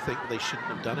of you will think they shouldn't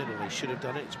have done it, or they should have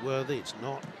done it. It's worthy, it's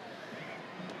not.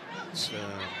 It's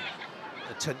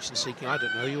attention-seeking, I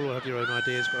don't know, you all have your own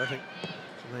ideas, but I think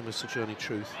the name of Sojourner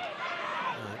Truth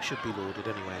should be lauded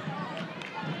anyway.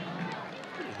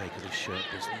 What do you make of this shirt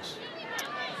business?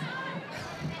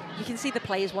 You can see the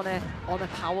players want to honour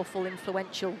powerful,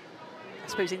 influential, I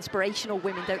suppose inspirational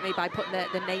women, don't they, by putting their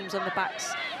names on the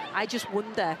backs. I just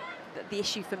wonder, that the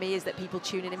issue for me is that people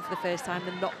tuning in for the first time,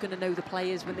 they're not going to know the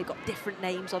players when they've got different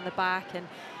names on the back, and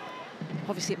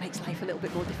obviously it makes life a little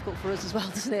bit more difficult for us as well,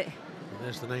 doesn't it? Well,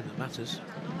 there's the name that matters.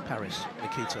 Paris,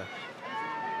 Nikita.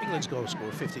 England's goal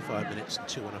scorer, 55 minutes and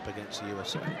 2-1 up against the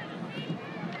USA.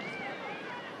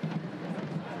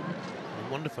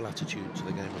 A wonderful attitude to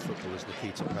the game of football is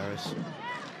Nikita Paris.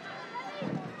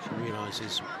 She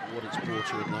realises what it's brought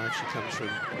her in life. She comes from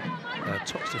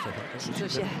Toxteth, I think. She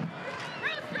does, yeah.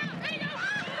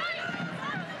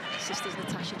 Sisters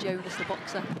Natasha Jonas, the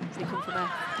boxer, they come from a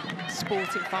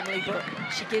sporting family, but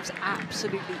she gives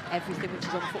absolutely everything which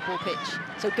is on the football pitch.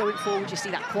 So going forward, you see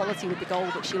that quality with the goal,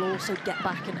 but she'll also get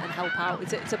back and help out.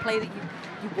 It's a player that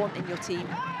you want in your team.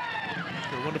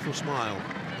 A wonderful smile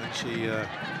when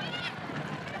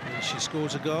she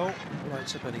scores a goal,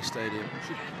 lights up any stadium.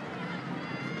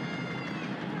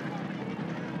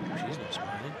 She's not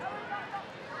smiling.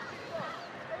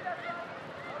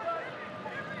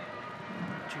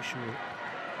 Too sure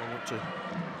I want to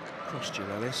cross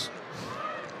Jill-Ellis.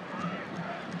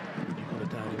 You've got a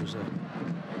dad who was an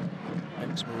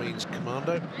ex-Marines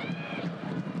commando.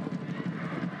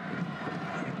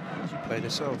 She played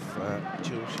herself,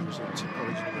 Jill. She was at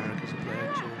college in America as a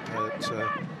player. Jill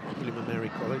at William and Mary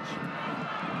College.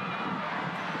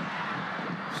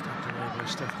 Stepped away by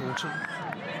Steph Horton.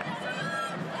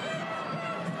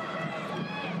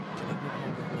 Can England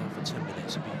hold on now for 10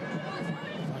 minutes? It'd be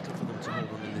vital for them to hold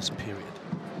on in this period.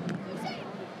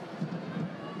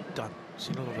 Done.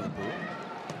 Seen a lot of the ball.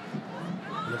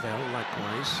 Lavelle,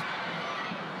 likewise.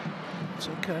 It's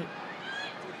okay.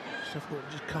 Steph Houghton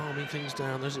just calming things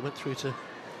down as it went through to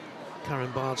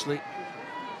Karen Bardsley.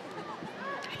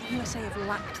 The USA have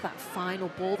lacked that final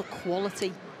ball, the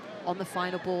quality on the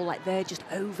final ball, like they're just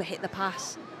overhit the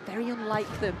pass. Very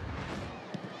unlike them.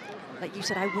 Like you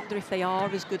said, I wonder if they are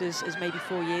as good as maybe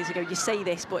 4 years ago. You say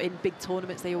this, but in big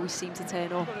tournaments, they always seem to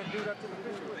turn up.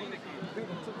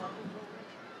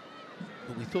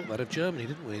 But we thought that of Germany,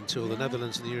 didn't we, until the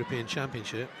Netherlands in the European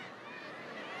Championship.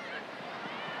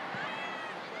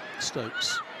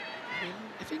 Stokes.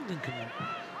 If England can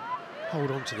hold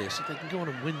on to this, if they can go on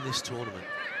and win this tournament,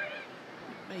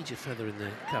 major feather in the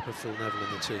cap of Phil Neville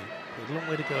and the team. There's a long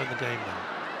way to go in the game now.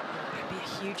 It'd be a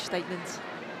huge statement.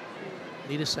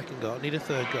 Need a second goal, need a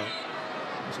third goal.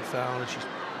 There's a foul, and she's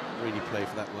really played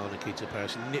for that well, Nikita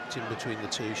Parris. She nipped in between the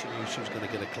two. She knew she was going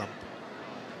to get a clump.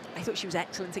 I thought she was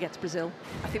excellent against Brazil.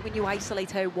 I think when you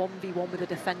isolate her 1v1 with a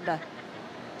defender,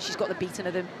 she's got the beating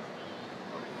of them.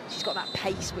 She's got that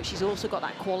pace, but she's also got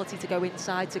that quality to go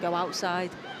inside, to go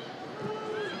outside.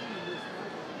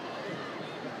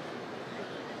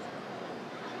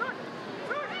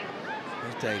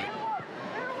 There's Daly.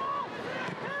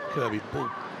 Kirby, ball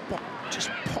just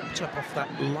popped up off that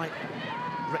light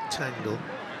rectangle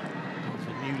of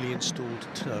the newly installed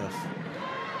turf.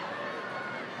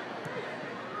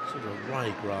 Sort of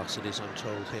ryegrass it is, I'm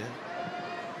told here.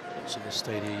 Lots of the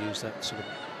stadium use that sort of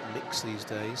mix these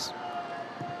days.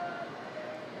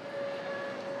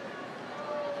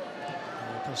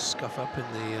 It does scuff up in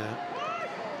the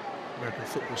American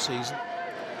football season.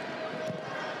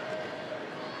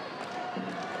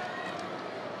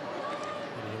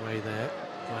 Anyway, there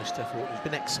by Steph Houghton, who's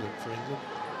been excellent for England.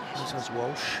 This has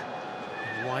Walsh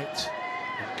and White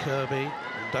and Kirby,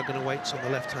 and Duggan awaits on the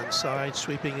left-hand side.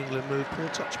 Sweeping England move, poor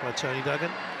touch by Tony Duggan.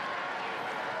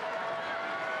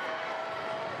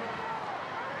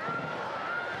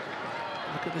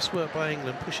 Look at this work by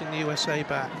England, pushing the USA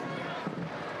back.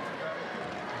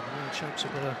 The champs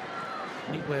have got a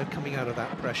neat way of coming out of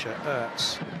that pressure.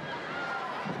 Ertz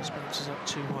just bounces up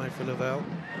too high for Lavelle.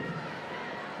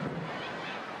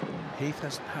 Heath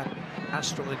hasn't had as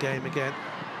strong a game again.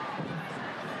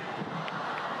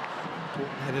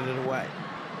 Houghton headed it away.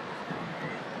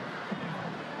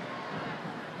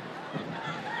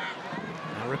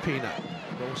 Now Rapinoe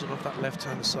rolls it off that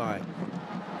left-hand side.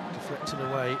 Deflected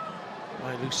away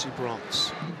by Lucy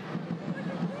Bronze.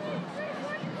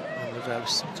 And Lavelle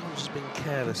sometimes has been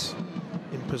careless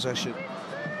in possession.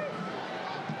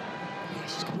 Yeah,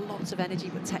 she's got lots of energy,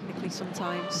 but technically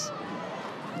sometimes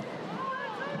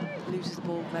loses the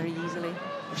ball very easily.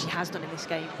 She has done in this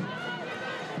game.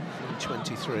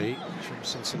 23 from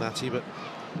Cincinnati, but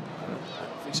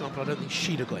for example, I don't think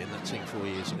she'd have got in that team 4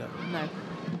 years ago. No.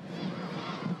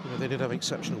 You know, they did have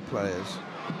exceptional players.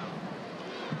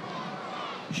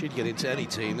 She'd get into any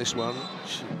team. This one,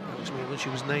 when she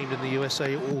was named in the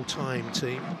USA all-time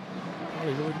team,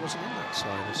 Carly Lloyd wasn't in that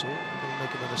side at all. We're going to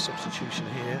make another substitution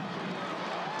here.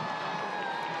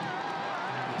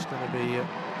 And it's going to be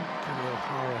Kenny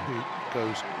O'Hara who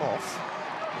goes off,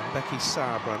 and Becky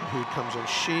Sauerbrunn who comes on.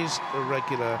 She's a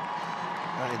regular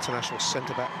international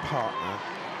centre-back partner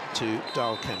to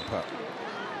Dahl Kemper.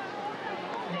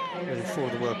 Winning 4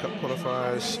 of the World Cup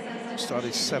qualifiers,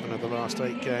 started 7 of the last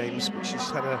 8 games, but she's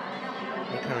had a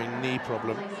recurring knee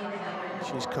problem.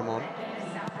 She's come on.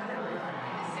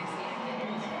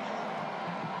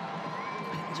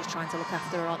 They're just trying to look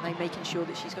after her, aren't they? Making sure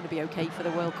that she's going to be okay for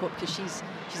the World Cup, because she's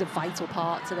a vital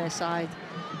part to their side.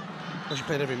 Well, she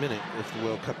played every minute of the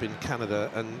World Cup in Canada,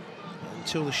 and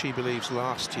until the She Believes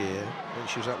last year, when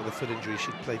she was out with a foot injury,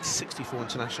 she'd played 64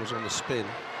 internationals on the spin.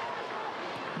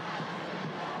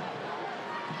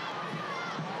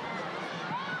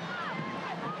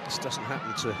 This doesn't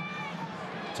happen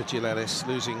to Jill Ellis,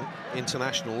 losing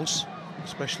internationals,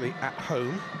 especially at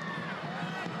home.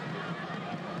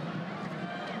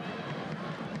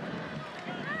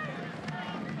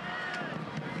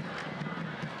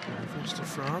 First to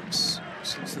France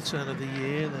since the turn of the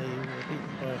year. They were beaten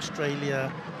by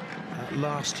Australia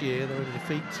last year. Their only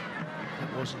defeat,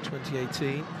 that was in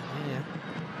 2018. Yeah.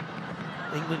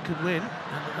 England could win,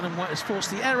 and Ellen White has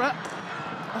forced the error.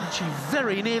 And she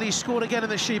very nearly scored again in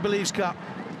the She Believes Cup.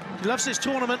 She loves this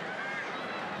tournament.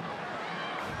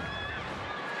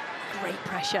 Great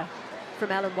pressure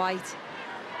from Ellen White.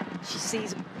 She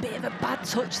sees a bit of a bad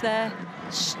touch there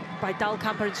by Dahl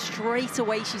Kemper, and straight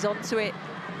away she's onto it.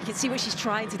 You can see what she's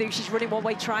trying to do. She's running one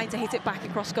way, trying to hit it back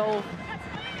across goal.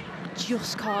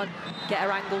 Just can't get her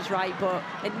angles right, but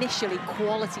initially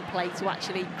quality play to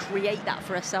actually create that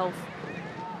for herself.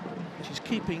 She's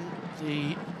keeping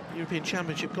the European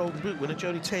Championship Golden Boot winner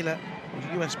Jodie Taylor, who's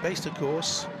US-based, of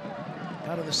course,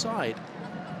 out of the side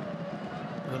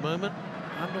at the moment,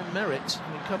 and on merit.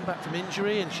 I mean, come back from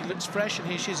injury, and she looks fresh, and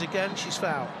here she is again. She's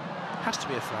fouled. Has to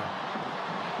be a foul.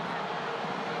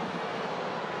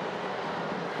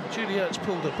 Juliet's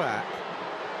pulled her back.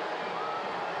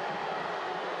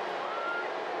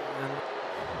 And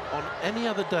on any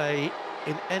other day,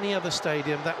 in any other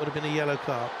stadium, that would have been a yellow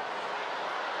card.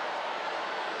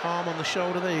 Arm on the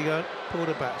shoulder, there you go. Pulled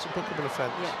her back. It's a bookable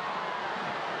offence. Yeah.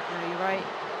 No, you're right.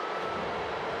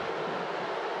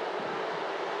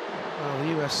 Well,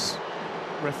 the US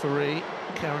referee,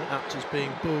 Karen Apt, is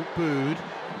being booed.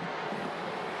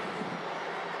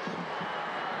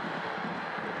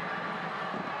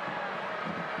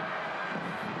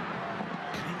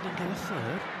 Can England get a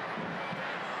third?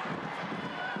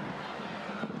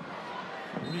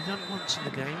 We've done it once in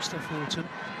the game, Steph Horton.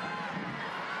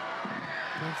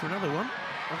 Going for another one,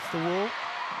 off the wall.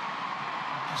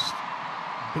 Just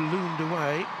ballooned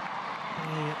away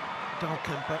by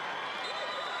Dahlkemper.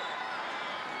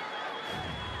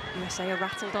 USA are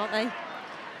rattled, aren't they? They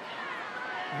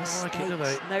don't like it, do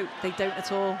they? No, they don't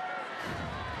at all.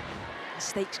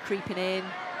 Mistakes creeping in.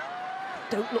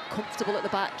 Don't look comfortable at the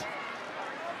back.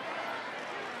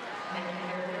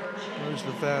 Rose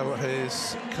Lavelle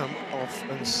has come off,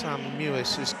 and Sam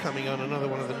Mewis is coming on, another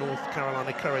one of the North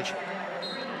Carolina Courage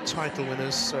title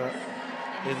winners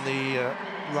in the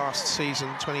last season,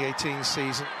 2018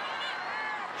 season.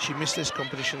 She missed this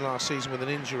competition last season with an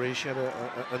injury. She had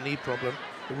a knee problem.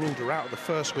 They ruled her out of the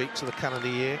first week to the calendar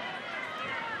year.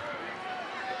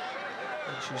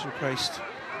 And she's replaced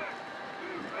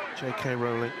J.K.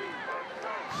 Rowling.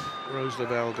 Rose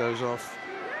Lavelle goes off.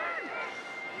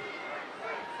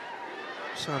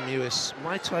 Sam Mewis,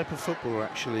 my type of footballer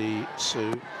actually,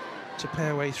 Sue. To pay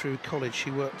her way through college, she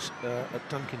worked at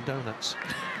Dunkin' Donuts.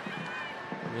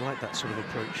 We like that sort of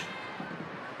approach.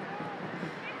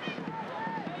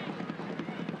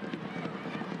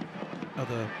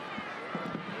 Other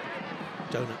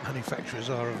donut manufacturers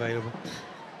are available.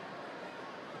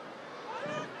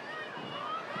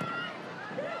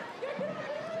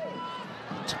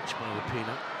 Touch by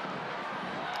Rapinoe.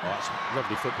 Oh, that's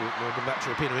lovely football. Morgan back to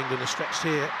Rapinoe. England are stretched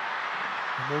here.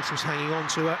 And Walters hanging on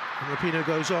to her. And Rapinoe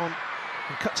goes on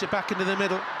and cuts it back into the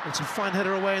middle. It's a fine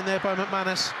header away in there by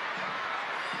McManus.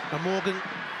 And Morgan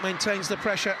maintains the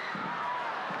pressure.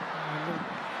 And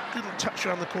a little touch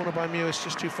around the corner by Mewis,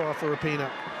 just too far for Rapinoe.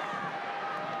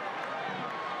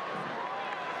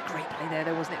 Great play there,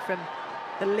 though, wasn't it, from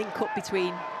the link-up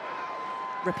between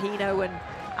Rapinoe and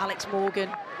Alex Morgan.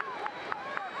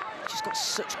 She's got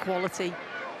such quality.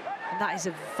 And that is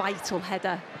a vital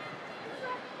header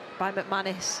by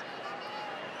McManus.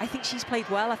 I think she's played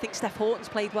well. I think Steph Horton's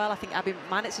played well. I think Abby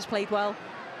McManus has played well.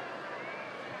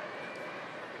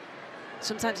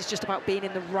 Sometimes it's just about being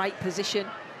in the right position,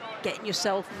 getting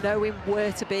yourself, knowing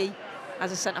where to be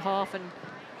as a centre-half, and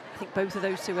I think both of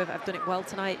those two have done it well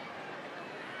tonight.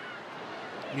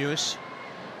 Mewis,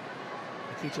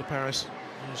 Nikita Paris,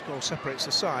 whose goal separates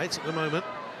the sides at the moment,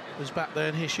 was back there,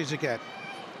 and here she is again.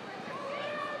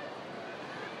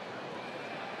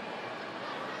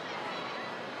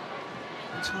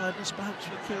 Tiredness perhaps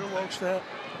for Kira Walsh there.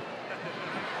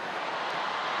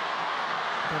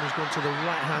 Dunn has gone to the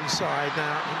right-hand side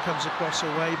now and comes across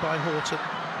away by Horton.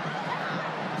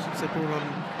 Since they brought on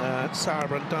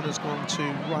Sarabia, Dunn has gone to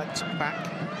right back.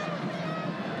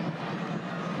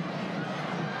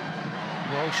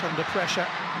 Walsh under pressure.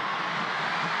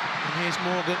 And here's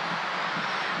Morgan.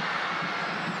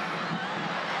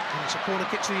 And it's a corner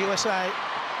kick to the USA.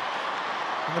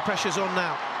 And the pressure's on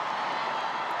now.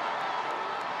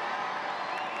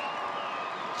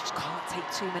 Take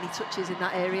too many touches in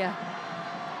that area.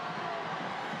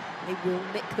 They will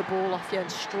nick the ball off you,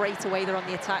 and straight away they're on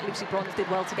the attack. Lucy Bronze did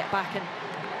well to get back and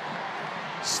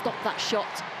stop that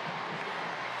shot.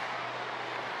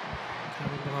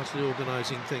 Karen Barsley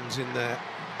organising things in there.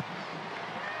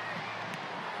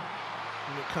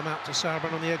 And it come out to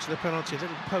Sarabia on the edge of the penalty. A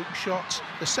little poke shot.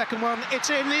 The second one, it's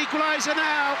in, the equaliser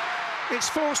now. It's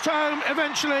forced home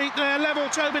eventually. They're level.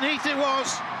 Tobin Heath it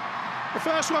was. The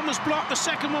first one was blocked, the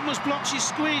second one was blocked. She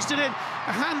squeezed it in.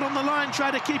 A hand on the line,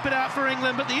 tried to keep it out for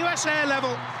England, but the USA are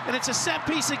level, and it's a set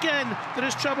piece again that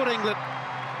has troubled England.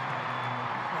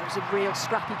 That was a real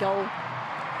scrappy goal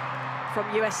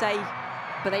from USA,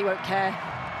 but they won't care.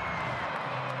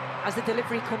 As the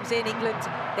delivery comes in, England,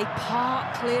 they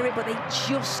part, clear it, but they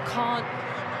just can't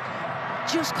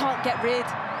get rid.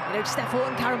 You know, Steph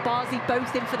Horton, Karen Barsley,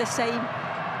 both in for the same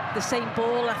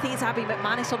ball. I think it's Abby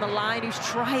McManus on the line who's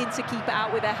trying to keep it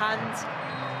out with her hands,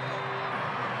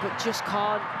 but just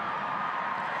can't.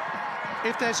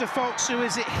 if there's a fault, Sue,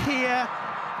 is it here?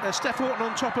 Steph Houghton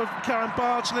on top of Karen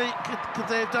Bardsley. Could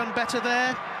they have done better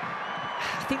there?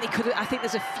 I think they could. I think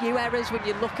there's a few errors when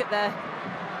you look at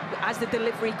as the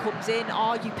delivery comes in.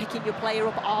 Are you picking your player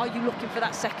up? Are you looking for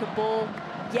that second ball?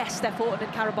 Yes, Steph Houghton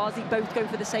and Karen Bardsley both go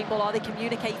for the same ball. Are they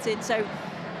communicating? So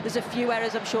there's a few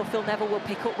errors I'm sure Phil Neville will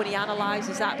pick up when he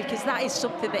analyses that, because that is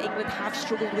something that England have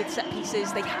struggled with, set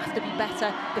pieces. They have to be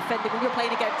better defending. When you're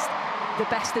playing against the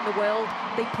best in the world,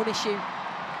 they punish you.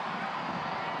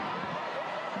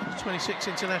 26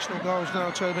 international goals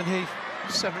now, Tobin Heath.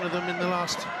 7 of them in the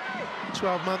last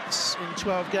 12 months in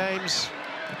 12 games.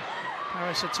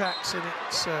 Paris attacks and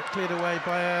it's cleared away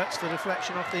by Ertz. The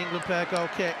deflection off the England player, goal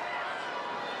kick.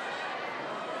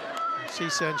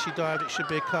 Cisse, she dived, it should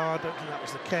be a card. Don't think that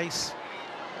was the case.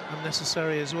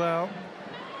 Unnecessary as well.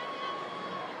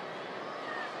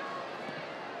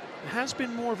 There has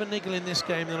been more of a niggle in this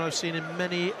game than I've seen in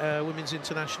many women's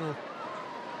international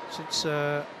since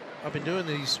I've been doing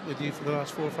these with you for the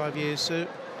last 4 or 5 years, Sue.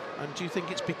 And do you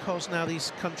think it's because now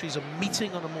these countries are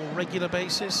meeting on a more regular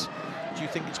basis? Do you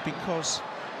think it's because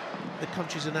the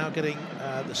countries are now getting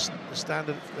the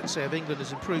standard, let's say, of England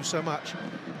has improved so much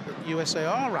that the USA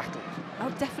are rattled? Oh,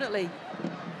 definitely.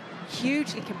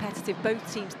 Hugely competitive.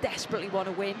 Both teams desperately want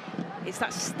to win. It's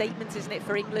that statement, isn't it,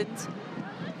 for England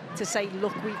to say,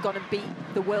 look, we've gone and beat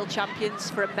the world champions.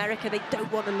 For America, they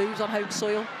don't want to lose on home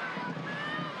soil.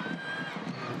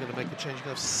 We're going to make a change.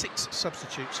 We're going to have 6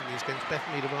 substitutes in these games. Beth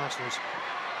Mead of Arsenal's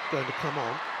going to come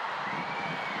on.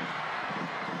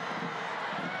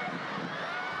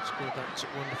 Scored that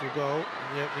wonderful goal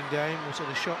in the opening game. Was it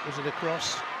a shot? Was it a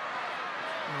cross?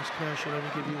 Nice Claire should only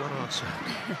give you one answer.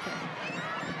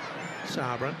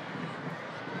 Sabran.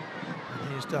 And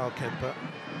here's Dahlkemper.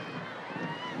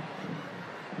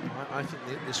 I think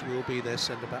that this will be their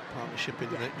centre-back partnership in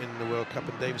the World Cup,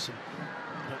 and Davison,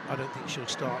 I don't think she'll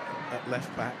start at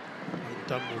left-back. I think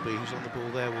Dunn will be, who's on the ball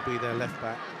there, will be their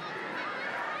left-back.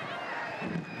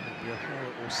 It'll be O'Hara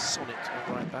or Sonnet at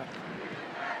right-back.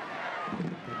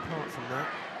 But apart from that,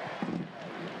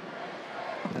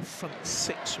 their front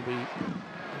 6 will be,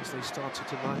 as they started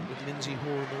tonight, with Lindsay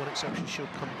Hall and the one exception, she'll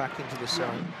come back into the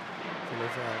side.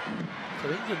 So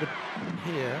England are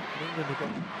here, and England have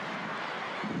got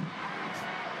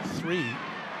 3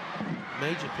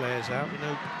 major players out. We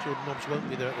know Jordan Nobbs won't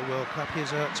be there at the World Cup.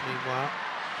 Here's Ertz, meanwhile.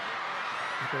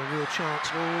 They've got a real chance.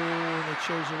 Oh, they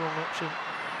chose the wrong option.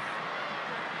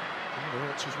 Oh,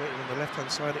 Ertz was waiting on the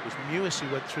left-hand side. It was Mewis who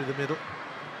went through the middle.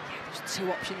 Yeah, there's 2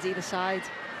 options either side.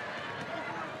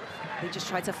 They just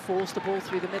tried to force the ball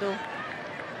through the middle.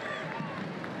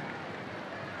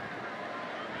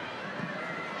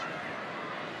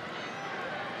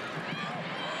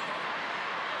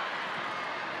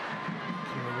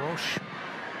 Walsh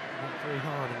worked very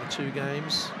hard in the 2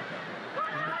 games.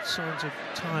 Signs of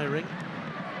tiring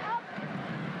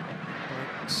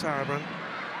by Sabran,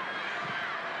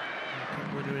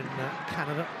 Cup winner in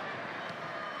Canada.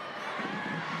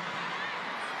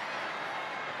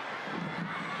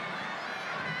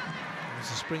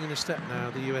 There's a spring in a step now,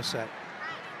 the USA.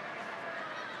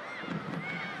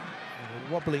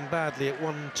 And wobbling badly at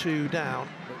 1-2 down,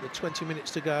 but with 20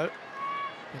 minutes to go,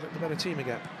 they look the better team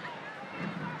again.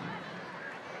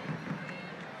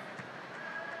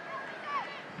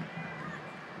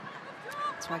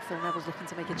 That's why Phil Neville's looking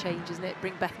to make a change, isn't it?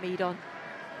 Bring Beth Mead on.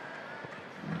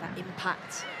 That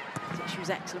impact. She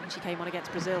was excellent when she came on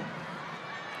against Brazil.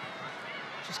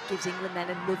 Just gives England then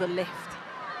another lift,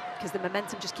 because the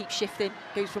momentum just keeps shifting,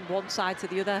 goes from one side to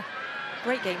the other.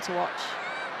 Great game to watch.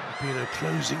 Rapinoe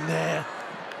closing there.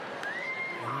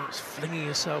 It's flinging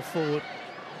herself forward.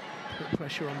 Put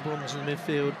pressure on Bronze in the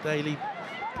midfield. Daly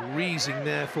breezing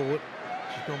there forward.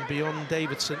 She's gone beyond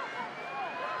Davidson.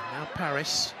 And now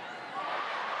Paris.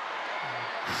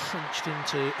 Crunched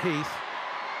into Heath.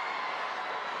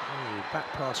 Oh, back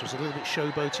pass was a little bit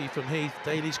showboaty from Heath.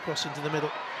 Daly's cross into the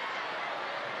middle.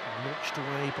 Launched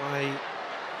away by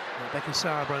Becky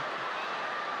Sabran.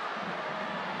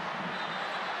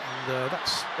 And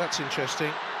that's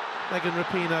interesting. Megan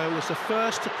Rapinoe was the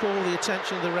first to call the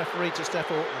attention of the referee to Steph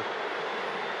Houghton.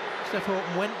 Steph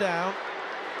Houghton went down,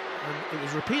 and it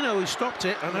was Rapinoe who stopped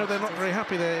it. I know they're not very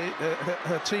happy.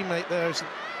 Her teammate there isn't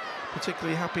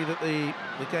particularly happy that the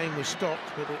game was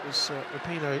stopped, but it was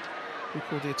Rapinoe who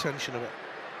called the attention of it.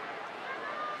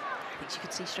 I think she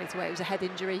could see straight away it was a head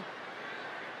injury.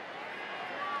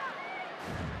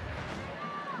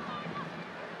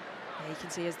 Yeah, you can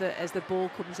see as the ball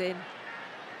comes in,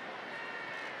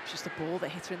 it's just the ball that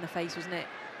hit her in the face, wasn't it?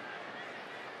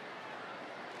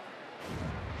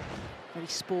 Very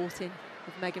sporting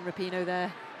with Megan Rapinoe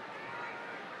there.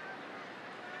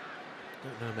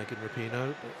 Don't know Megan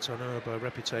Rapinoe, but I know her by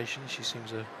reputation. She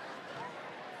seems a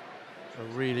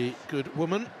really good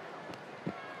woman.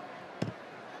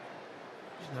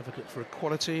 She's an advocate for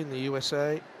equality in the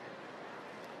USA.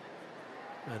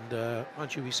 And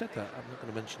mind you, we said that. I'm not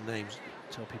going to mention names,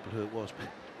 tell people who it was. But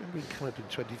when we came up in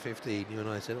 2015, you and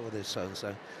I said, oh, there's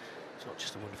so-and-so. It's not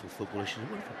just a wonderful footballer, she's a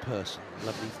wonderful person,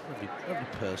 lovely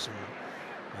person,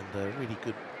 and a really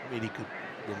good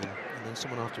woman. And then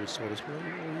someone afterwards told us, well,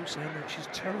 you're saying that she's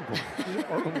terrible. She's a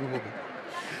horrible woman.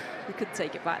 We couldn't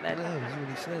take it back then. No, that's what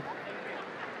he said.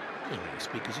 You know, you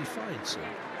speak as you find, so.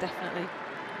 Definitely.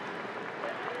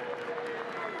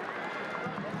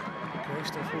 Okay,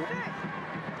 Steph Horton.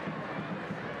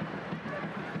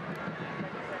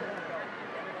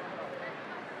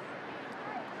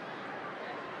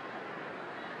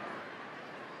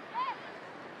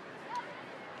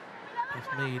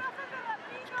 Beth Mead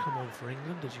has come on for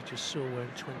England, as you just saw,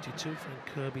 wearing 22. Frank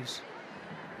Kirby's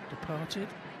departed.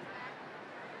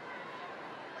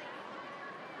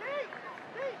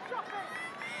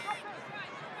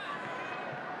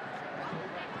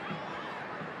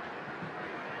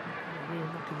 A real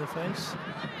knock in the face.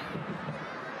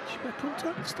 Did she make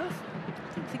contact and stuff? I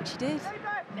don't think she did.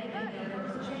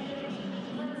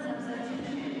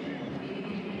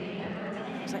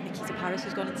 Looks like Nikita Paris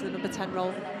has gone into the number 10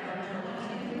 role.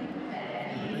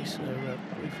 Race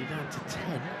briefly down to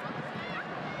 10.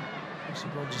 Lucy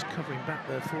Bronze is covering back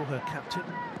there for her captain.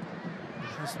 And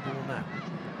has the ball now.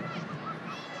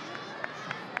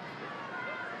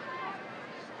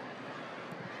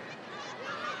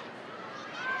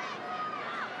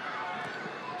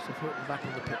 Steph Horton back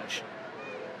on the pitch.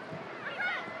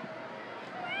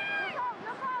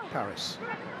 Paris.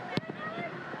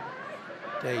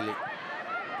 Daly.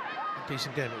 A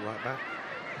decent game at right back.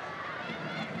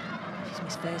 She's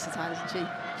Miss Versatile, isn't she?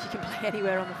 She can play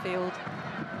anywhere on the field.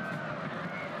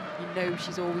 You know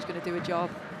she's always going to do a job.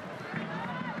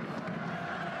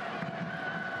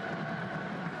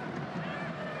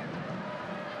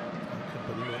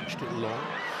 Kimber launched it long.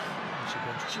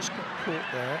 She's just got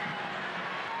caught there.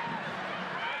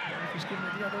 He's giving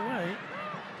it the other way.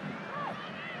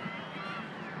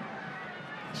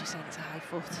 She's saying it's a high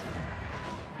foot.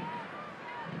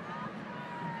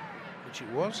 Which it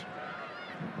was.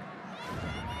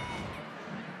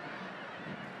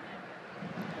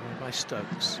 By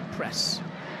Stokes. Press.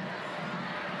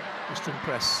 Western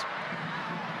press.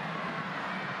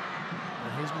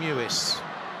 And here's Mewis.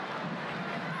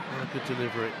 What a good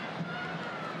delivery.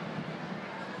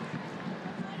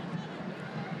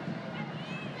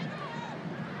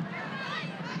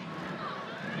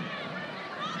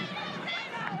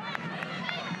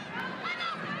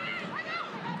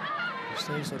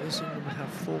 Stays like this, England would have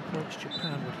 4 points,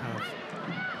 Japan would have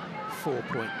 4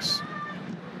 points.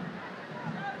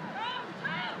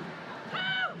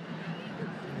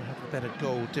 They have a better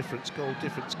goal difference. Goal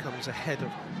difference comes ahead of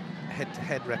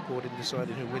head-to-head record in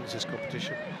deciding who wins this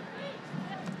competition.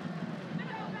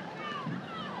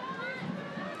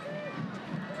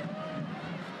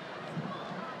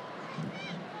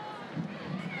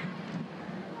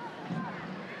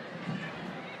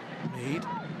 Mead.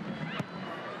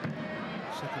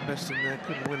 Second best in there,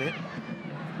 couldn't win it.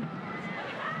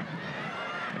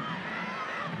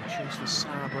 Chase for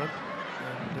Sabra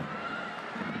and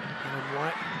Ellen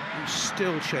White, who's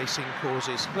still chasing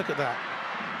causes. Look at that.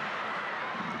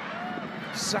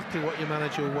 Exactly what your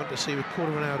manager will want to see with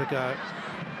quarter of an hour to go.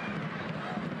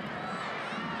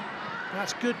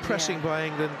 That's good pressing by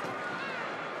England.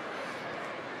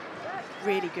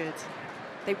 Really good.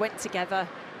 They went together.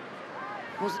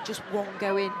 It wasn't just one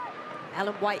going.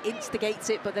 Ellen White instigates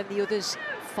it, but then the others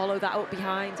follow that up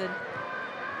behind, and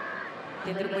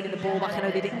they ended up winning the ball back. I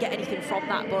know they didn't get anything from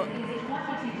that, but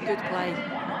good play.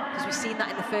 Because we've seen that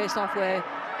in the first half where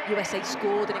USA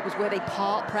scored, and it was where they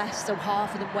part pressed, so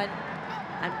half of them went,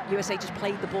 and USA just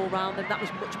played the ball round, and that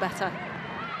was much better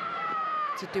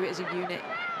to do it as a unit.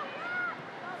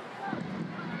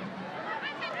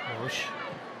 Walsh.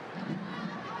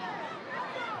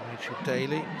 Rachel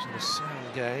Daly was in a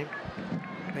sound game.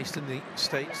 Based in the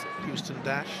States, Houston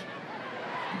Dash.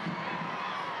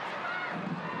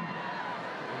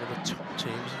 One of the top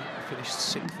teams, finished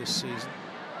 6th this season.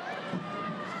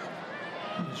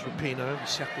 There's Rapinoe, the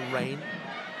Seattle Reign.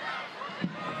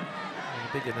 One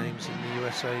of the bigger names in the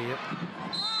USA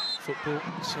football,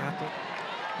 Seattle.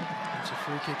 It's a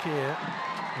free kick here.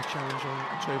 A challenge on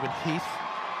Tobin Heath.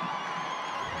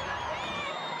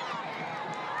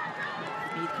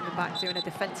 Mead coming back doing her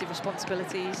defensive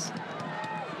responsibilities.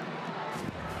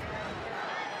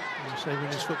 Say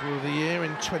Women's Footballer of the Year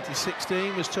in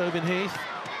 2016 was Tobin Heath.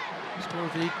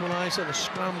 Scored the equaliser, the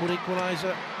scrambled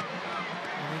equaliser.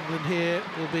 And England here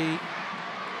will be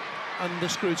under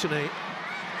scrutiny.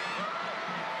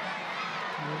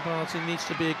 Barton needs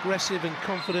to be aggressive and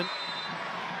confident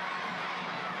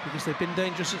because they've been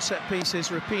dangerous at set pieces.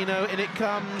 Rapinoe, in it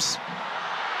comes.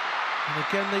 And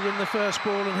again they win the first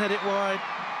ball and head it wide.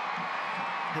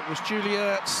 It was Julie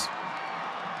Ertz.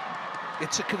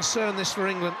 It's a concern, this, for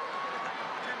England.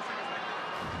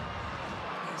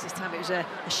 Yes, this time it was a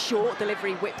short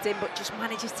delivery whipped in, but just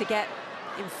manages to get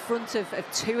in front of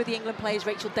two of the England players,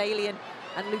 Rachel Daly and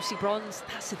Lucy Bronze.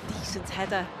 That's a decent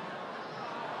header.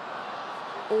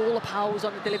 All the power was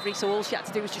on the delivery, so all she had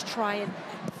to do was just try and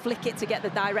flick it to get the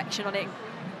direction on it.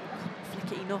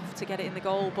 Flick it enough to get it in the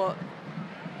goal, but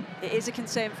it is a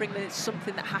concern for England. It's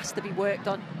something that has to be worked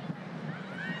on.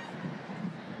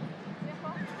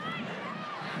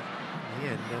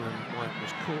 Yeah, Ellen White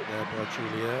was caught there by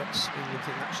Julie Ertz. England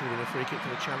think that should have been a free kick for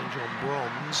the challenge on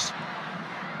Bronze.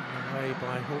 Away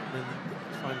by Horton,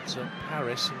 finds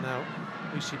Paris, and now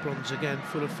Lucy Bronze again,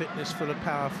 full of fitness, full of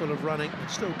power, full of running, and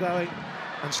still going,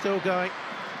 and still going.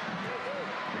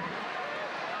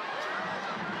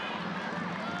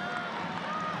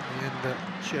 In the end,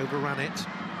 she overran it.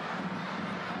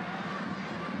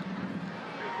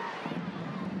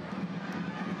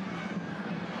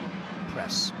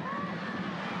 Press.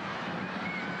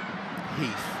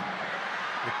 Heath.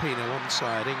 Rapinoe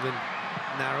onside. England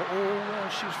narrow. Oh, well,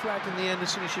 she was flagged in the end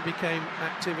as soon as she became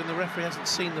active, and the referee hasn't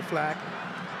seen the flag.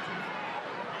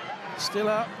 Still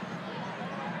up.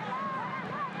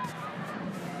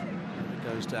 It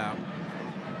goes down.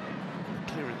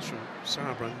 Clearance from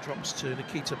Sarbrun drops to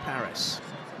Nikita Paris.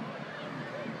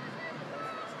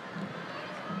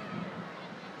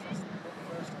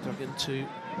 Dug into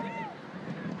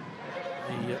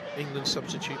the England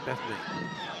substitute Bethany.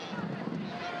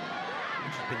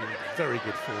 She's been in very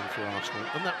good form for Arsenal,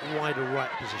 and that wider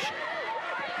right position.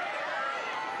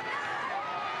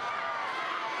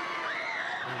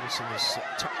 Anderson is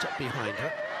tucked up behind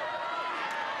her.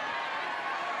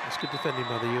 That's good defending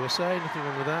by the USA, nothing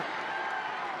wrong with that.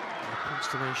 The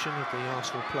consternation of the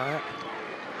Arsenal player.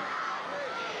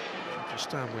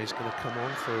 Stanway is going to come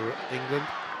on for England,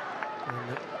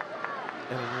 and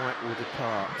Ellen White will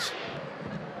depart.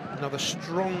 Another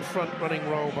strong front-running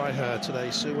role by her today,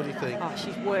 Sue. What do you think? Oh,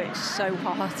 she's worked so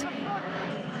hard.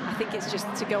 I think it's just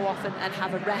to go off and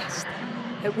have a rest.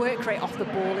 Her work rate off the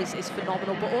ball is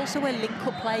phenomenal, but also her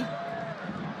link-up play.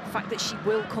 The fact that she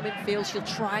will come in field, she'll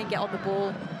try and get on the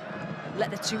ball, let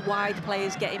the two wide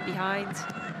players get in behind.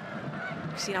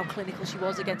 You've seen how clinical she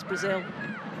was against Brazil.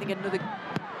 I think another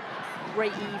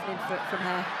great evening from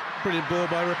her. Brilliant ball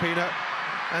by Rapinoe.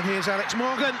 And here's Alex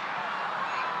Morgan.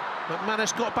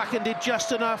 McManus got back and did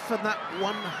just enough, and that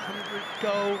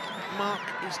 100-goal mark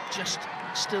is just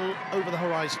still over the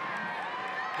horizon.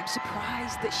 I'm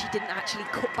surprised that she didn't actually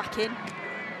cut back in.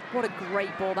 What a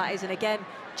great ball that is, and again,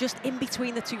 just in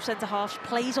between the two centre-halves,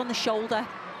 plays on the shoulder.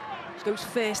 She goes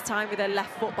first time with her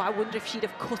left foot, but I wonder if she'd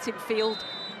have cut in field.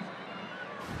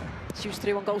 She was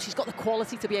through on goal. She's got the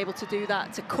quality to be able to do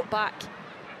that, to cut back.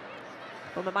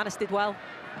 But McManus did well.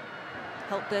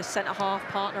 Helped the centre-half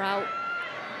partner out.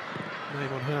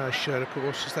 Name on her shirt, of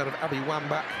course, is that of Abby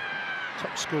Wambach,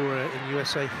 top scorer in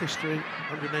USA history,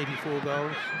 184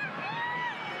 goals.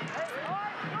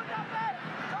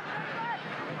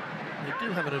 They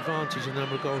do have an advantage in the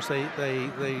number of goals they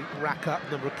rack up,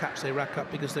 number of caps they rack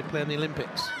up, because they play in the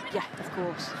Olympics. Yeah, of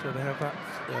course. So they have that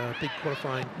big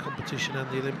qualifying competition and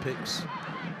the Olympics.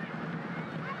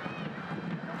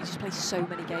 He just plays so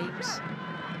many games.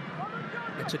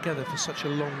 They're together for such a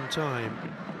long time.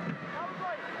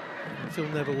 Phil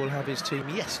Neville will have his team,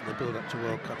 yes, in the build-up to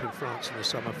World Cup in France in the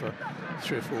summer for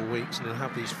 3 or 4 weeks, and he'll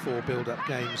have these 4 build-up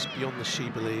games beyond the She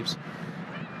Believes.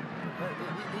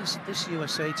 This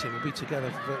USA team will be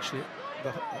together for virtually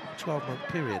the 12-month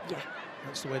period. Yeah.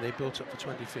 That's the way they built up for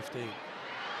 2015.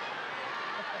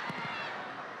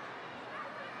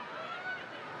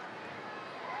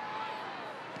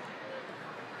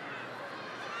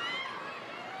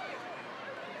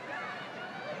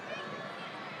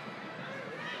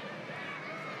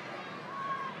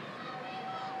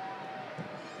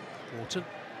 Morton.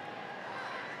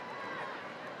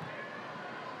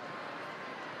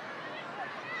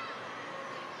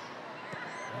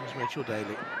 Here's Rachel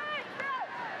Daly.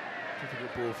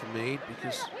 Difficult ball for Mead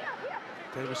because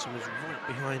Davison was right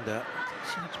behind her.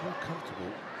 She looks more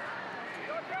comfortable.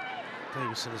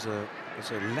 Davison is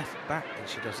a left back than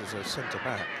she does as a centre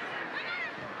back.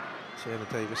 Sienna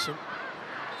Davison.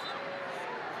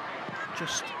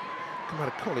 Just come out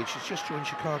of college. She's just joined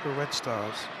Chicago Red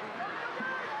Stars.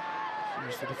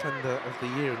 was the Defender of the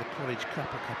Year in the College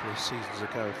Cup a couple of seasons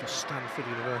ago for Stanford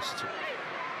University.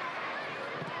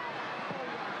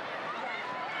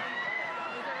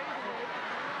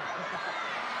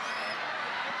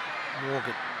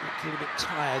 Morgan looked a little bit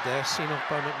tired there, seen off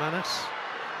by McManus.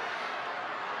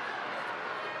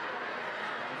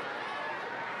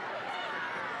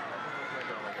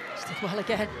 Did well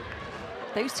again.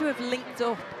 Those two have linked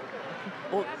up,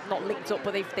 or not linked up,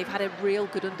 but they've had a real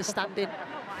good understanding.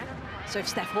 So if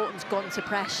Steph Houghton's gone to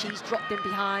press, she's dropped in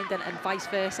behind, and vice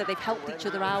versa. They've helped each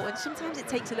other out, and sometimes it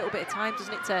takes a little bit of time,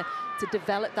 doesn't it, to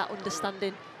develop that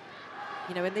understanding.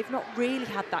 You know, and they've not really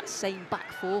had that same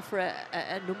back four for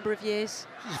a number of years.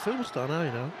 She's a film star now,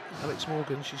 you know. Alex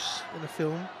Morgan, she's in a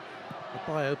film,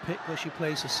 a biopic where she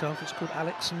plays herself. It's called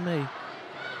Alex and Me.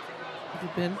 Have you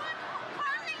been?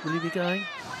 Will you be going?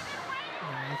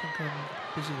 Oh, I think I'm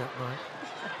busy that night.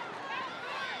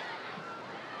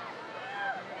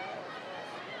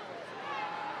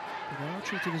 But they are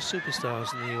treated as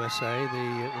superstars in the USA,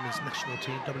 the women's national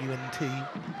team, WNT.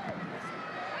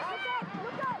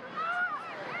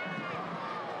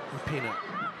 Rapinoe.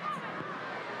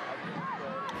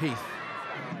 Heath.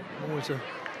 Always a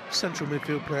central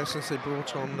midfield player since they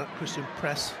brought on Christian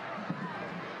Press.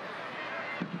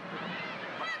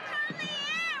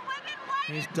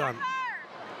 He's done.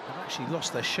 They've actually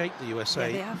lost their shape, the USA.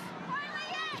 Yeah, they have.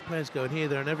 There's players going here,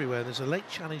 there and everywhere. There's a late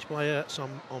challenge by Ertz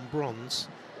on bronze.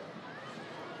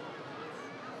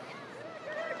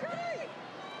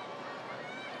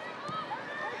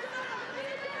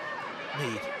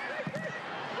 Mead.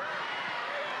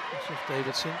 That's off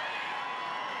Davidson.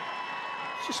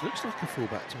 She just looks like a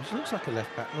full-back to me. She looks like a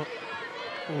left-back, not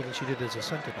more than she did as a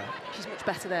centre-back. She's much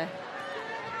better there.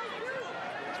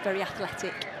 She's very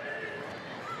athletic.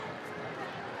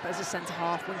 But as a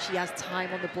centre-half, when she has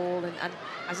time on the ball, and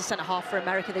as a centre-half for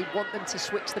America, they want them to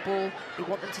switch the ball. They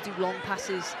want them to do long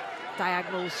passes,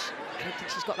 diagonals. I don't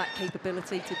think she's got that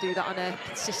capability to do that on a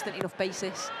consistent enough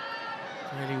basis.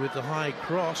 Really with the high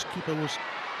cross, keeper was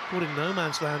caught in no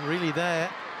man's land really there.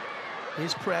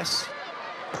 Here's Press.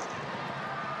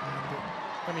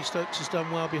 Amy Stokes has done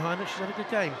well behind her. She's had a good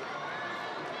game.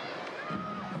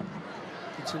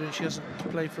 Considering she hasn't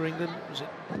played for England, was it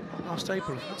last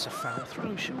April? That's a foul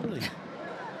throw, surely. She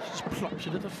just plopped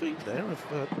it at the feet there of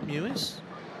Mewis.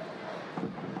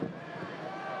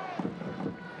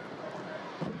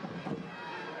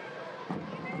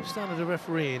 The standard of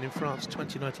refereeing in France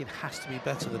 2019 has to be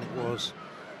better than it was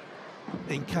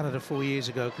in Canada 4 years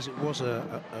ago, because it was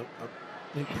a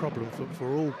big problem for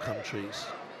all countries.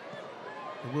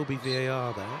 There will be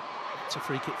VAR there. It's a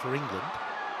free kick for England.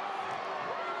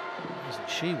 Hasn't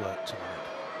she worked tonight?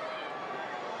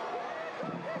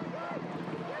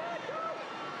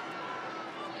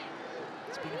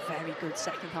 It's been a very good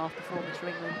second half performance for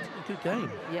England. A good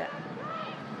game. Yeah.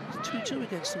 It's 2-2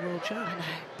 against the world champ.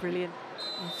 Brilliant.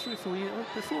 3 or 4 years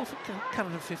before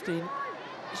Canada 15,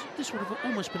 this would have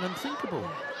almost been unthinkable.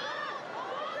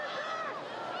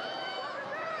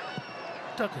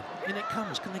 Duggan, in it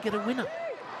comes. Can they get a winner?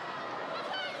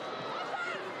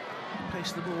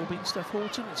 Pace of the ball beats Steph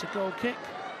Houghton. It's a goal kick.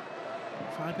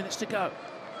 5 minutes to go.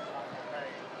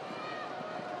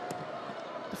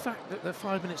 The fact that they're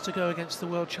 5 minutes to go against the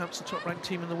world champs, the top-ranked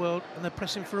team in the world, and they're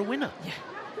pressing for a winner. Yeah.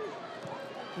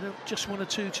 They don't just want a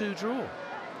 2-2 draw.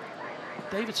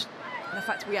 Davidson. And the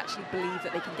fact we actually believe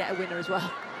that they can get a winner as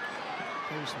well.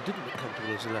 Davidson didn't look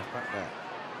comfortable as a left-back there.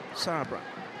 Sabra.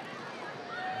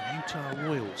 Utah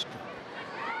Royals Cup.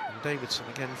 And Davidson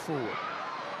again forward.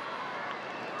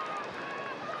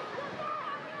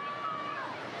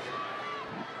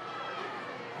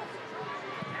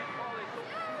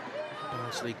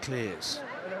 Barnsley clears.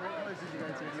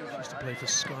 She used to play for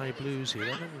Sky Blues here. I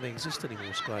don't think they exist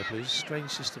anymore, Sky Blues. Strange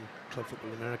system, club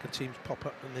football in America. Teams pop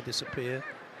up and they disappear.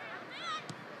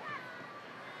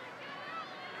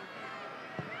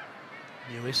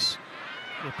 Mewis,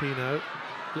 Rapinoe,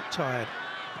 looked tired.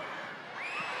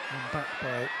 And back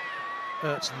by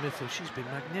Ertz in the midfield. She's been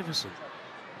magnificent.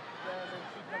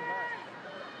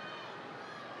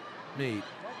 Mead.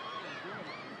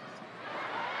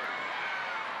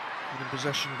 In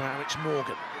possession by Alex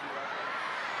Morgan.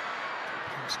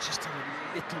 It's just a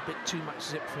little bit too much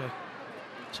zip for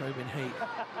Tobin Heath.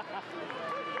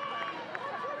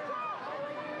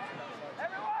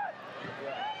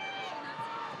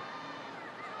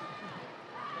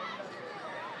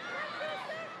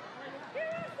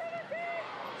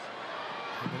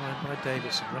 Line by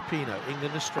Davidson. Rapinoe.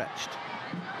 England are stretched.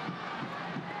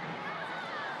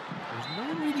 There's no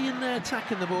one really in there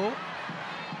attacking the ball.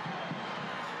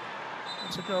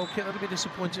 That's a goal kick. That'll be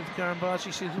disappointing for Karen Barr.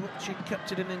 She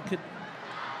kept it in and could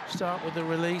Start with the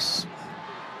release.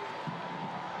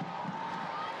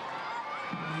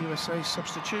 USA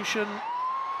substitution.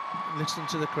 Listen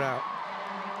to the crowd,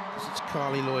 because it's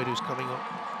Carly Lloyd who's coming on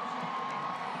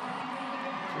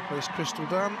to replace Crystal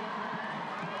Dunn.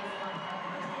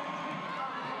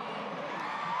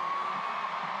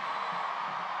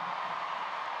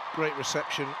 Great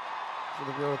reception for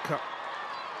the World Cup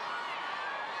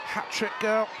hat-trick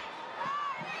girl.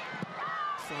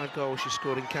 5 goals she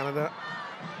scored in Canada.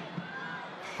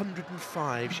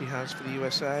 105 she has for the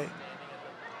USA.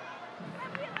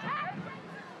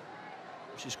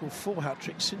 She's scored 4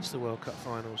 hat-tricks since the World Cup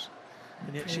finals.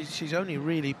 And yet she's only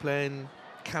really playing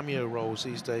cameo roles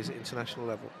these days at international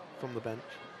level from the bench.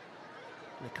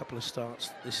 And a couple of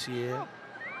starts this year.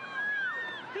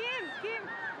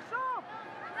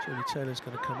 Jodie Taylor's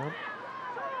going to come on.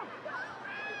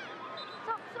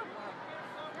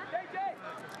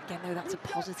 Again, though, that's a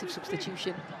positive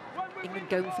substitution. England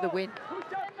going for the win.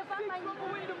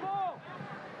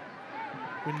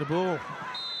 Win the ball.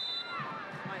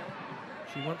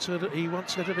 He wants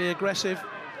her to be aggressive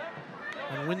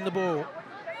and win the ball.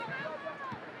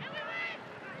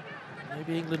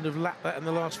 Maybe England have lacked that in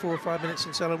the last 4 or 5 minutes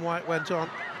since Ellen White went on.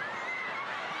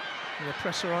 And they're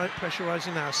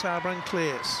pressurising now. Sauerbrunn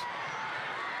clears.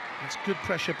 It's good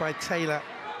pressure by Taylor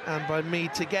and by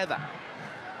Mead together.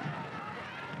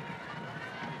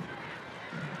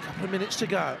 A couple of minutes to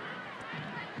go.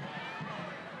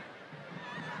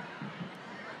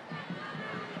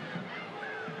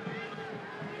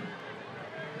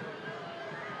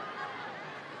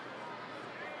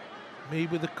 Mead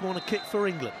with the corner kick for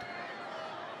England.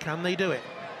 Can they do it?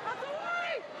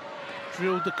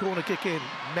 Drilled the corner kick in,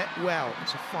 met well.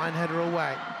 It's a fine header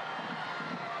away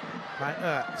by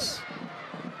Ertz.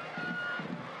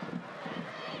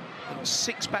 They've got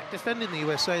 6 back defending the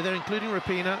USA there, including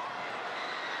Rapinoe.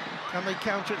 Can they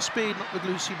counter at speed? Not with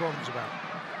Lucy Bonds about.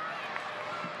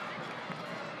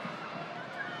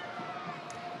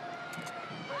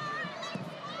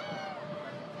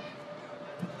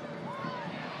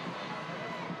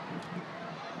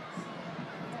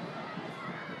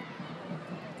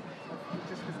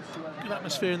 Good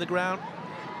atmosphere in the ground.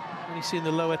 When you see in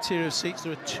the lower tier of seats,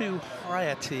 there are 2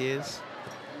 higher tiers.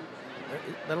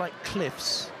 They're like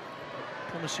cliffs. I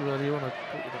promised you earlier on I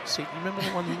put you that seat. You remember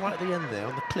the one right at the end there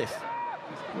on the cliff?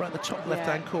 Right at the top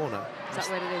left-hand corner. Is that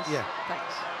where it is? Yeah.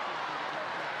 Thanks.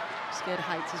 Scared of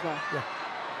heights as well. Yeah.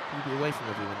 You'd be away from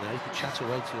everyone there. You could chat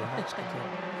away to your house.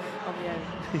 On the own.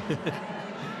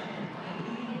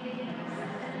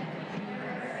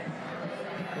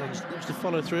 Looks to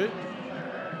follow through.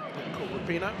 Caught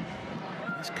Rapinoe.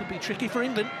 This could be tricky for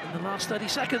England in the last 30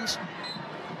 seconds.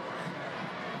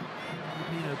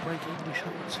 Rapinoe break English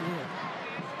hearts here.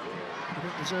 They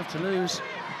don't deserve to lose.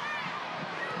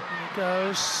 And it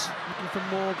goes. Looking for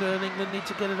Morgan. England need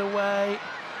to get it away.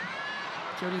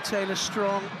 Jodie Taylor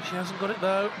strong. She hasn't got it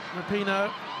though.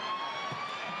 Rapinoe.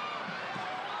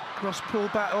 Cross pull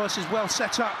back. Oh, this is well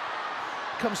set up.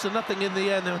 Comes to nothing in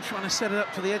the end. They were trying to set it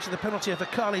up to the edge of the penalty area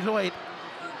for Carly Lloyd.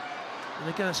 And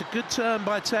again, it's a good turn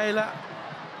by Taylor.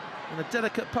 And a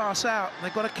delicate pass out.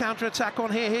 They've got a counter-attack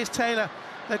on here. Here's Taylor.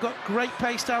 They've got great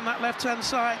pace down that left-hand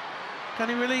side. Can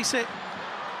he release it?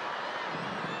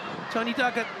 Tony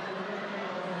Duggan.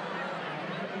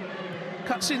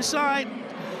 Cuts inside.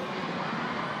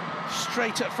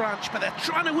 Straight at French, but they're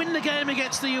trying to win the game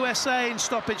against the USA in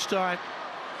stoppage time.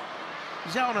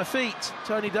 He's out on her feet,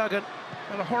 Tony Duggan.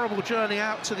 Had a horrible journey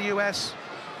out to the US.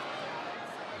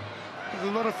 There's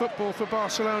a lot of football for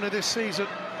Barcelona this season.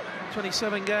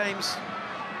 27 games.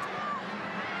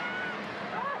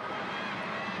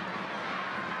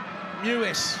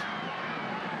 Mewis.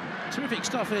 Terrific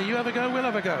stuff here. You have a go, we'll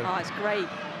have a go. Oh, it's great.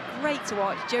 Great to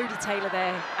watch. Jodie Taylor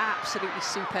there, absolutely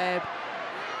superb.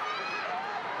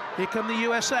 Here come the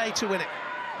USA to win it.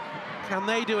 Can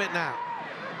they do it now?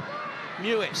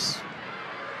 Mewis.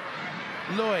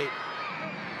 Lloyd.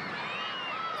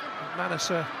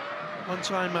 Manasseh,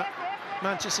 one-time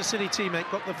Manchester City teammate,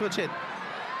 got the foot in.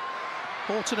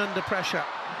 Horton under pressure.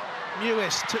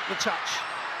 Mewis took the touch.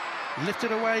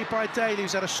 Lifted away by Daly,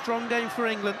 who's had a strong game for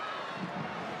England.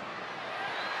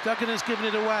 Duggan has given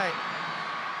it away.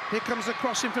 Here comes the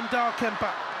crossing from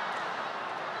Dahlkemper.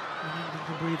 And England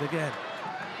can breathe again.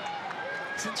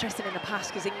 It's interesting in the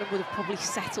past because England would have probably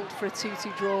settled for a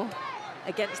 2-2 draw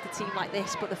against a team like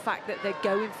this, but the fact that they're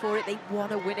going for it, they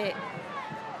want to win it.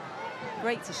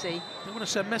 Great to see. They want to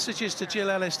send messages to Jill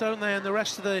Ellis, don't they, and the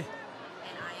rest of the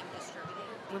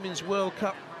Women's World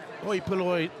Cup hoi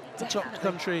polloi, the top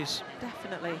countries.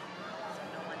 Definitely.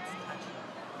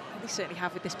 They certainly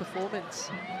have with this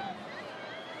performance.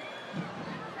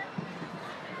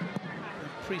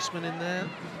 Priestman in there,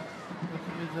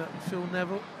 working with Phil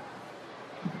Neville.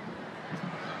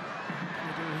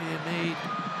 Here, Mead.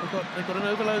 They've got an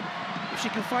overload. If she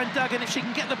can find Duggan, if she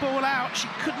can get the ball out, she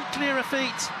couldn't clear her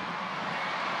feet.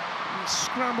 And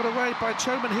scrambled away by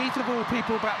Tobin Heath, of all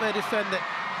people, back there defending.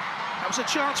 That was a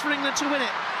chance for England to win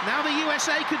it. Now the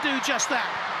USA could do just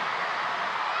that.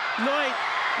 Lloyd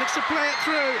looks to play it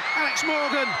through. Alex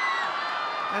Morgan.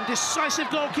 And decisive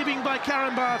goalkeeping by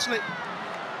Karen Bartley.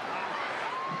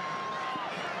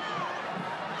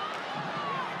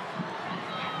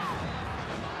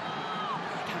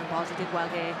 Bartley did well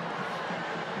here.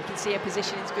 You can see her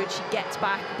positioning's good. She gets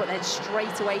back, but then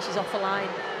straight away she's off the line.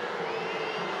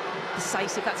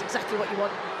 Decisive. That's exactly what you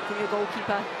want from your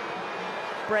goalkeeper.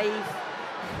 Brave.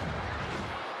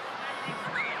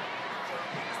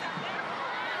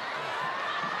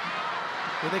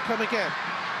 Here they come again.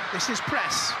 This is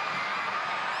press.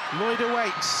 Lloyd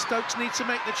awaits. Stokes needs to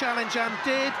make the challenge and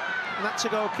did, and that's a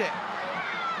goal kick.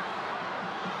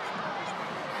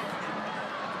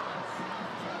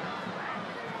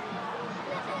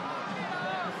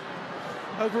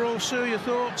 Overall, Sue, your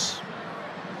thoughts?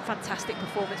 Fantastic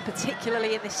performance,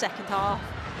 particularly in this second half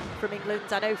from England.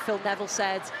 I know Phil Neville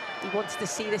said he wanted to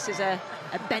see this as a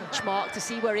benchmark, to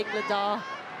see where England are.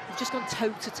 They've just gone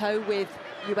toe-to-toe with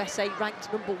USA,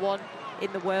 ranked #1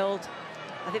 in the world.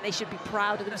 I think they should be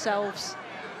proud of themselves.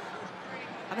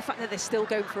 And the fact that they're still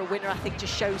going for a winner, I think,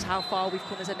 just shows how far we've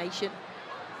come as a nation.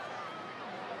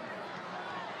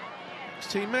 His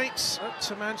teammates up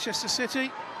to Manchester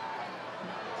City.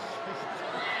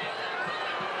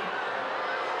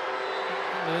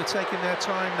 They're taking their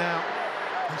time now.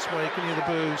 That's why you can hear the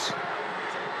boos.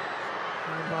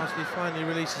 And Bartley finally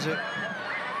releases it.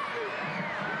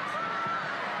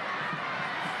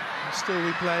 And still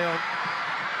we play on.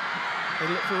 They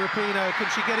look for Rapinoe. Can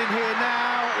she get in here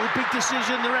now? Oh, big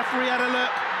decision. The referee had a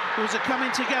look. There was a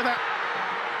coming together.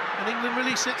 And England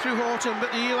release it through Horton,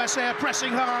 but the USA are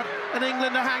pressing hard, and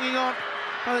England are hanging on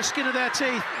by the skin of their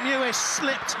teeth. Mewis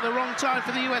slipped at the wrong time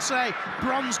for the USA.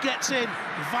 Bronze gets in.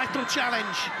 Vital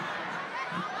challenge.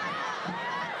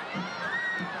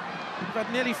 We've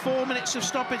had nearly 4 minutes of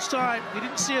stoppage time. We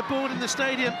didn't see a board in the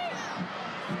stadium.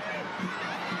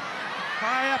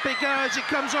 High up it goes. It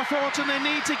comes off Horton. They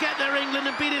need to get there, England,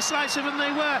 and be decisive, and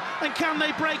they were. And can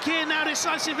they break here now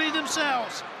decisively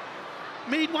themselves?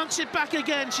 Mead wants it back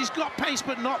again. She's got pace,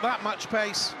 but not that much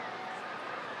pace.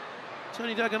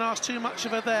 Tony Duggan asked too much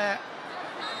of her there.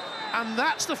 And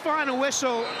that's the final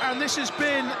whistle, and this has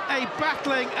been a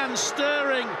battling and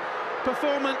stirring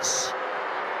performance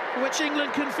for which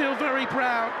England can feel very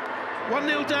proud.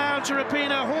 1-0 down to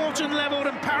Rapinoe. Horton levelled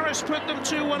and Paris put them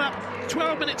 2-1 up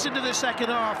 12 minutes into the second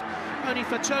half, only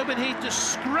for Tobin Heath to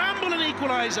scramble an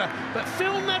equaliser. But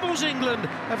Phil Neville's England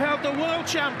have held the world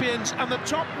champions and the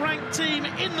top-ranked team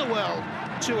in the world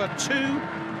to a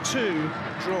 2-2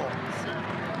 draw.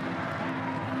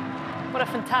 What a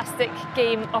fantastic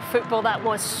game of football that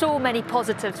was. So many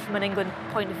positives from an England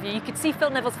point of view. You could see Phil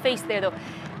Neville's face there, though.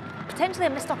 Potentially a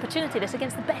missed opportunity, this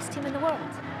against the best team in the world.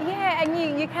 Yeah,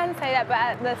 and you can say that, but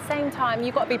at the same time,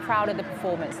 you've got to be proud of the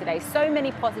performance today. So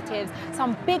many positives,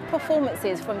 some big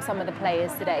performances from some of the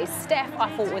players today. Steph, I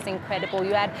thought, was incredible.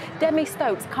 You had Demi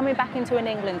Stokes coming back into an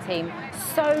England team,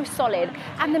 so solid.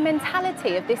 And the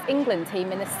mentality of this England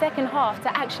team in the second half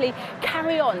to actually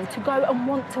carry on, to go and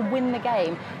want to win the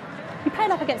game. You're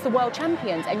playing up against the world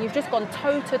champions and you've just gone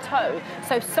toe-to-toe.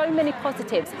 So many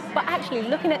positives. But actually,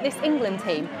 looking at this England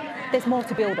team, there's more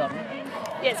to build on.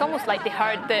 Yeah, it's almost like they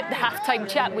heard the half-time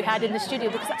chat we had in the studio,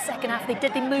 because that second half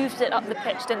they moved it up the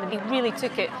pitch, didn't they? They really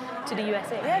took it to the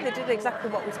USA. Yeah, they did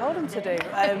exactly what we told them to do.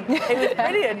 It was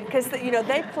brilliant because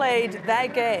they played their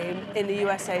game in the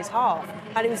USA's half,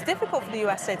 and it was difficult for the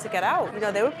USA to get out.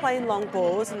 They were playing long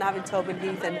balls and having Tobin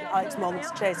Heath and Alex Morgan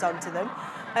to chase onto them.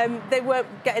 They weren't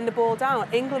getting the ball down.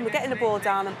 England were getting the ball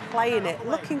down and playing it,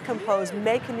 looking composed,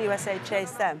 making the USA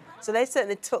chase them. So they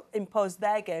certainly imposed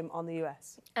their game on the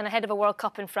US. And ahead of a World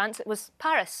Cup in France, it was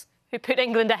Paris who put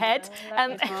England ahead.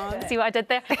 See what I did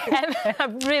there? A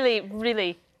really,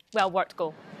 really well-worked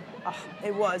goal. Oh,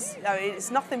 it was. I mean, it's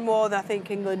nothing more than I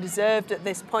think England deserved at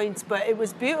this point, but it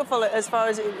was beautiful as far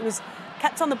as it was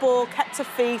kept on the ball, kept to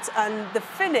feet, and the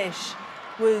finish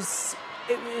was,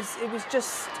 it was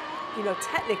just you know,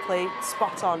 technically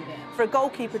spot on. For a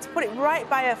goalkeeper to put it right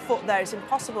by her foot there, it's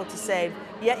impossible to save.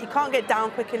 Yet you can't get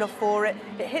down quick enough for it.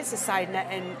 It hits the side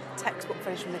net in textbook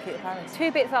finish from Nikita Paris.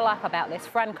 Two bits I like about this.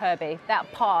 Fran Kirby,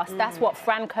 that pass, that's what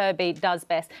Fran Kirby does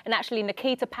best. And actually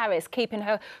Nikita Paris keeping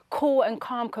her cool and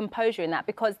calm composure in that,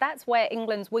 because that's where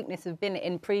England's weakness has been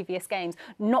in previous games,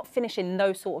 not finishing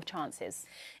those sort of chances.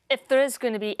 If there is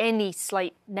going to be any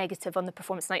slight negative on the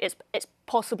performance tonight, it's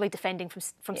possibly defending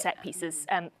from set pieces,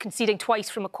 conceding twice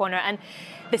from a corner. And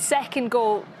the second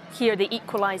goal here, the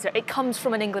equaliser, it comes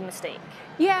from an England mistake.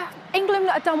 Yeah, England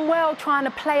have done well trying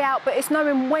to play out, but it's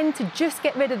knowing when to just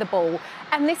get rid of the ball.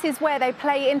 And this is where they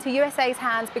play into USA's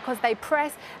hands, because they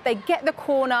press, they get the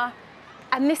corner,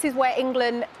 and this is where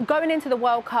England, going into the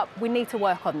World Cup, we need to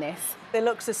work on this. They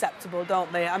look susceptible,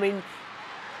 don't they? I mean,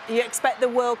 you expect the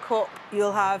World Cup,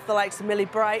 you'll have the likes of Millie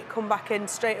Bright come back in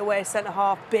straight away,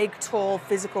 centre-half, big, tall,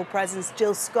 physical presence.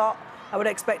 Jill Scott, I would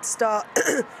expect to start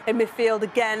in midfield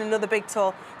again, another big,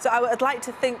 tall. So I'd like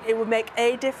to think it would make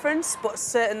a difference, but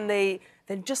certainly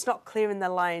they're just not clearing their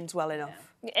lines well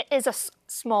enough. It is a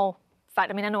small fact.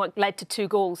 I mean, I know it led to 2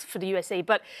 goals for the USA,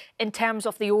 but in terms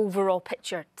of the overall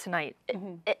picture tonight,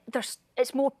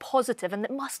 it's more positive, and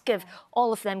it must give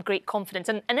all of them great confidence,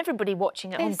 and everybody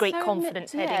watching it on great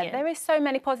confidence heading in. There is so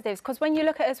many positives, because when you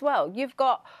look at it as well, you've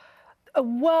got a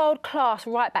world-class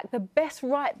right-back, the best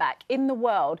right-back in the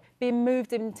world, being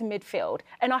moved into midfield.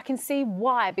 And I can see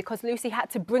why, because Lucy had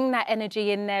to bring that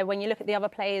energy in there. When you look at the other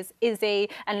players, Izzy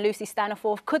and Lucy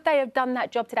Staniforth, could they have done that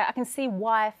job today? I can see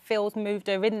why Phil's moved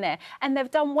her in there. And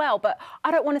they've done well, but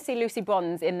I don't want to see Lucy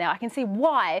Bronze in there. I can see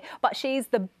why, but she's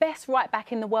the best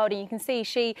right-back in the world, and you can see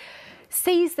she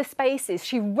sees the spaces,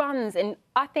 she runs, and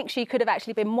I think she could have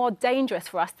actually been more dangerous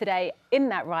for us today in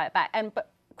that right-back. But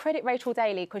credit Rachel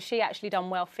Daly, because she actually done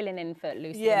well filling in for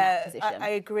Lucy in that position. I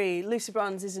agree. Lucy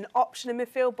Bronze is an option in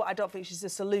midfield, but I don't think she's a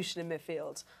solution in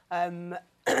midfield. I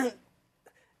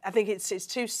think it's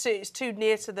too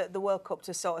near to the World Cup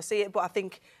to sort of see it, but I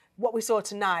think what we saw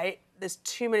tonight, there's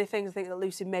too many things I think that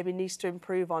Lucy maybe needs to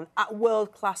improve on at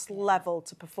world-class level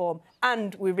to perform,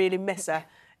 and we really miss her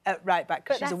at right back,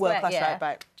 because she's a world-class right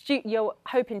back. You're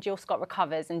hoping Jill Scott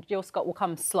recovers, and Jill Scott will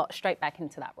come slot straight back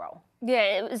into that role.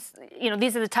 Yeah, it was, you know,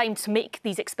 these are the times to make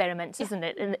these experiments, isn't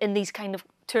it, in these kind of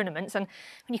tournaments. And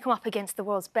when you come up against the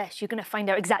world's best, you're going to find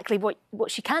out exactly what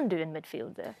she can do in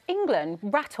midfield there. England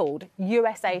rattled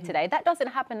USA today. That doesn't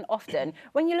happen often.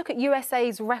 When you look at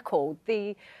USA's record,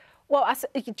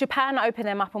 Japan opened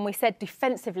them up, and we said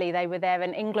defensively they were there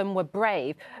and England were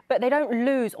brave, but they don't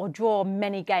lose or draw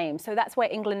many games. So that's where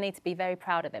England need to be very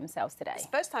proud of themselves today. It's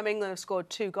the first time England have scored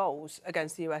 2 goals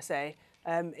against the USA,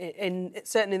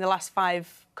 certainly in the last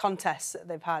 5 contests that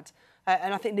they've had.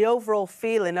 And I think the overall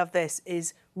feeling of this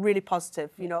is really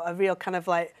positive, you know, a real kind of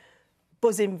like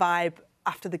buzzing vibe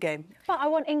after the game. But I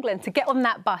want England to get on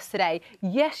that bus today.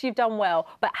 Yes, you've done well,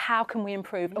 but how can we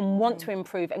improve and want to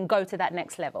improve and go to that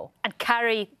next level? And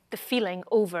carry the feeling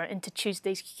over into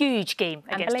Tuesday's huge game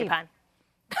against Japan.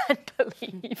 And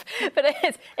believe. But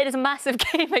it is a massive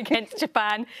game against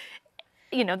Japan.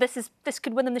 You know, this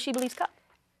could win them the SheBelieves Cup.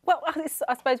 Well,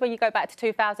 I suppose when you go back to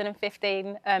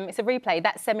 2015, it's a replay.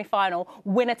 That semi-final,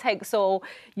 winner takes all.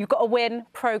 You've got to win,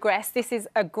 progress. This is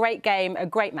a great game, a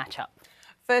great matchup.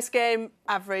 First game,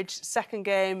 average. Second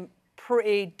game,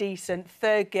 pretty decent.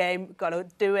 Third game, got to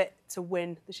do it to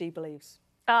win the SheBelieves.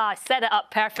 Set it up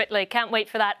perfectly. Can't wait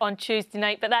for that on Tuesday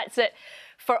night. But that's it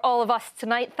for all of us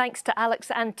tonight. Thanks to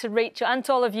Alex and to Rachel and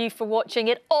to all of you for watching.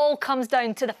 It all comes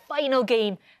down to the final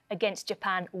game against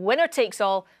Japan. Winner takes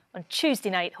all on Tuesday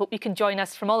night. Hope you can join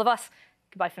us. From all of us,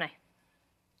 goodbye for now.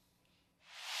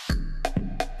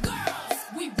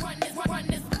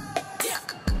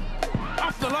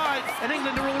 Off the line, and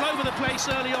England are all over the place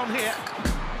early on here.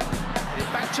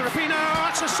 Back to Rapinoe,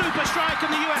 that's a super strike in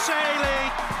the USA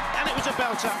lead, and it was a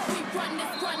belter.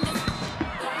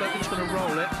 Duncan's going to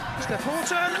roll it. Steph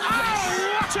Horton,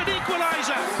 oh, what an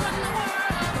equaliser!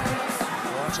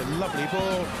 Oh, that's a lovely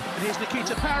ball. And here's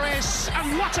Nikita Paris,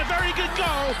 and what a very good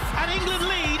goal! And England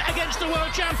lead against the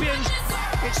world champions.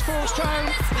 It's forced home,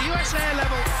 the USA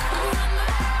level.